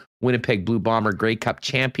Beam Winnipeg Blue Bomber Grey Cup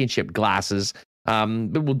Championship glasses.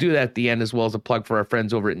 But we'll do that at the end, as well as a plug for our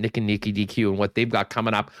friends over at Nick and Nikki DQ and what they've got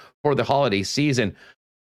coming up for the holiday season.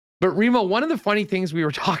 But Remo, one of the funny things we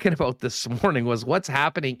were talking about this morning was what's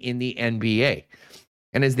happening in the NBA.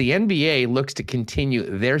 And as the NBA looks to continue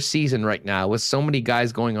their season right now with so many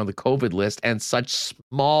guys going on the COVID list and such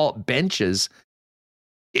small benches,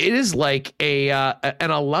 it is like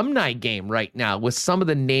an alumni game right now with some of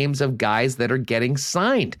the names of guys that are getting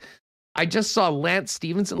signed. I just saw Lance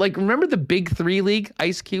Stevenson. Remember the Big Three League?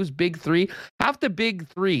 Ice Cube's Big Three? Half the Big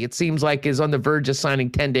Three, it seems like, is on the verge of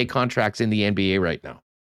signing 10-day contracts in the NBA right now.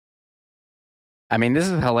 I mean, this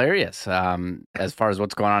is hilarious as far as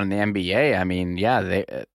what's going on in the NBA. I mean, yeah,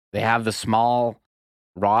 they have the small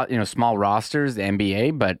rosters, the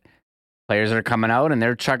NBA, but players are coming out and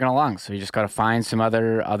they're chugging along. So you just got to find some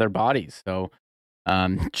other bodies. So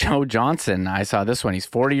Joe Johnson, I saw this one. He's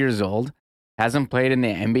 40 years old, hasn't played in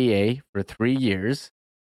the NBA for 3 years.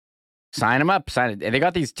 Sign him up. Sign it. They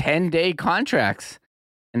got these 10-day contracts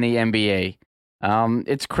in the NBA.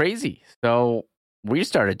 It's crazy. So we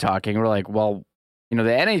started talking. We're like, well, the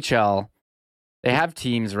NHL, they have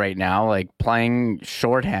teams right now like playing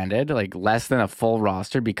shorthanded, like less than a full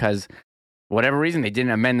roster because whatever reason they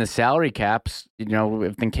didn't amend the salary caps,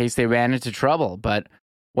 in case they ran into trouble. But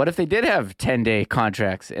what if they did have 10-day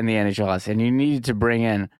contracts in the NHLS and you needed to bring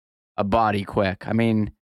in a body quick? I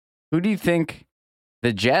mean, who do you think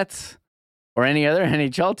the Jets or any other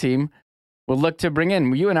NHL team would look to bring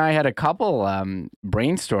in? You and I had a couple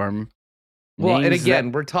brainstorm. Well, and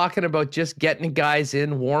again, we're talking about just getting guys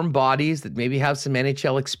in, warm bodies that maybe have some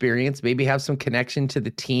NHL experience, maybe have some connection to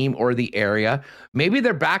the team or the area. Maybe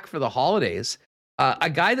they're back for the holidays.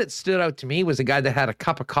 A guy that stood out to me was a guy that had a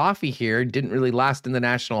cup of coffee here, didn't really last in the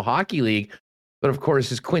National Hockey League, but of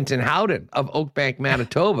course is Quinton Howden of Oakbank,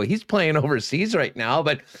 Manitoba. He's playing overseas right now,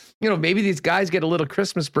 but maybe these guys get a little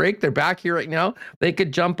Christmas break. They're back here right now. They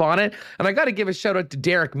could jump on it. And I got to give a shout out to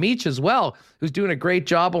Derek Meach as well, who's doing a great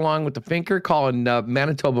job along with the Finker calling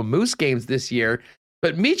Manitoba Moose games this year.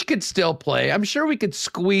 But Meach could still play. I'm sure we could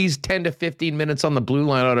squeeze 10 to 15 minutes on the blue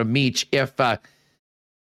line out of Meach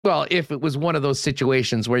if it was one of those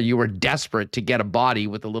situations where you were desperate to get a body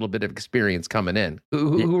with a little bit of experience coming in.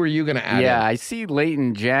 Who are you going to add in? I see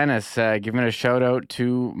Leighton Janis giving a shout out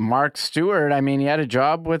to Mark Stewart. I mean, he had a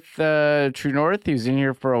job with True North. He was in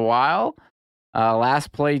here for a while.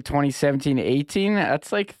 Last played 2017-18.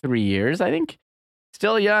 That's like 3 years, I think.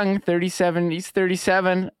 Still young, 37. He's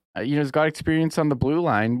 37. He's got experience on the blue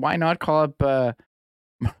line. Why not call up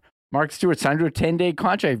Mark Stewart? Signed to a 10-day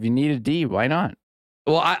contract. If you need a D, why not?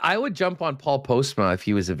 Well, I would jump on Paul Postma if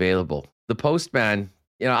he was available. The Postman,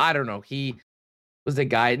 I don't know. He was a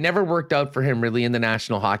guy. It never worked out for him really in the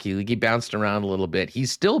National Hockey League. He bounced around a little bit.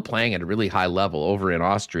 He's still playing at a really high level over in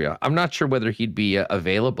Austria. I'm not sure whether he'd be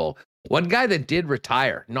available. One guy that did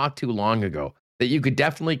retire not too long ago that you could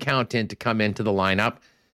definitely count in to come into the lineup,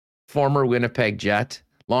 former Winnipeg Jet,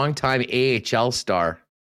 longtime AHL star,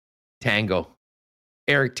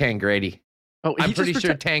 Eric Tangradi. Oh, I'm pretty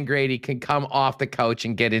sure Tangradi can come off the couch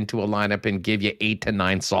and get into a lineup and give you 8 to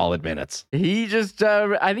 9 solid minutes. He just,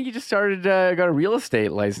 I think he just started, got a real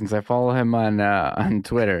estate license. I follow him on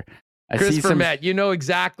Twitter. Christopher Met, you know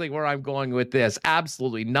exactly where I'm going with this.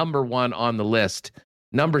 Absolutely. Number 1 on the list.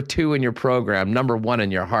 Number 2 in your program. Number 1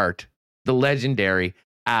 in your heart. The legendary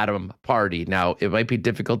Adam Pardy. Now, it might be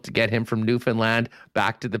difficult to get him from Newfoundland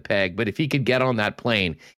back to the Peg, but if he could get on that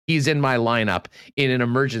plane, he's in my lineup in an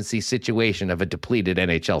emergency situation of a depleted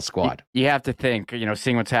NHL squad. You have to think,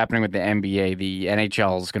 seeing what's happening with the NBA, the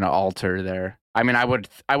NHL is going to alter their. I mean, I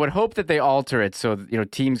would hope that they alter it so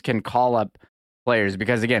teams can call up players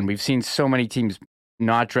because again, we've seen so many teams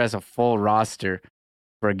not dress a full roster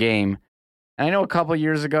for a game. I know a couple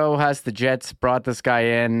years ago, the Jets brought this guy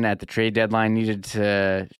in at the trade deadline, needed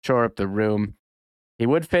to shore up the room. He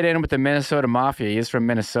would fit in with the Minnesota Mafia. He is from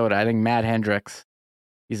Minnesota. I think Matt Hendricks,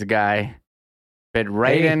 he's a guy fit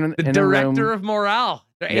right in the in director the room. Of morale.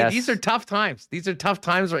 Hey, yes. These are tough times. These are tough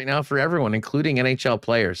times right now for everyone, including NHL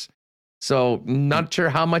players. So not sure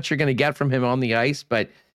how much you're going to get from him on the ice,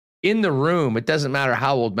 but in the room, it doesn't matter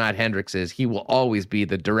how old Matt Hendricks is. He will always be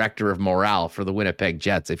the director of morale for the Winnipeg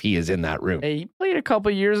Jets if he is in that room. He played a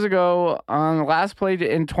couple years ago on the last play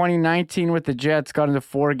in 2019 with the Jets, got into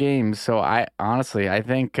 4 games. So I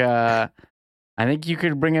think you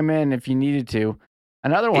could bring him in if you needed to.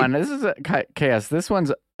 Another one, this is a chaos. This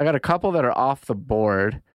one's, I got a couple that are off the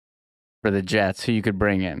board for the Jets who you could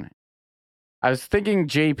bring in. I was thinking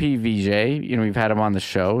JPVJ, we've had him on the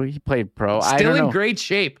show. He played pro. Still in great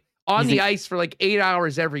shape. On the ice for like 8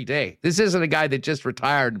 hours every day. This isn't a guy that just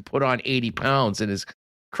retired and put on 80 pounds and is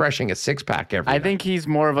crushing a 6-pack every night. think he's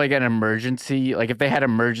more of like an emergency. Like if they had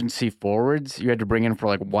emergency forwards, you had to bring in for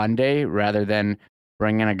like 1 day rather than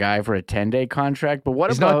bring in a guy for a 10-day contract. But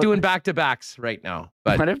he's not doing back-to-backs right now.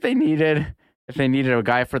 But what if they needed a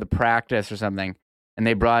guy for the practice or something and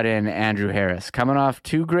they brought in Andrew Harris coming off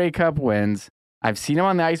 2 Grey Cup wins. I've seen him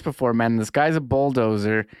on the ice before, man. This guy's a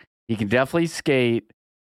bulldozer. He can definitely skate.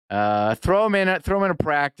 Throw him in a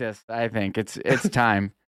practice. I think it's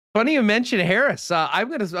time. Funny you mentioned Harris. I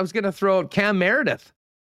was gonna throw out Cam Meredith.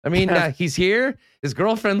 I mean, he's here. His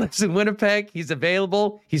girlfriend lives in Winnipeg. He's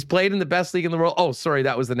available. He's played in the best league in the world. Oh, sorry,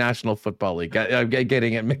 that was the National Football League. I'm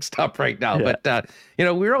getting it mixed up right now. Yeah. But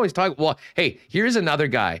we're always talking. Well, hey, here's another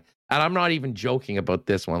guy, and I'm not even joking about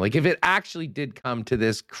this one. Like, if it actually did come to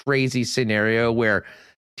this crazy scenario where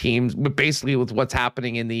teams, basically with what's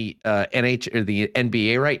happening in the NH or the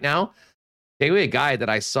NBA right now, a guy that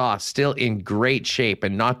I saw still in great shape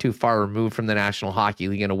and not too far removed from the National Hockey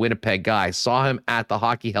League, and a Winnipeg guy. Saw him at the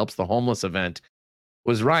Hockey Helps the Homeless event.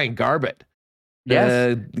 Was Ryan Garbett.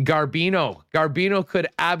 Yes. Garbino could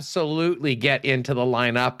absolutely get into the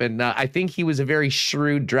lineup, and I think he was a very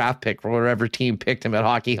shrewd draft pick for whatever team picked him at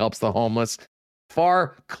Hockey Helps the Homeless.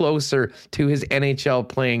 Far closer to his NHL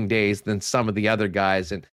playing days than some of the other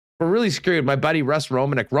guys, and we're really screwed. My buddy Russ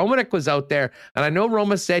Romanek was out there, and I know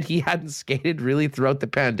Roma said he hadn't skated really throughout the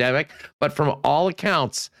pandemic, but from all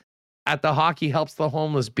accounts, at the Hockey Helps the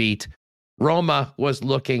Homeless beat, Roma was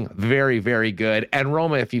looking very, very good. And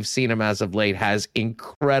Roma, if you've seen him as of late, has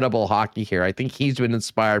incredible hockey here. I think he's been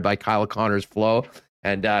inspired by Kyle Connor's flow,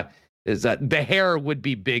 and the hair would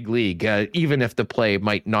be big league, even if the play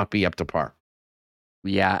might not be up to par.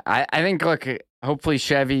 Yeah, I think, look, hopefully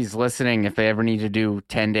Chevy's listening if they ever need to do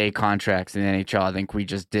 10-day contracts in the NHL. I think we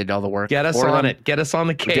just did all the work. Get us on it. Get us on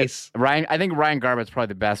the case. I think Ryan Garbett's probably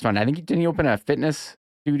the best one. I think didn't he open a fitness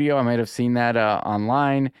studio? I might have seen that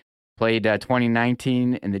online. Played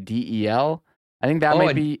 2019 in the DEL. I think that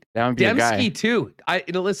might be a guy. Dembski too.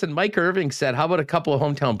 Listen, Mike Irving said, how about a couple of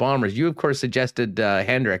hometown bombers? You, of course, suggested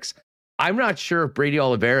Hendricks. I'm not sure if Brady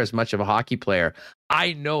Oliveira is much of a hockey player.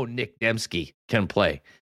 I know Nick Dembski can play.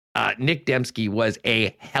 Nick Dembski was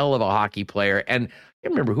a hell of a hockey player. And I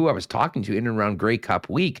remember who I was talking to in and around Grey Cup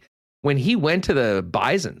week when he went to the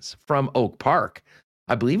Bisons from Oak Park.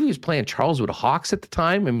 I believe he was playing Charleswood Hawks at the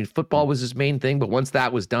time. I mean, football was his main thing, but once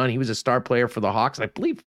that was done, he was a star player for the Hawks. I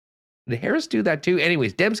believe, did Harris do that too?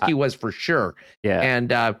 Anyways, Dembski was for sure. Yeah.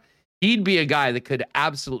 And he'd be a guy that could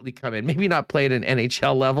absolutely come in. Maybe not play at an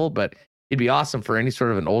NHL level, but he'd be awesome for any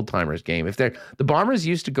sort of an old-timers game. If the Bombers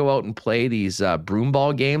used to go out and play these broom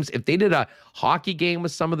ball games, if they did a hockey game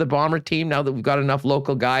with some of the Bomber team, now that we've got enough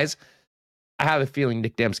local guys, I have a feeling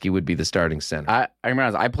Nick Dembski would be the starting center. I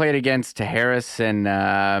remember I played against Harris in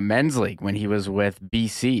men's league when he was with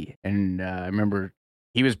BC, and I remember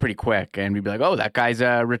he was pretty quick, and we'd be like, "Oh, that guy's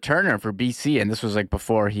a returner for BC," and this was like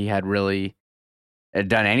before he had really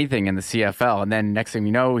done anything in the CFL. And then next thing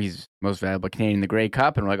you know, he's most valuable Canadian in the Grey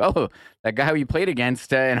Cup, and we're like, "Oh, that guy we played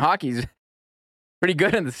against in hockey's pretty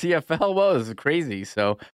good in the CFL." Well, it was crazy.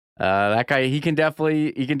 So that guy, he can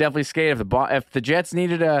definitely skate. If the Jets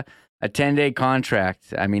needed a 10-day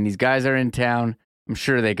contract, I mean, these guys are in town. I'm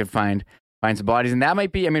sure they could find some bodies. And that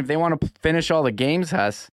might be, I mean, if they want to finish all the games,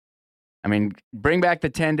 Huss, I mean, bring back the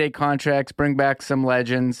 10-day contracts, bring back some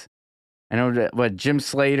legends. I know Jim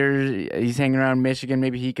Slater, he's hanging around Michigan.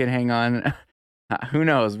 Maybe he could hang on. Who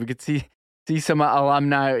knows? We could see some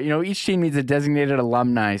alumni. You know, each team needs a designated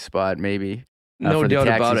alumni spot, maybe. No doubt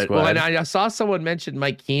about it. Well, and I saw someone mention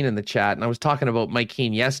Mike Keane in the chat, and I was talking about Mike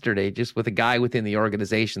Keane yesterday, just with a guy within the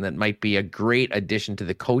organization that might be a great addition to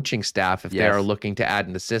the coaching staff if they are looking to add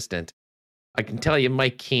an assistant. I can tell you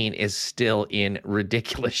Mike Keane is still in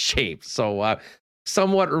ridiculous shape. So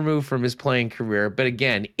somewhat removed from his playing career. But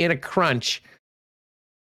again, in a crunch,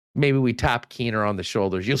 maybe we tap Keener on the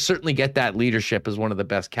shoulders. You'll certainly get that leadership as one of the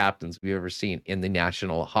best captains we've ever seen in the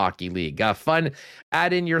National Hockey League. Fun.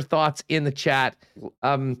 Add in your thoughts in the chat.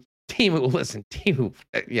 Timu's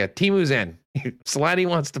in. Solani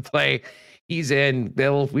wants to play. He's in.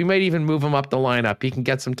 We might even move him up the lineup. He can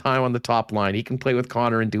get some time on the top line. He can play with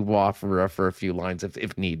Connor and Dubois for a few lines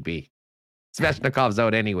if need be. Svechnikov's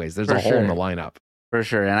out anyways. There's a hole in the lineup. For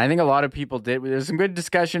sure. And I think a lot of people did. There's some good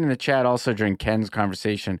discussion in the chat also during Ken's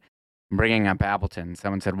conversation, bringing up Appleton.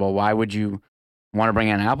 Someone said, well, why would you want to bring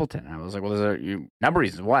in Appleton? And I was like, well, there's a number of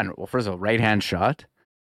reasons. One, well, first of all, right-hand shot,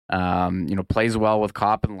 plays well with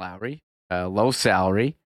Kopp and Lowry, low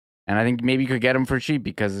salary. And I think maybe you could get him for cheap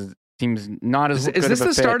because it seems not as good of a fit. Is this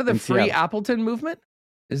the start of the free Appleton movement?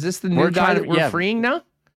 Is this the new guy that we're freeing now?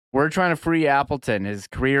 We're trying to free Appleton. His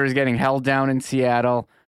career is getting held down in Seattle.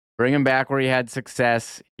 Bring him back where he had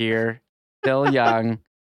success here. Still young.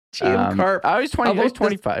 Jim Carp. I was 20. I was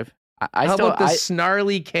 25. How about the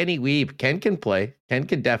snarly Kenny Wiebe? Ken can play. Ken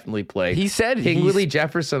can definitely play. He said Willie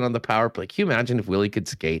Jefferson on the power play. Can you imagine if Willie could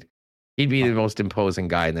skate? He'd be the most imposing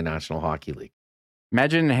guy in the National Hockey League.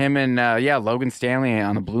 Imagine him and Logan Stanley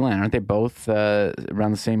on the blue line. Aren't they both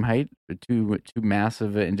around the same height? Two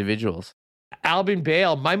massive individuals. Albin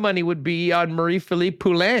Bale. My money would be on Marie-Philippe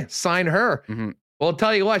Poulin. Sign her. Mm-hmm. Well, I'll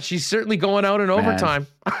tell you what, she's certainly going out in overtime.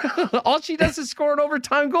 All she does is score an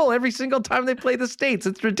overtime goal every single time they play the States.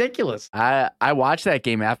 It's ridiculous. I watched that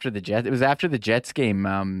game after the Jets. It was after the Jets game.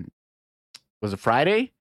 Was it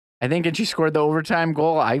Friday? I think, and she scored the overtime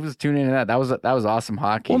goal. I was tuning into that. That was awesome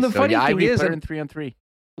hockey. Well, the funny thing is, in 3-on-3.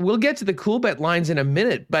 we'll get to the Coolbet lines in a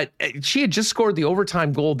minute, but she had just scored the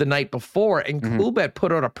overtime goal the night before, and Coolbet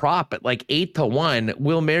put out a prop at like 8-1.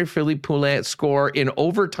 Will Marie-Philippe Poulin score in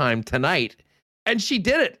overtime tonight? And she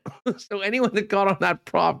did it. So anyone that got on that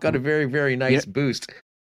prop got a very, very nice boost.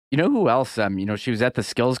 You know who else? She was at the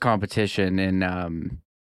skills competition in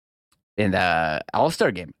the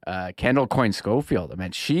All-Star game. Kendall Coyne Schofield. I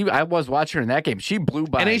mean, I was watching her in that game. She blew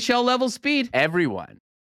by NHL level speed. Everyone.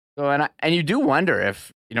 So and you do wonder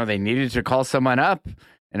if they needed to call someone up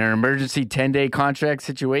in an emergency 10-day contract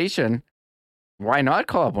situation. Why not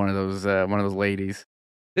call up one of those ladies?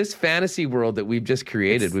 This fantasy world that we've just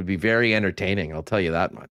created would be very entertaining. I'll tell you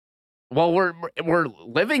that much. Well, we're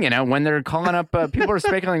living in it when they're calling up. People are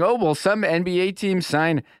speculating. Oh, will some NBA team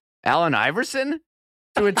sign Allen Iverson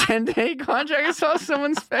to a 10-day contract? I saw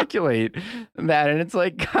someone speculate that, and it's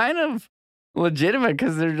like kind of legitimate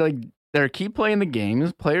because they're keep playing the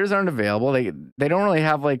games. Players aren't available. They don't really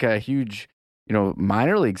have like a huge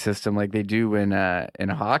minor league system like they do in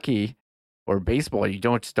hockey or baseball. You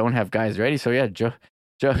don't have guys ready. So yeah, Joe,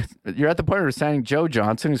 you're at the point where we're signing Joe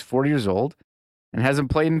Johnson, who's 40 years old and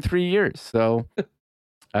hasn't played in 3 years. So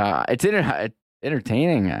it's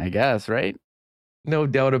entertaining, I guess, right? No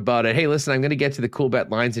doubt about it. Hey, listen, I'm going to get to the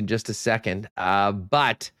Coolbet lines in just a second,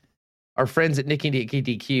 but our friends at Nicky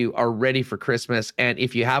DQ are ready for Christmas. And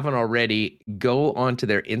if you haven't already, go onto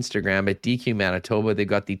their Instagram at DQ Manitoba. They've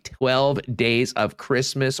got the 12 days of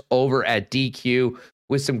Christmas over at DQ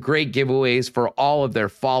with some great giveaways for all of their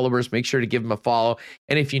followers. Make sure to give them a follow.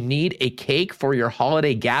 And if you need a cake for your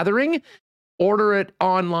holiday gathering, order it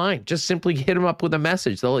online. Just simply hit them up with a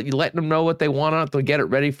message. They'll let them know what they want on it. They'll get it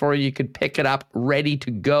ready for you. You can pick it up ready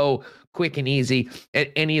to go, quick and easy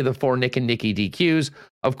at any of the 4 Nick and Nicky DQs.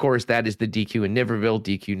 Of course, that is the DQ in Niverville,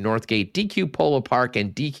 DQ Northgate, DQ Polo Park,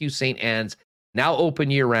 and DQ St. Anne's, now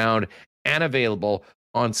open year-round and available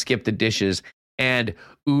on Skip the Dishes and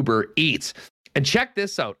Uber Eats. And check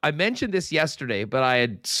this out. I mentioned this yesterday, but I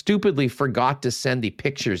had stupidly forgot to send the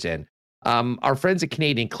pictures in. Our friends at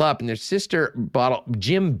Canadian Club and their sister bottle,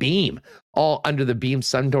 Jim Beam, all under the Beam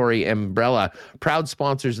Suntory umbrella, proud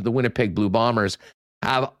sponsors of the Winnipeg Blue Bombers,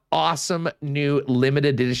 have awesome new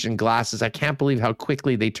limited edition glasses. I can't believe how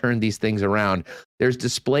quickly they turned these things around. There's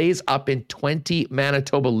displays up in 20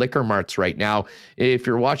 Manitoba liquor marts right now. If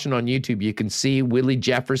you're watching on YouTube, you can see Willie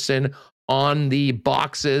Jefferson on the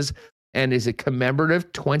boxes, and is a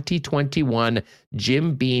commemorative 2021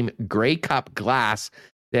 Jim Beam Grey Cup glass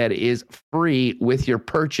that is free with your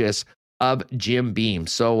purchase of Jim Beam.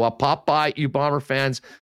 So pop by, you Bomber fans,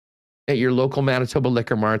 at your local Manitoba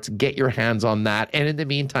liquor marts. Get your hands on that. And in the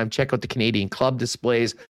meantime, check out the Canadian Club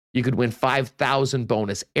displays. You could win 5,000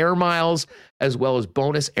 bonus air miles, as well as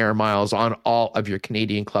bonus air miles on all of your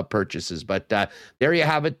Canadian Club purchases. But there you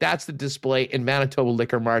have it. That's the display in Manitoba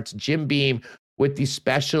liquor marts. Jim Beam with the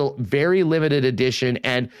special, very limited edition,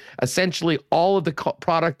 and essentially all of the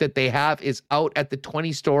product that they have is out at the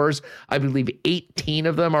 20 stores. I believe 18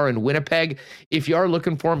 of them are in Winnipeg. If you are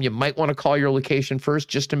looking for them, you might want to call your location first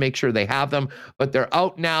just to make sure they have them, but they're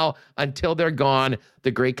out now until they're gone. The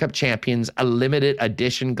Grey Cup Champions, a limited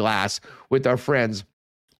edition glass with our friends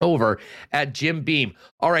over at Jim Beam.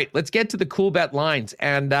 All right, let's get to the Coolbet lines,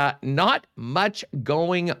 and not much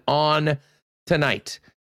going on tonight.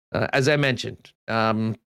 As I mentioned,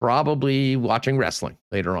 probably watching wrestling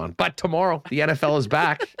later on. But tomorrow, the NFL is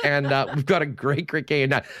back, and we've got a great game.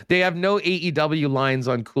 Now, they have no AEW lines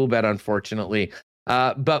on Coolbet, unfortunately.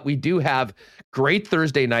 But we do have great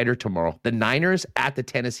Thursday nighter tomorrow. The Niners at the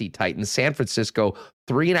Tennessee Titans. San Francisco,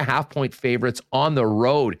 3.5-point favorites on the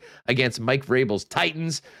road against Mike Vrabel's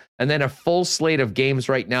Titans. And then a full slate of games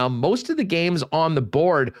right now. Most of the games on the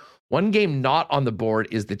board. One game not on the board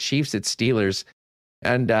is the Chiefs at Steelers.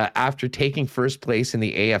 And after taking first place in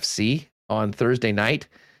the AFC on Thursday night,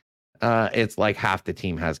 it's like half the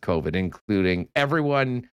team has COVID, including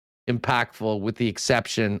everyone impactful with the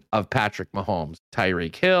exception of Patrick Mahomes,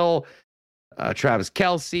 Tyreek Hill, Travis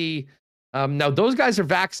Kelce. Now, those guys are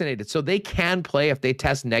vaccinated, so they can play if they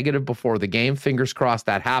test negative before the game. Fingers crossed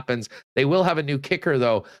that happens. They will have a new kicker,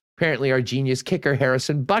 though. Apparently, our genius kicker,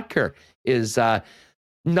 Harrison Butker, is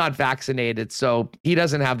not vaccinated, so he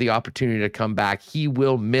doesn't have the opportunity to come back. He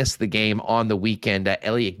will miss the game on the weekend.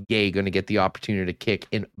 Elliot Gay going to get the opportunity to kick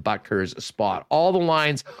in Butker's spot. All the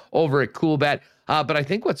lines over at Coolbet. But I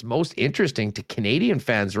think what's most interesting to Canadian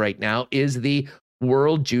fans right now is the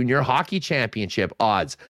World Junior Hockey Championship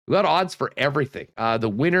odds. We've got odds for everything. The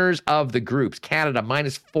winners of the groups, Canada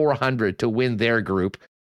minus 400 to win their group.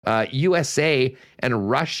 USA and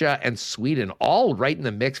Russia and Sweden all right in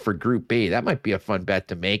the mix for Group B. That might be a fun bet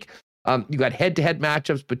to make. You got head-to-head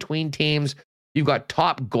matchups between teams. You've got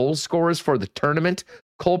top goal scorers for the tournament.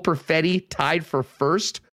 Cole Perfetti tied for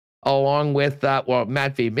first, along with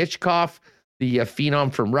Matvei Michkov, the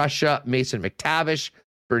phenom from Russia, Mason McTavish,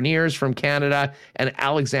 Berniers from Canada, and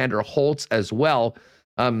Alexander Holtz as well.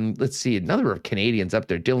 Let's see, another of Canadians up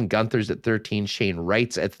there. Dylan Gunther's at 13, Shane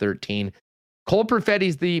Wright's at 13. Cole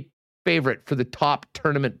Perfetti's the favorite for the top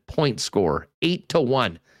tournament point scorer,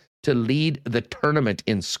 8-1 to lead the tournament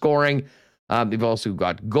in scoring. They've also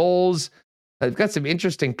got goals. They've got some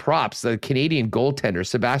interesting props. The Canadian goaltender,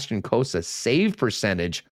 Sebastian Cossa, save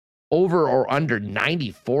percentage over or under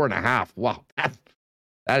 94.5. Wow,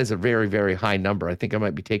 that is a very, very high number. I think I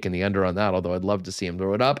might be taking the under on that, although I'd love to see him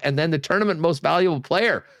throw it up. And then the tournament most valuable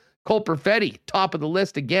player, Cole Perfetti, top of the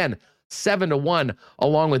list again, 7-1,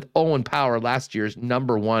 along with Owen Power, last year's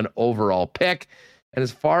number 1 overall pick. And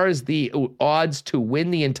as far as the odds to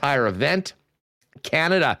win the entire event,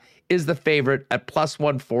 Canada is the favorite at plus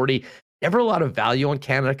 140. Never a lot of value on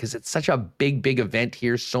Canada because it's such a big, big event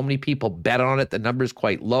here. So many people bet on it. The number's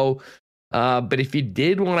quite low. But if you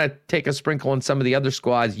did want to take a sprinkle on some of the other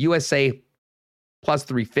squads, USA plus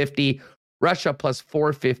 350, Russia plus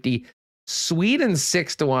 450, Sweden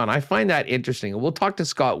 6-1. I find that interesting. We'll talk to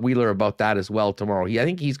Scott Wheeler about that as well tomorrow. I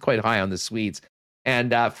think he's quite high on the Swedes.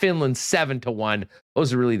 And Finland 7-1.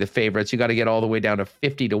 Those are really the favorites. You got to get all the way down to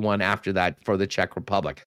 50-1 after that for the Czech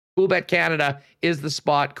Republic. Coolbet Canada is the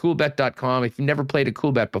spot, coolbet.com. If you've never played a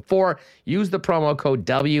Coolbet before, use the promo code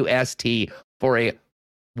WST for a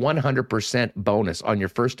 100% bonus on your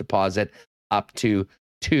first deposit up to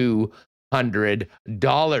 $200.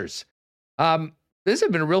 This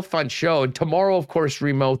has been a real fun show. And tomorrow, of course,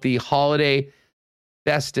 remote, the holiday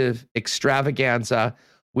festive extravaganza.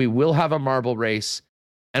 We will have a marble race.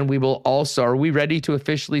 And we will also, are we ready to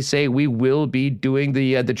officially say we will be doing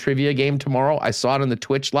the trivia game tomorrow? I saw it on the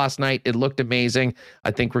Twitch last night. It looked amazing.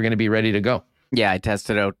 I think we're going to be ready to go. Yeah, I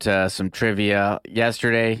tested out some trivia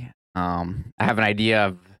yesterday. I have an idea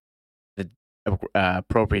of the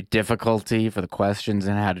appropriate difficulty for the questions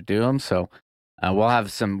and how to do them. So we'll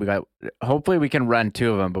have hopefully we can run 2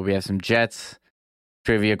 of them, but we have some Jets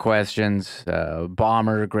trivia questions,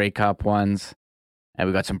 Bomber, Grey Cup ones, and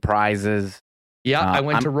we got some prizes. Yeah, I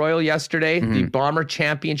went to Royal yesterday, the Bomber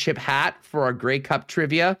Championship hat for our Grey Cup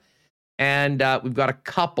trivia. And we've got a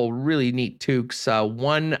couple really neat toques.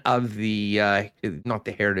 One of the, not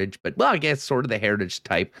the heritage, but I guess sort of the heritage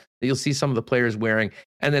type that you'll see some of the players wearing.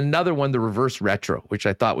 And then another one, the reverse retro, which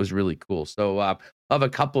I thought was really cool. So I'll have a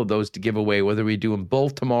couple of those to give away, whether we do them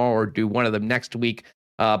both tomorrow or do one of them next week.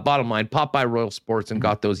 Bottom line, pop by Royal Sports and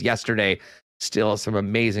got those yesterday. Still some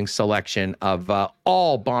amazing selection of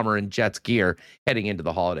all Bomber and Jets gear heading into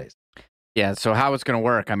the holidays. Yeah, so how it's going to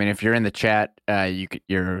work? I mean, if you're in the chat, you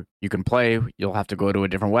can play. You'll have to go to a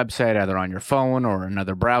different website, either on your phone or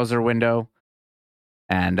another browser window,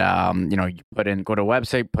 and you go to a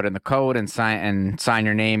website, put in the code, and sign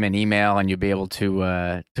your name and email, and you'll be able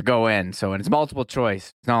to go in. So, and it's multiple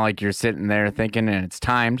choice. It's not like you're sitting there thinking, and it's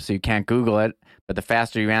timed, so you can't Google it. But the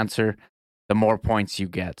faster you answer, the more points you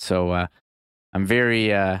get. So. I'm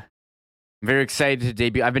very excited to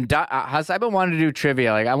debut. I've been wanting to do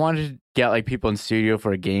trivia. Like I wanted to get like people in studio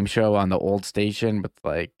for a game show on the old station with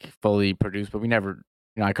like fully produced, but we never,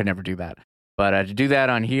 I could never do that. But to do that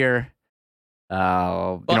on here, at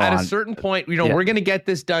a certain point, we're going to get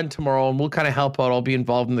this done tomorrow, and we'll kind of help out. I'll be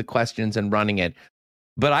involved in the questions and running it.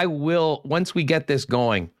 But I will, once we get this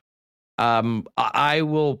going, I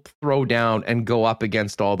will throw down and go up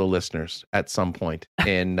against all the listeners at some point.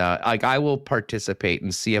 And I will participate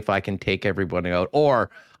and see if I can take everybody out.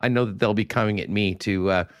 Or I know that they'll be coming at me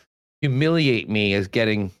to humiliate me as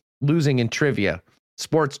losing in trivia,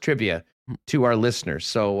 sports trivia to our listeners.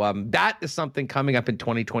 So that is something coming up in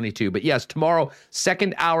 2022. But yes, tomorrow,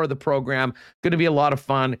 second hour of the program, going to be a lot of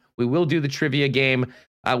fun. We will do the trivia game.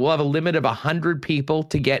 We'll have a limit of 100 people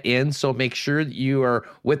to get in, so make sure that you are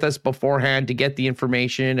with us beforehand to get the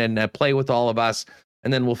information and play with all of us.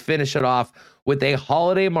 And then we'll finish it off with a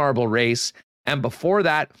holiday marble race. And before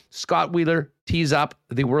that, Scott Wheeler tees up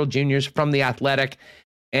the World Juniors from The Athletic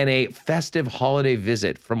and a festive holiday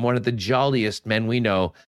visit from one of the jolliest men we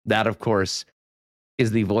know. That, of course,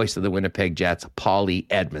 is the voice of the Winnipeg Jets, Paulie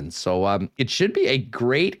Edmonds. So it should be a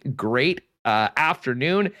great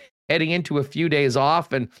afternoon. Heading into a few days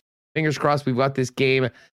off, and fingers crossed we've got this game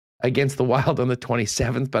against the Wild on the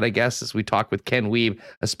 27th. But I guess as we talk with Ken Wiebe,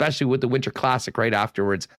 especially with the Winter Classic right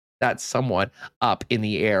afterwards, that's somewhat up in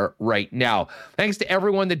the air right now. Thanks to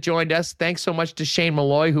everyone that joined us. Thanks so much to Shane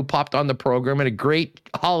Malloy, who popped on the program, and a great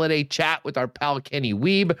holiday chat with our pal Kenny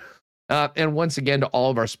Wiebe. And once again, to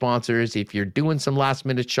all of our sponsors, if you're doing some last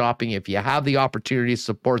minute shopping, if you have the opportunity to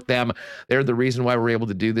support them, they're the reason why we're able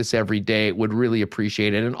to do this every day. Would really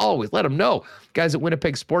appreciate it. And always let them know, guys at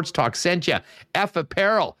Winnipeg Sports Talk sent you. F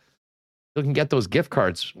Apparel. You can get those gift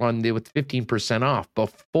cards with 15% off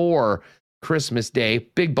before Christmas Day.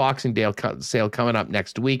 Big Boxing Day sale coming up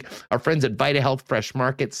next week. Our friends at Vita Health Fresh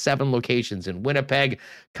Market, 7 locations in Winnipeg.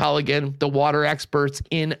 Culligan, the water experts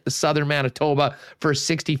in southern Manitoba for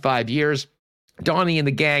 65 years. Donnie and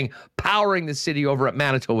the gang powering the city over at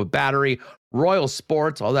Manitoba Battery. Royal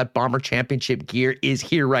Sports, all that Bomber Championship gear is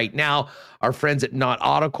here right now. Our friends at Knott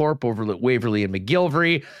Autocorp over at Waverly and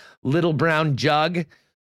McGillivray. Little Brown Jug,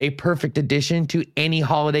 a perfect addition to any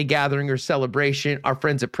holiday gathering or celebration. Our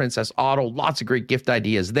friends at Princess Auto, lots of great gift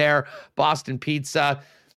ideas there. Boston Pizza,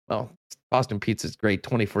 well, Boston Pizza is great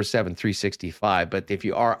 24/7, 365. But if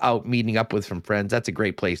you are out meeting up with some friends, that's a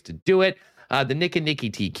great place to do it. The Nick and Nicky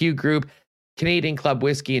TQ Group, Canadian Club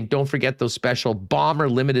Whiskey, and don't forget those special Bomber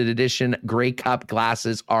limited edition Grey Cup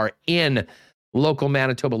glasses are in local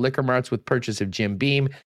Manitoba liquor marts with purchase of Jim Beam.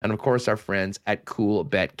 And of course, our friends at Cool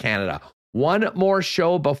Bet Canada. One more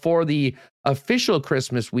show before the official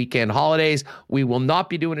Christmas weekend holidays. We will not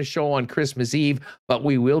be doing a show on Christmas Eve, but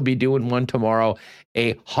we will be doing one tomorrow,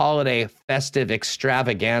 a holiday festive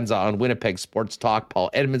extravaganza on Winnipeg Sports Talk. Paul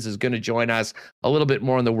Edmonds is going to join us. A little bit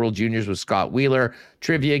more on the World Juniors with Scott Wheeler.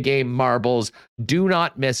 Trivia game, marbles. Do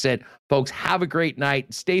not miss it. Folks, have a great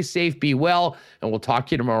night. Stay safe, be well, and we'll talk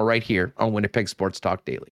to you tomorrow right here on Winnipeg Sports Talk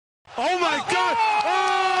Daily. Oh, my God!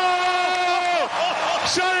 Oh!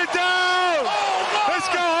 Shut it down!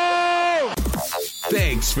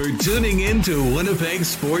 Thanks for tuning in to Winnipeg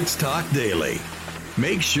Sports Talk Daily.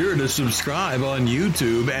 Make sure to subscribe on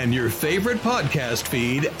YouTube and your favorite podcast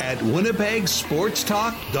feed at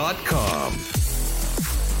winnipegsportstalk.com.